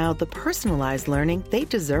your child the personalized learning they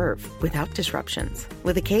deserve without disruptions.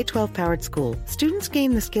 With a K-12 powered school, students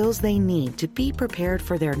gain the skills they need to be prepared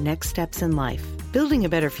for their next steps in life, building a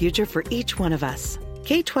better future for each one of us.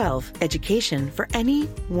 K-12, education for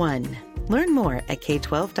anyone. Learn more at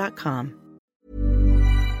k12.com.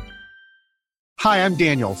 Hi, I'm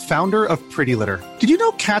Daniel, founder of Pretty Litter. Did you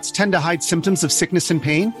know cats tend to hide symptoms of sickness and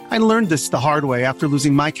pain? I learned this the hard way after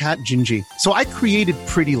losing my cat, Gingy. So I created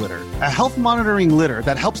Pretty Litter, a health monitoring litter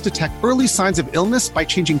that helps detect early signs of illness by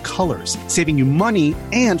changing colors, saving you money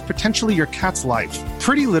and potentially your cat's life.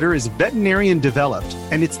 Pretty Litter is veterinarian developed,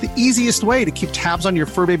 and it's the easiest way to keep tabs on your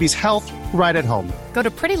fur baby's health right at home. Go to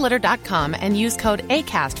prettylitter.com and use code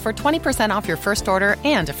ACAST for 20% off your first order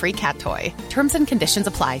and a free cat toy. Terms and conditions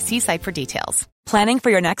apply. See site for details. Planning for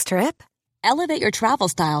your next trip? Elevate your travel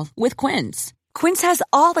style with Quince. Quince has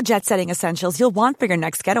all the jet-setting essentials you'll want for your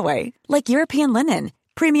next getaway, like European linen,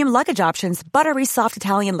 premium luggage options, buttery soft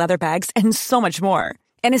Italian leather bags, and so much more.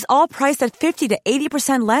 And is all priced at 50 to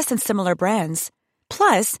 80% less than similar brands.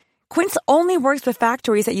 Plus, Quince only works with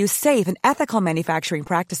factories that use safe and ethical manufacturing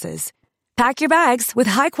practices. Pack your bags with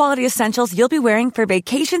high-quality essentials you'll be wearing for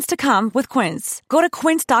vacations to come with Quince. Go to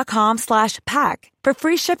quince.com/pack for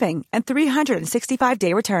free shipping and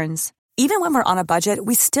 365-day returns. Even when we're on a budget,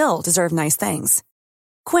 we still deserve nice things.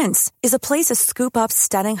 Quince is a place to scoop up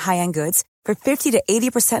stunning high-end goods for 50 to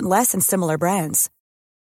 80% less than similar brands.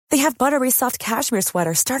 They have buttery soft cashmere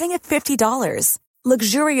sweaters starting at $50,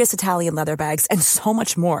 luxurious Italian leather bags, and so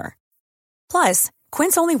much more. Plus,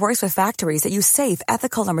 Quince only works with factories that use safe,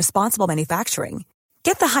 ethical, and responsible manufacturing.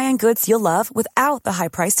 Get the high-end goods you'll love without the high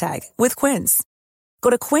price tag with Quince. Go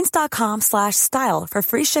to quince.com/style for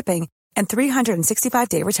free shipping and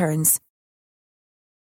 365-day returns.